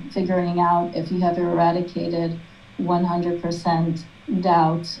to figuring out if you have eradicated 100%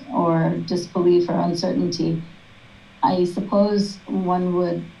 doubt or disbelief or uncertainty, I suppose one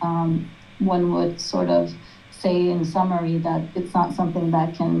would sort of say in summary that it's not something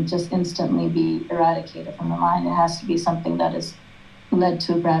that can just instantly be eradicated from the mind. It has to be something that is led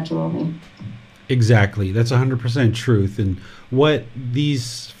to gradually. Exactly. That's 100% truth. And what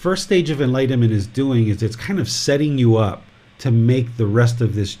these first stage of enlightenment is doing is it's kind of setting you up to make the rest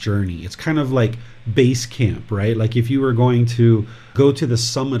of this journey. It's kind of like base camp, right? Like if you were going to go to the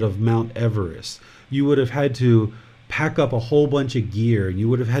summit of Mount Everest, you would have had to pack up a whole bunch of gear, and you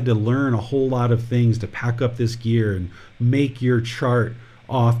would have had to learn a whole lot of things to pack up this gear and make your chart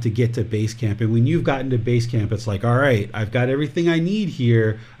off to get to base camp. And when you've gotten to base camp, it's like, all right, I've got everything I need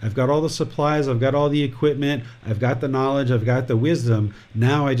here. I've got all the supplies, I've got all the equipment, I've got the knowledge, I've got the wisdom.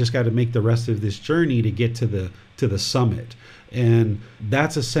 Now I just got to make the rest of this journey to get to the summit. And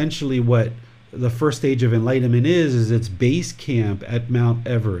that's essentially what the first stage of enlightenment is it's base camp at Mount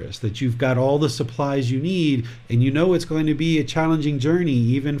Everest, that you've got all the supplies you need, and you know it's going to be a challenging journey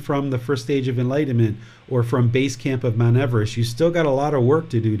even from the first stage of enlightenment or from base camp of Mount Everest. You still got a lot of work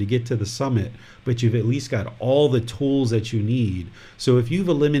to do to get to the summit, but you've at least got all the tools that you need. So if you've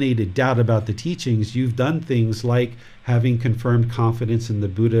eliminated doubt about the teachings, you've done things like having confirmed confidence in the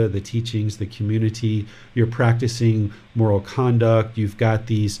Buddha, the teachings, the community, you're practicing moral conduct, you've got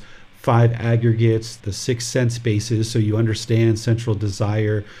these 5 aggregates, the 6 sense bases, so you understand central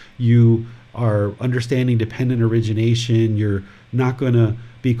desire, you are understanding dependent origination, you're not going to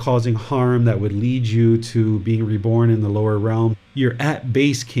be causing harm that would lead you to being reborn in the lower realm. You're at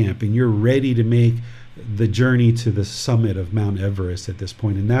base camp and you're ready to make the journey to the summit of Mount Everest at this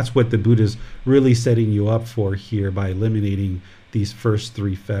point. And that's what the Buddha's really setting you up for here by eliminating these first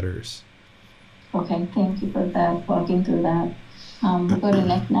 3 fetters. Okay, thank you for that, walking through that. We'll go to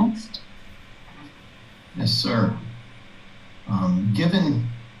Nick next. Yes, sir. Given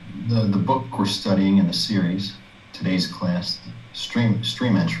the book we're studying in the series, today's class, stream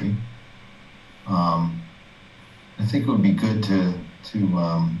entry, I think it would be good to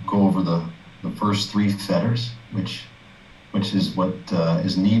go over the first 3 fetters, which is what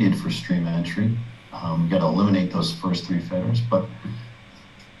is needed for stream entry. We've got to eliminate those first 3 fetters. But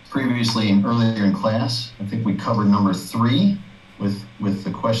previously, earlier in class, I think we covered number 3 with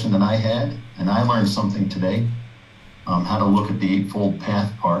the question that I had, and I learned something today, how to look at the Eightfold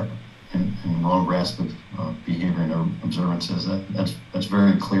Path part in wrong grasp of behavior and observances. That's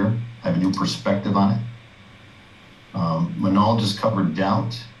very clear. I have a new perspective on it. Manal just covered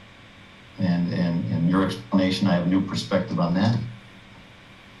doubt, and your explanation, I have a new perspective on that.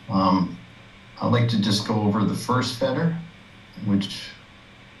 I'd like to just go over the first fetter, which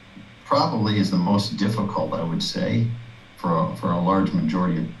probably is the most difficult, I would say, for a large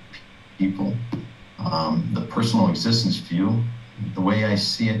majority of people. The personal existence view, the way I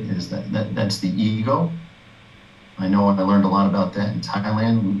see it is that's the ego. I know I learned a lot about that in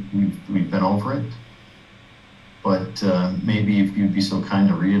Thailand. We've been over it. But maybe if you'd be so kind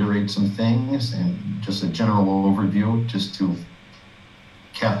to reiterate some things and just a general overview just to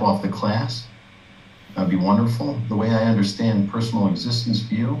cap off the class, that'd be wonderful. The way I understand personal existence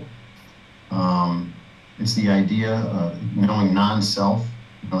view, it's the idea of knowing non-self.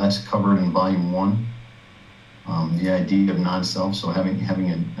 That's covered in volume 1. The idea of non-self, so having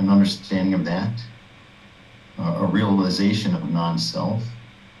an understanding of that, a realization of non-self,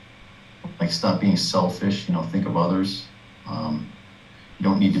 like stop being selfish, think of others. You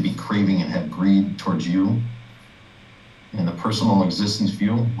don't need to be craving and have greed towards you. And the personal existence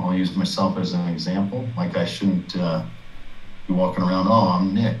view, I'll use myself as an example, like I shouldn't be walking around,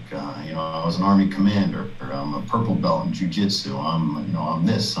 I'm Nick, I was an Army commander, or I'm a purple belt in jiu-jitsu, I'm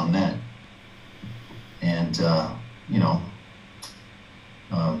this, I'm that. And,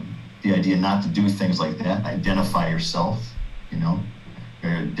 the idea not to do things like that, identify yourself, you're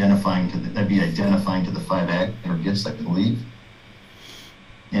that'd be identifying to the 5 aggregates, I believe.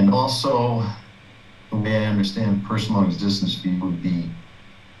 And also, the way I understand personal existence view would be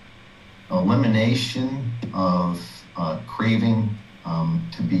elimination of craving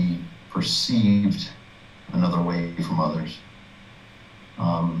to be perceived another way from others.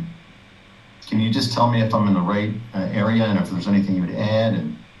 Can you just tell me if I'm in the right area and if there's anything you would add,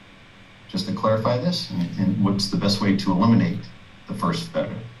 and just to clarify this, and what's the best way to eliminate the first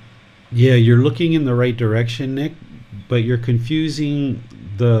fetter? Yeah, you're looking in the right direction, Nick, but you're confusing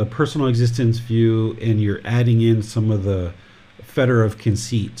the personal existence view and you're adding in some of the fetter of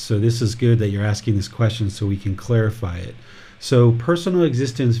conceit. So this is good that you're asking this question so we can clarify it. So personal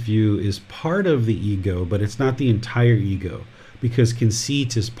existence view is part of the ego, but it's not the entire ego, because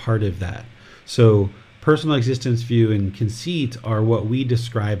conceit is part of that. So personal existence view and conceit are what we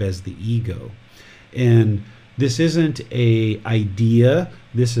describe as the ego. And this isn't an idea,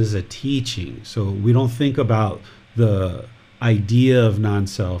 this is a teaching. So we don't think about the idea of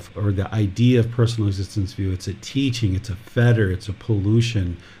non-self or the idea of personal existence view. It's a teaching, it's a fetter, it's a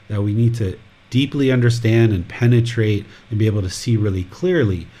pollution that we need to deeply understand and penetrate and be able to see really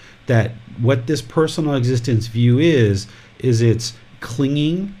clearly that what this personal existence view is it's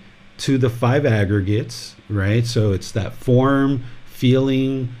clinging to the 5 aggregates, right? So it's that form,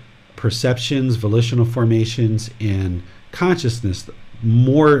 feeling, perceptions, volitional formations, and consciousness.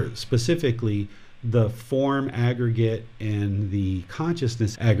 More specifically, the form aggregate and the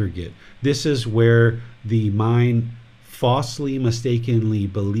consciousness aggregate. This is where the mind falsely, mistakenly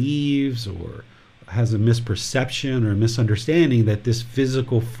believes or has a misperception or misunderstanding that this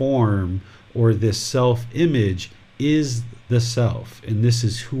physical form or this self-image is the self, and this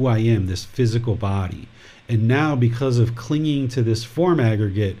is who I am, this physical body. And now, because of clinging to this form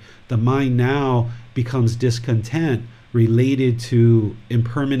aggregate, the mind now becomes discontent related to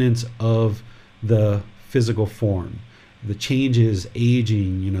impermanence of the physical form, the changes,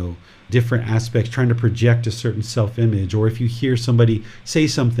 aging, different aspects, trying to project a certain self-image. Or if you hear somebody say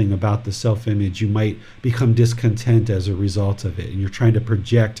something about the self-image, you might become discontent as a result of it, and you're trying to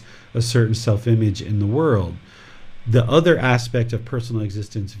project a certain self-image in the world. The other aspect of personal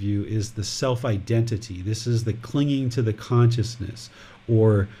existence view is the self-identity. This is the clinging to the consciousness,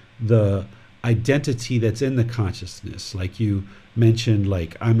 or the identity that's in the consciousness. Like you mentioned,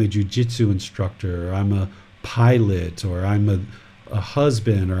 like I'm a jiu-jitsu instructor, or I'm a pilot, or I'm a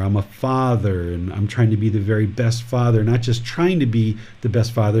husband, or I'm a father, and I'm trying to be the very best father. Not just trying to be the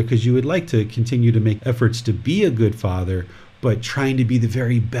best father, because you would like to continue to make efforts to be a good father, but trying to be the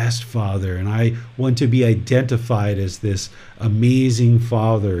very best father. And I want to be identified as this amazing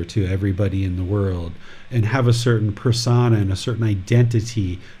father to everybody in the world, and have a certain persona and a certain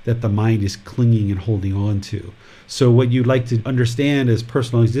identity that the mind is clinging and holding on to. So what you'd like to understand is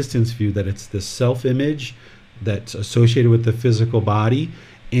personal existence view, that it's the self-image that's associated with the physical body,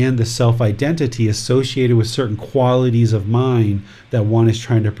 and the self-identity associated with certain qualities of mind that one is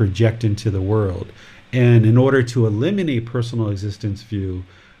trying to project into the world. And in order to eliminate personal existence view,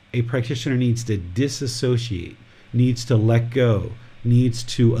 a practitioner needs to disassociate, needs to let go, needs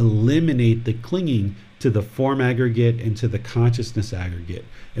to eliminate the clinging to the form aggregate and to the consciousness aggregate.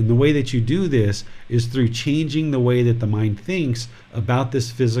 And the way that you do this is through changing the way that the mind thinks about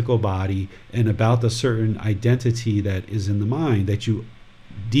this physical body and about the certain identity that is in the mind, that you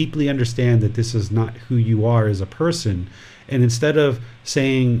deeply understand that this is not who you are as a person. And instead of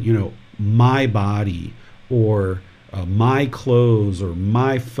saying, my body, or my clothes, or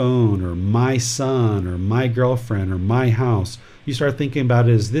my phone, or my son, or my girlfriend, or my house, you start thinking about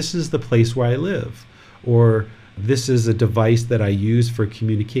it as, this is the place where I live, or this is a device that I use for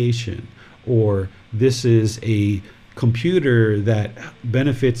communication, or this is a computer that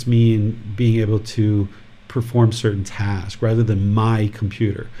benefits me in being able to perform certain tasks, rather than my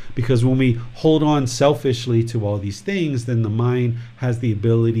computer. Because when we hold on selfishly to all these things, then the mind has the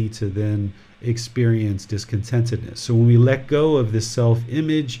ability to then experience discontentedness. So when we let go of this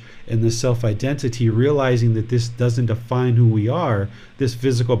self-image and this self-identity, realizing that this doesn't define who we are, this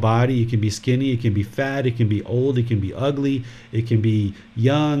physical body, it can be skinny, it can be fat, it can be old, it can be ugly, it can be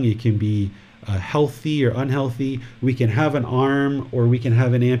young, it can be healthy or unhealthy. We can have an arm, or we can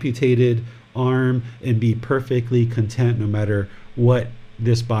have an amputated arm, and be perfectly content no matter what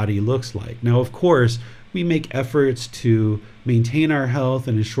this body looks like. Now, of course, we make efforts to maintain our health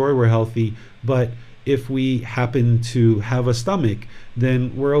and ensure we're healthy, but if we happen to have a stomach,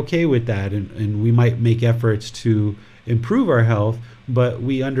 then we're okay with that, and we might make efforts to improve our health, but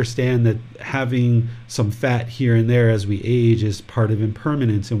we understand that having some fat here and there as we age is part of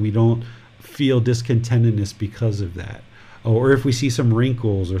impermanence, and we don't feel discontentedness because of that. Or if we see some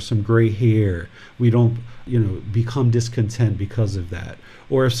wrinkles or some gray hair, we don't, become discontent because of that.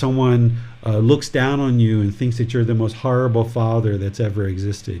 Or if someone looks down on you and thinks that you're the most horrible father that's ever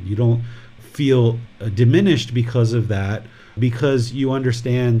existed, you don't feel diminished because of that, because you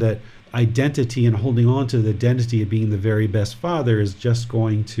understand that identity and holding on to the identity of being the very best father is just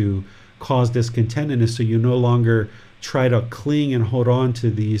going to cause discontentedness. So you no longer try to cling and hold on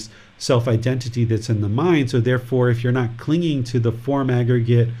to these self-identity that's in the mind. So therefore, if you're not clinging to the form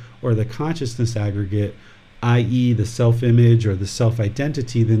aggregate or the consciousness aggregate, i.e. the self-image or the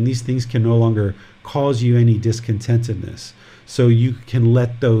self-identity, then these things can no longer cause you any discontentedness. So you can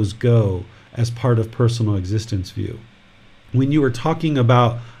let those go as part of personal existence view. When you were talking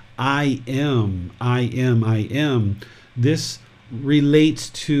about I am, this relates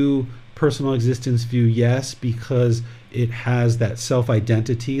to personal existence view, yes, because it has that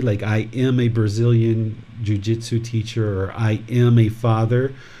self-identity, like I am a Brazilian jiu-jitsu teacher, or I am a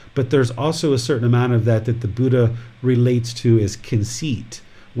father. But there's also a certain amount of that the Buddha relates to as conceit,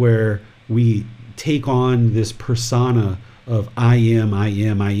 where we take on this persona of I am,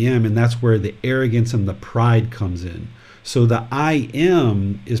 and that's where the arrogance and the pride comes in. So the I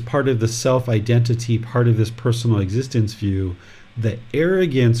am is part of the self-identity, part of this personal existence view. The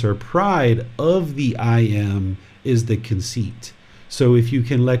arrogance or pride of the I am is the conceit. So if you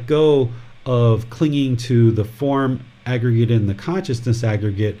can let go of clinging to the form aggregate and the consciousness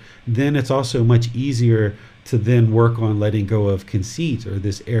aggregate, then it's also much easier to then work on letting go of conceit, or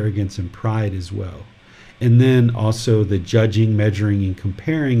this arrogance and pride as well. And then also the judging, measuring, and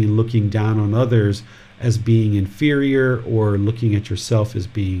comparing, and looking down on others as being inferior, or looking at yourself as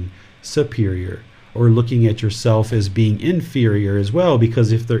being superior. or looking at yourself as being inferior as well,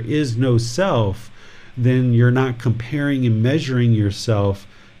 because if there is no self, then you're not comparing and measuring yourself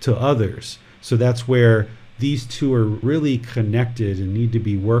to others. So that's where these two are really connected and need to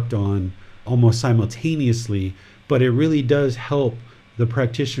be worked on almost simultaneously. But it really does help the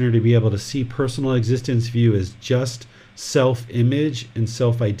practitioner to be able to see personal existence view as just self-image and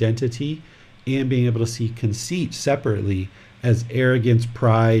self-identity, and being able to see conceit separately as arrogance,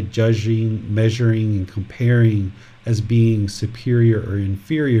 pride, judging, measuring, and comparing as being superior or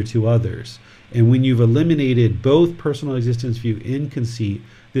inferior to others. And when you've eliminated both personal existence view and conceit,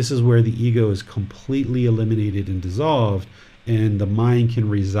 this is where the ego is completely eliminated and dissolved, and the mind can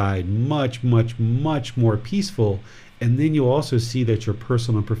reside much, much, much more peaceful. And then you'll also see that your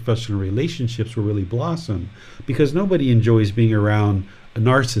personal and professional relationships will really blossom, because nobody enjoys being around a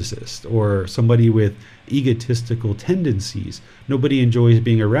narcissist or somebody with egotistical tendencies. Nobody enjoys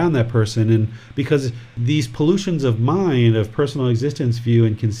being around that person. And because these pollutions of mind, of personal existence view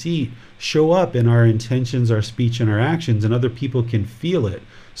and conceit, show up in our intentions, our speech, and our actions, and other people can feel it.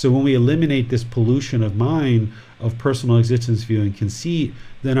 So when we eliminate this pollution of mind, of personal existence view and conceit,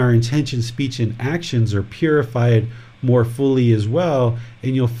 then our intention, speech, and actions are purified more fully as well.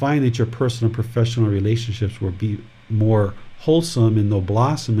 And you'll find that your personal and professional relationships will be more wholesome, and they'll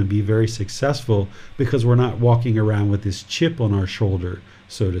blossom and be very successful, because we're not walking around with this chip on our shoulder,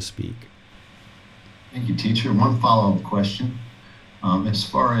 so to speak. Thank you, teacher. One follow-up question. As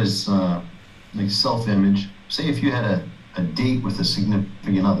far as like self-image, say if you had a date with a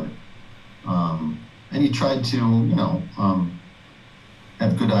significant other, and you tried to,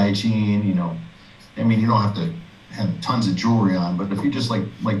 have good hygiene, you don't have to have tons of jewelry on, but if you just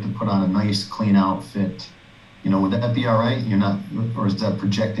like to put on a nice, clean outfit, would that be all right? You're not, or is that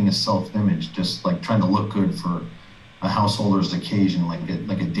projecting a self-image, just like trying to look good for a householder's occasion, like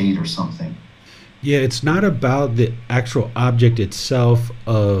a date or something? Yeah, it's not about the actual object itself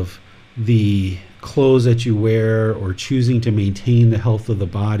of the clothes that you wear or choosing to maintain the health of the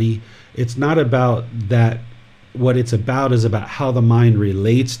body. It's not about that. What it's about is about how the mind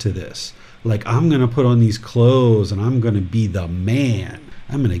relates to this. Like, I'm going to put on these clothes and I'm going to be the man.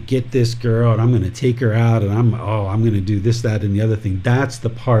 I'm going to get this girl and I'm going to take her out, and I'm going to do this, that, and the other thing. That's the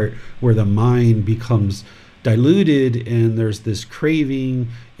part where the mind becomes diluted, and there's this craving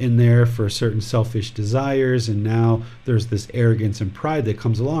in there for certain selfish desires, and now there's this arrogance and pride that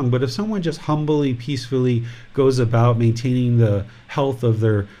comes along. But if someone just humbly, peacefully goes about maintaining the health of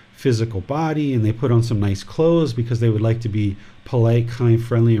their physical body, and they put on some nice clothes because they would like to be polite, kind,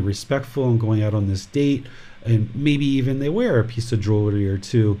 friendly, and respectful, and going out on this date, and maybe even they wear a piece of jewelry or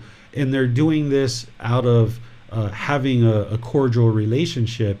two, and they're doing this out of having a cordial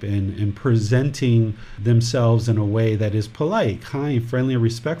relationship and presenting themselves in a way that is polite, kind, friendly, and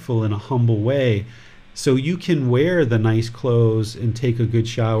respectful in a humble way. So you can wear the nice clothes and take a good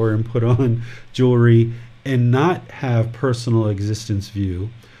shower and put on jewelry and not have personal existence view.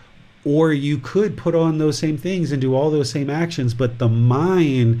 Or you could put on those same things and do all those same actions, but the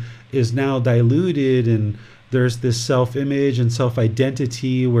mind is now diluted, and there's this self-image and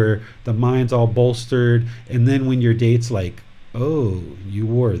self-identity where the mind's all bolstered. And then when your date's like, oh, you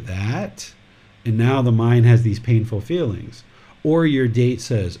wore that? And now the mind has these painful feelings. Or your date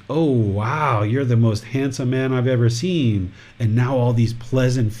says, oh, wow, you're the most handsome man I've ever seen. And now all these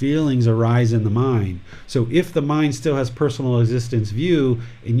pleasant feelings arise in the mind. So if the mind still has personal existence view,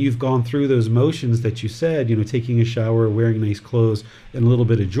 and you've gone through those motions that you said, taking a shower, wearing nice clothes, and a little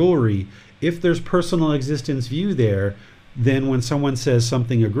bit of jewelry, if there's personal existence view there, then when someone says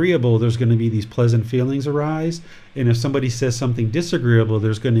something agreeable, there's going to be these pleasant feelings arise. And if somebody says something disagreeable,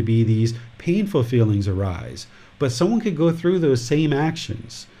 there's going to be these painful feelings arise. But someone could go through those same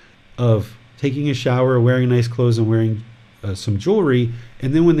actions of taking a shower, wearing nice clothes, and wearing some jewelry,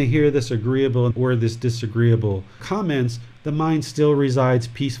 and then when they hear this agreeable or this disagreeable comments, the mind still resides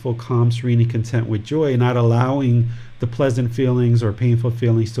peaceful, calm, serene, and content with joy, not allowing the pleasant feelings or painful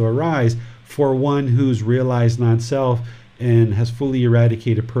feelings to arise. For one who's realized non-self and has fully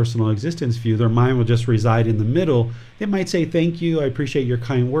eradicated personal existence view, their mind will just reside in the middle. It might say, thank you, I appreciate your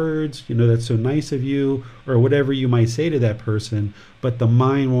kind words, that's so nice of you, or whatever you might say to that person, but the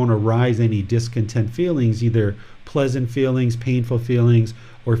mind won't arise any discontent feelings, either pleasant feelings, painful feelings,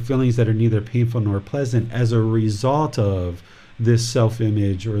 or feelings that are neither painful nor pleasant as a result of this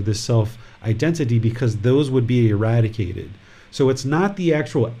self-image or this self-identity, because those would be eradicated. So it's not the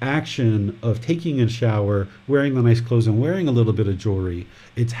actual action of taking a shower, wearing the nice clothes, and wearing a little bit of jewelry.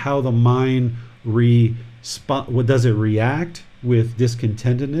 It's how the mind does it react with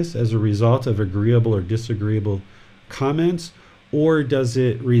discontentedness as a result of agreeable or disagreeable comments, Or does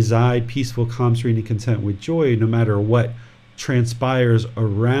it reside peaceful, calm, serene, and content with joy no matter what transpires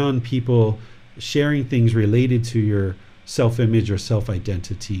around people sharing things related to your self-image or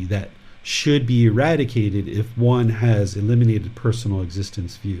self-identity that should be eradicated if one has eliminated personal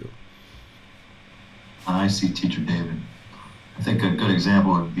existence view? I see, Teacher David. I think a good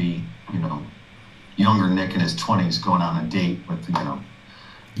example would be, younger Nick in his 20s going on a date with,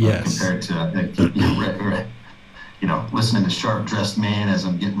 Yes. compared to, listening to Sharp Dressed Man as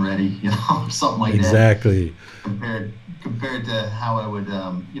I'm getting ready, something like Exactly. that. Compared to how I would,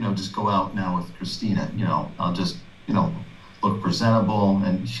 just go out now with Christina. I'll just, look presentable,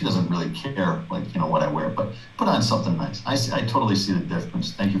 and she doesn't really care, what I wear, but put on something nice. I totally see the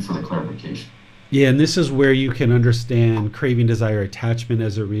difference. Thank you for the clarification. Yeah, and this is where you can understand craving, desire, attachment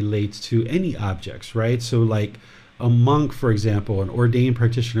as it relates to any objects, right? So like a monk, for example, an ordained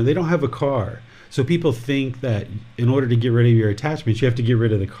practitioner, they don't have a car. So people think that in order to get rid of your attachments, you have to get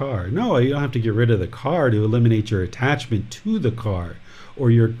rid of the car. No, you don't have to get rid of the car to eliminate your attachment to the car,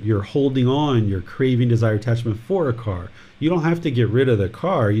 or you're holding on, your craving, desire, attachment for a car. You don't have to get rid of the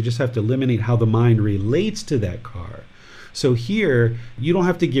car. You just have to eliminate how the mind relates to that car. So here, you don't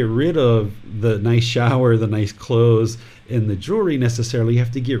have to get rid of the nice shower, the nice clothes, and the jewelry necessarily. You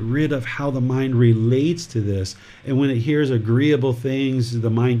have to get rid of how the mind relates to this. And when it hears agreeable things, the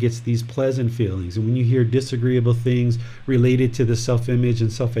mind gets these pleasant feelings. And when you hear disagreeable things related to the self-image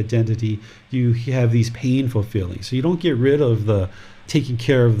and self-identity, you have these painful feelings. So you don't get rid of the taking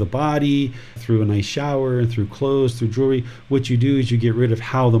care of the body through a nice shower and through clothes, through jewelry. What you do is you get rid of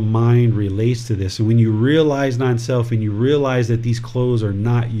how the mind relates to this. And when you realize non-self and you realize that these clothes are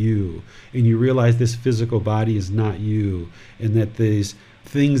not you, and you realize this physical body is not you, and that these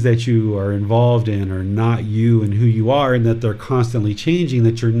things that you are involved in are not you and who you are, and that they're constantly changing,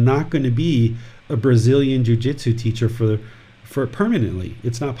 that you're not going to be a Brazilian jiu-jitsu teacher for permanently.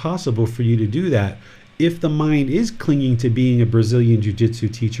 It's not possible for you to do that. If the mind is clinging to being a Brazilian jiu-jitsu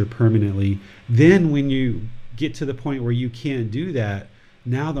teacher permanently, then when you get to the point where you can't do that,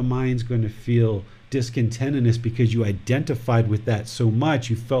 now the mind's going to feel discontentedness because you identified with that so much.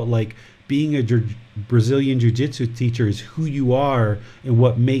 You felt like being a Brazilian jiu-jitsu teacher is who you are and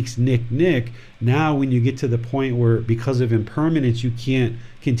what makes Nick Nick. Now when you get to the point where because of impermanence you can't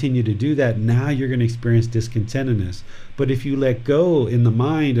continue to do that, now you're going to experience discontentedness. But if you let go in the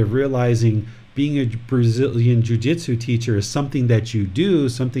mind of realizing being a Brazilian jiu-jitsu teacher is something that you do,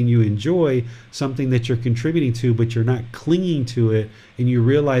 something you enjoy, something that you're contributing to, but you're not clinging to it, and you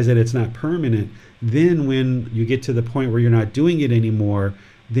realize that it's not permanent, then when you get to the point where you're not doing it anymore,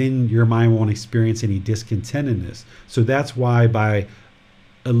 then your mind won't experience any discontentedness. So that's why by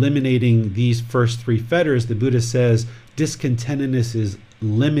eliminating these first three fetters, the Buddha says discontentedness is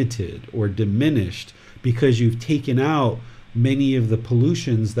limited or diminished because you've taken out many of the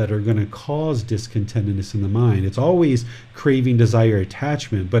pollutions that are going to cause discontentedness in the mind. It's always craving, desire,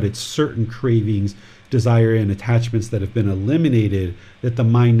 attachment, but it's certain cravings, desire, and attachments that have been eliminated that the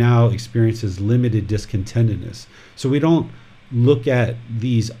mind now experiences limited discontentedness. So we don't look at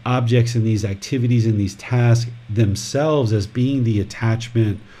these objects and these activities and these tasks themselves as being the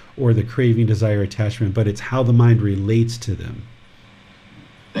attachment or the craving, desire, attachment, but it's how the mind relates to them.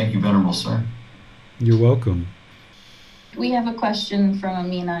 Thank you, Venerable Sir. You're welcome. We have a question from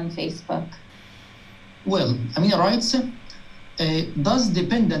Amina on Facebook. Well, Amina writes, does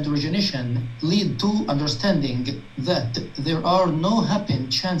dependent origination lead to understanding that there are no happen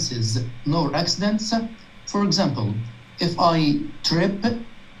chances nor accidents? For example, if I trip,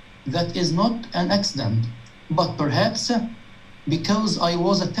 that is not an accident, but perhaps because I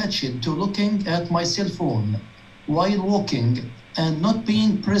was attached to looking at my cell phone while walking and not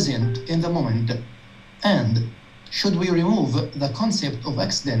being present in the moment. And should we remove the concept of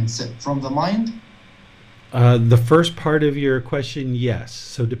accidents from the mind? The first part of your question, yes.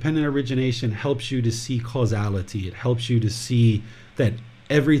 So dependent origination helps you to see causality. It helps you to see that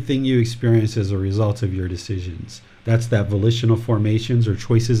everything you experience is a result of your decisions. That's that volitional formations or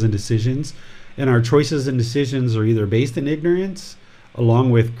choices and decisions. And our choices and decisions are either based in ignorance, along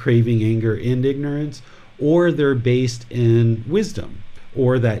with craving, anger, and ignorance, or they're based in wisdom,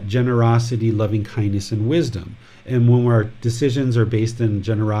 or that generosity, loving kindness, and wisdom. And when our decisions are based in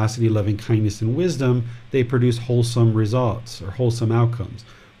generosity, loving kindness, and wisdom, they produce wholesome results or wholesome outcomes.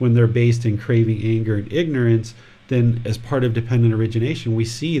 When they're based in craving, anger, and ignorance, then as part of dependent origination, we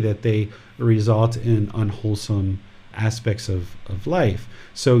see that they result in unwholesome aspects of life.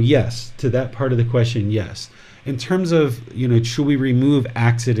 So yes, to that part of the question, yes. In terms of, should we remove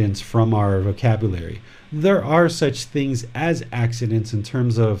accidents from our vocabulary? There are such things as accidents in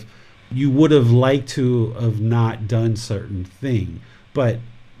terms of you would have liked to have not done certain thing. But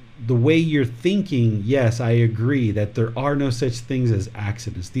the way you're thinking, yes, I agree that there are no such things as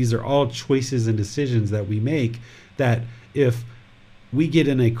accidents. These are all choices and decisions that we make, that if we get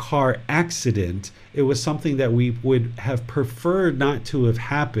in a car accident, it was something that we would have preferred not to have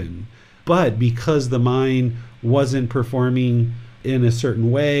happened. But because the mind wasn't performing in a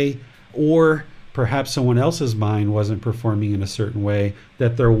certain way, or perhaps someone else's mind wasn't performing in a certain way,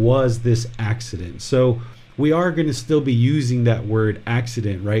 that there was this accident. So we are going to still be using that word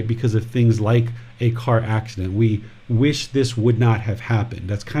accident, right? Because of things like a car accident. We wish this would not have happened.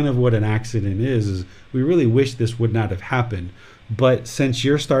 That's kind of what an accident is we really wish this would not have happened. But since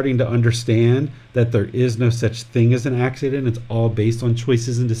you're starting to understand that there is no such thing as an accident, it's all based on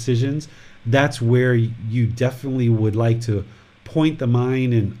choices and decisions, that's where you definitely would like to point the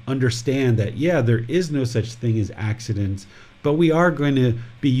mind and understand that, yeah, there is no such thing as accidents, but we are going to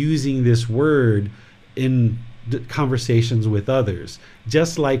be using this word in conversations with others.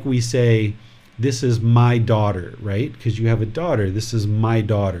 Just like we say, this is my daughter, right? Because you have a daughter, this is my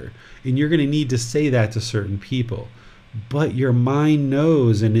daughter. And you're going to need to say that to certain people. But your mind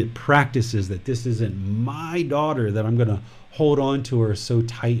knows and it practices that this isn't my daughter that I'm going to hold on to her so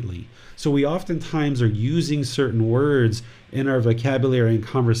tightly. So we oftentimes are using certain words in our vocabulary and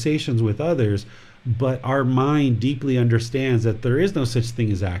conversations with others, but our mind deeply understands that there is no such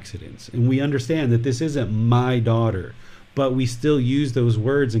thing as accidents. And we understand that this isn't my daughter, but we still use those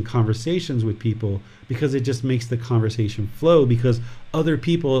words in conversations with people because it just makes the conversation flow, because other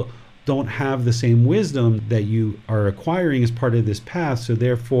people don't have the same wisdom that you are acquiring as part of this path. So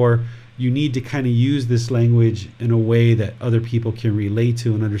therefore, you need to kind of use this language in a way that other people can relate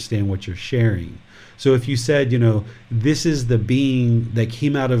to and understand what you're sharing. So if you said, this is the being that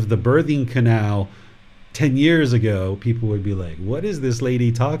came out of the birthing canal 10 years ago, people would be like, what is this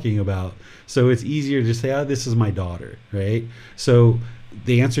lady talking about? So it's easier to say, this is my daughter, right? So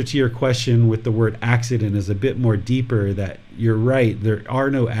the answer to your question with the word accident is a bit more deeper, that you're right, there are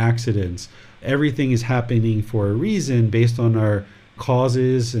no accidents. Everything is happening for a reason based on our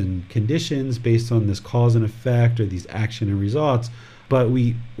causes and conditions, based on this cause and effect or these action and results. But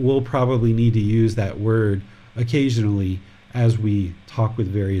we will probably need to use that word occasionally as we talk with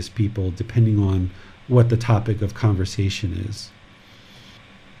various people, depending on what the topic of conversation is.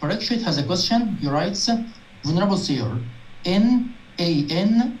 Parikshit has a question. He writes, Venerable Seer, in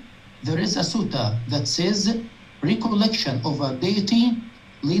AN, there is a sutta that says recollection of a deity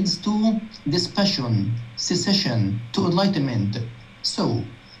leads to dispassion, cessation, to enlightenment. So,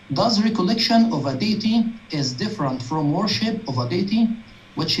 does recollection of a deity is different from worship of a deity,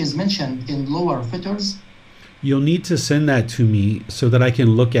 which is mentioned in lower fetters? You'll need to send that to me so that I can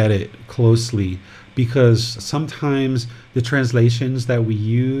look at it closely, because sometimes the translations that we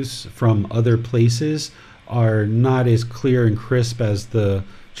use from other places are not as clear and crisp as the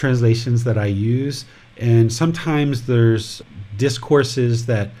translations that I use. And sometimes there's discourses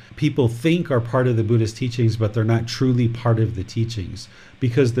that people think are part of the Buddha's teachings, but they're not truly part of the teachings,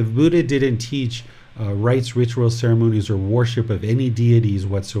 because the Buddha didn't teach rites, rituals, ceremonies, or worship of any deities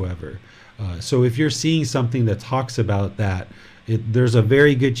whatsoever. So if you're seeing something that talks about that, there's a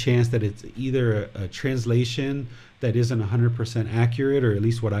very good chance that it's either a translation that isn't 100% accurate, or at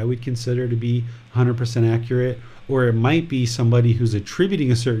least what I would consider to be 100% accurate, or it might be somebody who's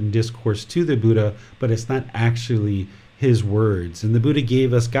attributing a certain discourse to the Buddha, but it's not actually his words. And the Buddha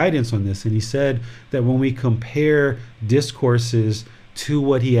gave us guidance on this, and he said that when we compare discourses to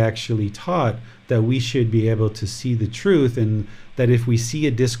what he actually taught, that we should be able to see the truth, and that if we see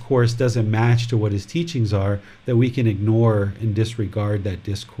a discourse doesn't match to what his teachings are, that we can ignore and disregard that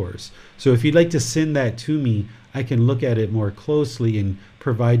discourse. So if you'd like to send that to me, I can look at it more closely and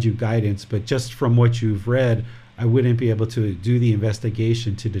provide you guidance. But just from what you've read, I wouldn't be able to do the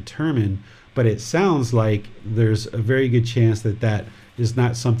investigation to determine. But it sounds like there's a very good chance that that is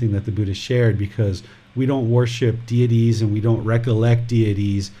not something that the Buddha shared, because we don't worship deities and we don't recollect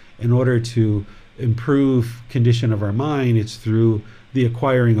deities in order to improve condition of our mind. It's through the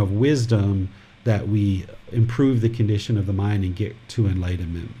acquiring of wisdom that we improve the condition of the mind and get to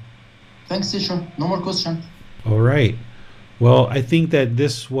enlightenment. Thanks, teacher. No more question. All right. Well, I think that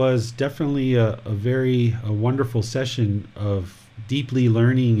this was definitely a very wonderful session of deeply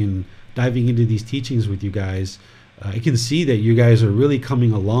learning and diving into these teachings with you guys. I can see that you guys are really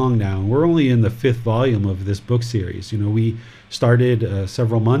coming along now. We're only in the 5th volume of this book series. We started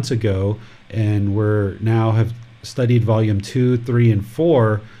several months ago, and we're now have studied volume 2, 3, and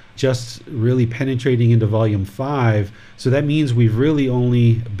 4, just really penetrating into volume 5. So that means we've really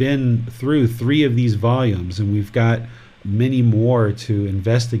only been through 3 of these volumes, and we've got many more to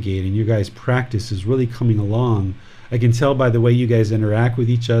investigate, and your guys' practice is really coming along. I can tell by the way you guys interact with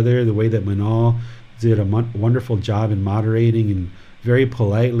each other, the way that Manal did a wonderful job in moderating and very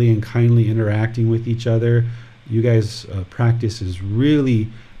politely and kindly interacting with each other. You guys' practice is really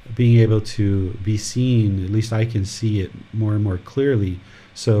being able to be seen, at least I can see it more and more clearly.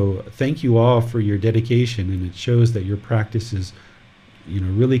 So thank you all for your dedication, and it shows that your practice is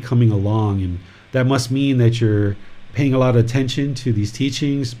really coming along, and that must mean that you're paying a lot of attention to these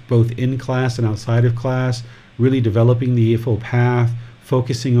teachings, both in class and outside of class, really developing the Eightfold Path,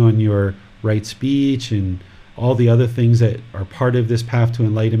 focusing on your right speech and all the other things that are part of this path to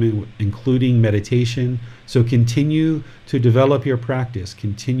enlightenment, including meditation. So continue to develop your practice,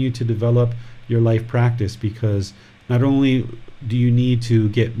 continue to develop your life practice, because not only do you need to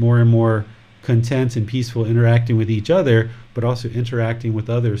get more and more content and peaceful interacting with each other, but also interacting with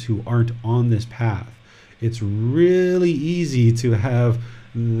others who aren't on this path. It's really easy to have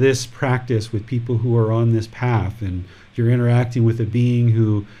this practice with people who are on this path, and you're interacting with a being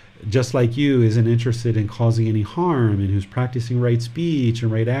who, just like you, isn't interested in causing any harm, and who's practicing right speech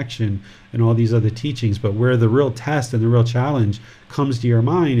and right action and all these other teachings. But where the real test and the real challenge comes to your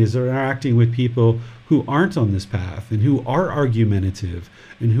mind is interacting with people who aren't on this path, and who are argumentative,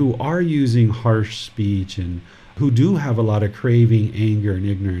 and who are using harsh speech, and who do have a lot of craving, anger, and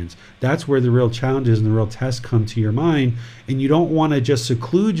ignorance. That's where the real challenges and the real tests come to your mind. And you don't want to just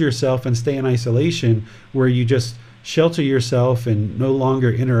seclude yourself and stay in isolation, where you just shelter yourself and no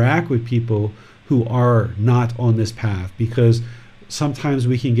longer interact with people who are not on this path, because sometimes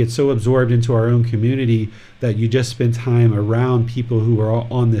we can get so absorbed into our own community that you just spend time around people who are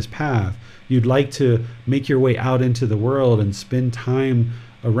on this path. You'd like to make your way out into the world and spend time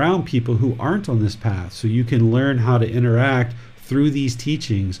around people who aren't on this path, so you can learn how to interact through these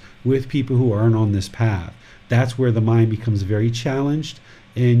teachings with people who aren't on this path. That's where the mind becomes very challenged,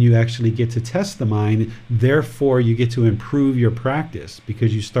 and you actually get to test the mind. Therefore, you get to improve your practice,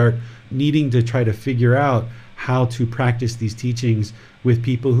 because you start needing to try to figure out how to practice these teachings with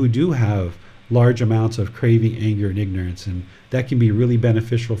people who do have large amounts of craving, anger, and ignorance, and that can be really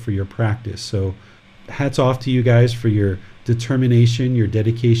beneficial for your practice. So hats off to you guys for your determination, your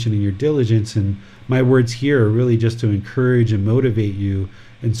dedication, and your diligence. And my words here are really just to encourage and motivate you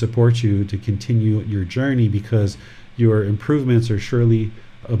and support you to continue your journey, because your improvements are surely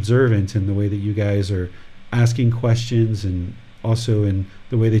observant in the way that you guys are asking questions, and also in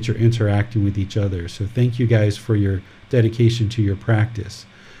the way that you're interacting with each other. So thank you guys for your dedication to your practice.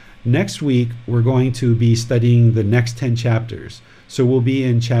 Next week, we're going to be studying the next 10 chapters. So we'll be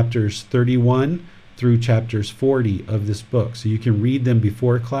in chapters 31 through chapters 40 of this book. So you can read them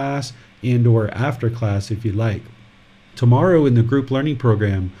before class and or after class if you like. Tomorrow in the group learning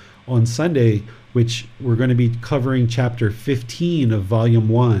program on Sunday, which we're going to be covering chapter 15 of volume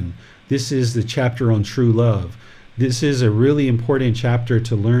 1. This is the chapter on true love. This is a really important chapter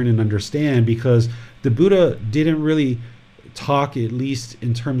to learn and understand, because the Buddha didn't really talk, at least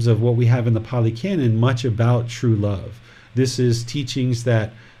in terms of what we have in the Pali Canon, much about true love. This is teachings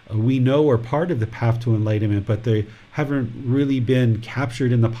that we know are part of the path to enlightenment, but they haven't really been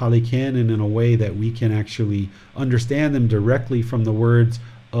captured in the Pali Canon in a way that we can actually understand them directly from the words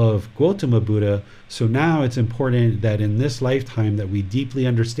of Gautama Buddha. So now it's important that in this lifetime that we deeply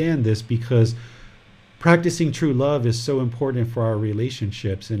understand this, because practicing true love is so important for our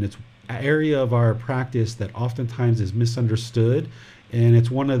relationships, and it's an area of our practice that oftentimes is misunderstood, and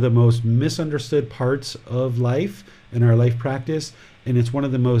it's one of the most misunderstood parts of life in our life practice, and it's one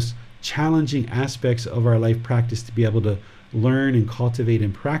of the most challenging aspects of our life practice to be able to learn and cultivate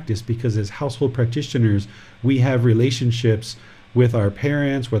and practice, because as household practitioners, we have relationships with our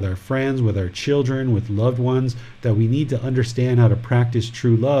parents, with our friends, with our children, with loved ones, that we need to understand how to practice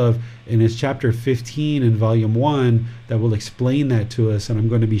true love. And it's chapter 15 in volume 1 that will explain that to us, and I'm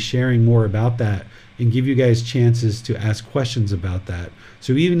going to be sharing more about that and give you guys chances to ask questions about that.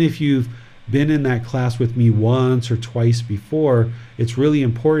 So even if you've been in that class with me once or twice before, it's really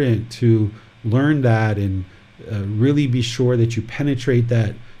important to learn that and really be sure that you penetrate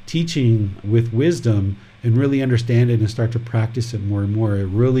that teaching with wisdom and really understand it and start to practice it more and more. It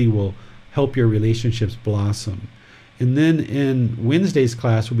really will help your relationships blossom. And then in Wednesday's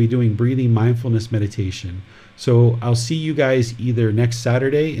class, we'll be doing breathing mindfulness meditation. So I'll see you guys either next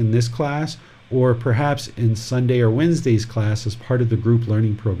Saturday in this class, or perhaps in Sunday or Wednesday's class as part of the group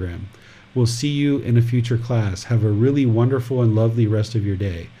learning program. We'll see you in a future class. Have a really wonderful and lovely rest of your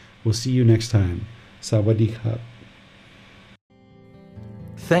day. We'll see you next time. Sawadee Khap.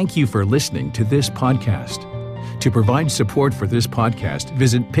 Thank you for listening to this podcast. To provide support for this podcast,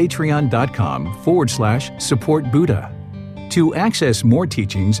 visit patreon.com/support Buddha. To access more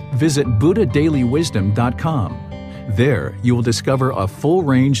teachings, visit buddhadailywisdom.com. There, you will discover a full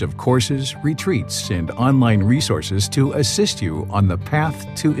range of courses, retreats, and online resources to assist you on the path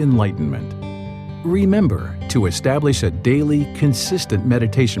to enlightenment. Remember to establish a daily, consistent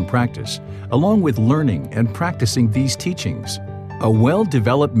meditation practice, along with learning and practicing these teachings. A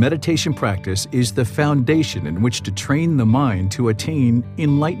well-developed meditation practice is the foundation in which to train the mind to attain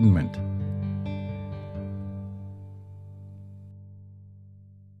enlightenment.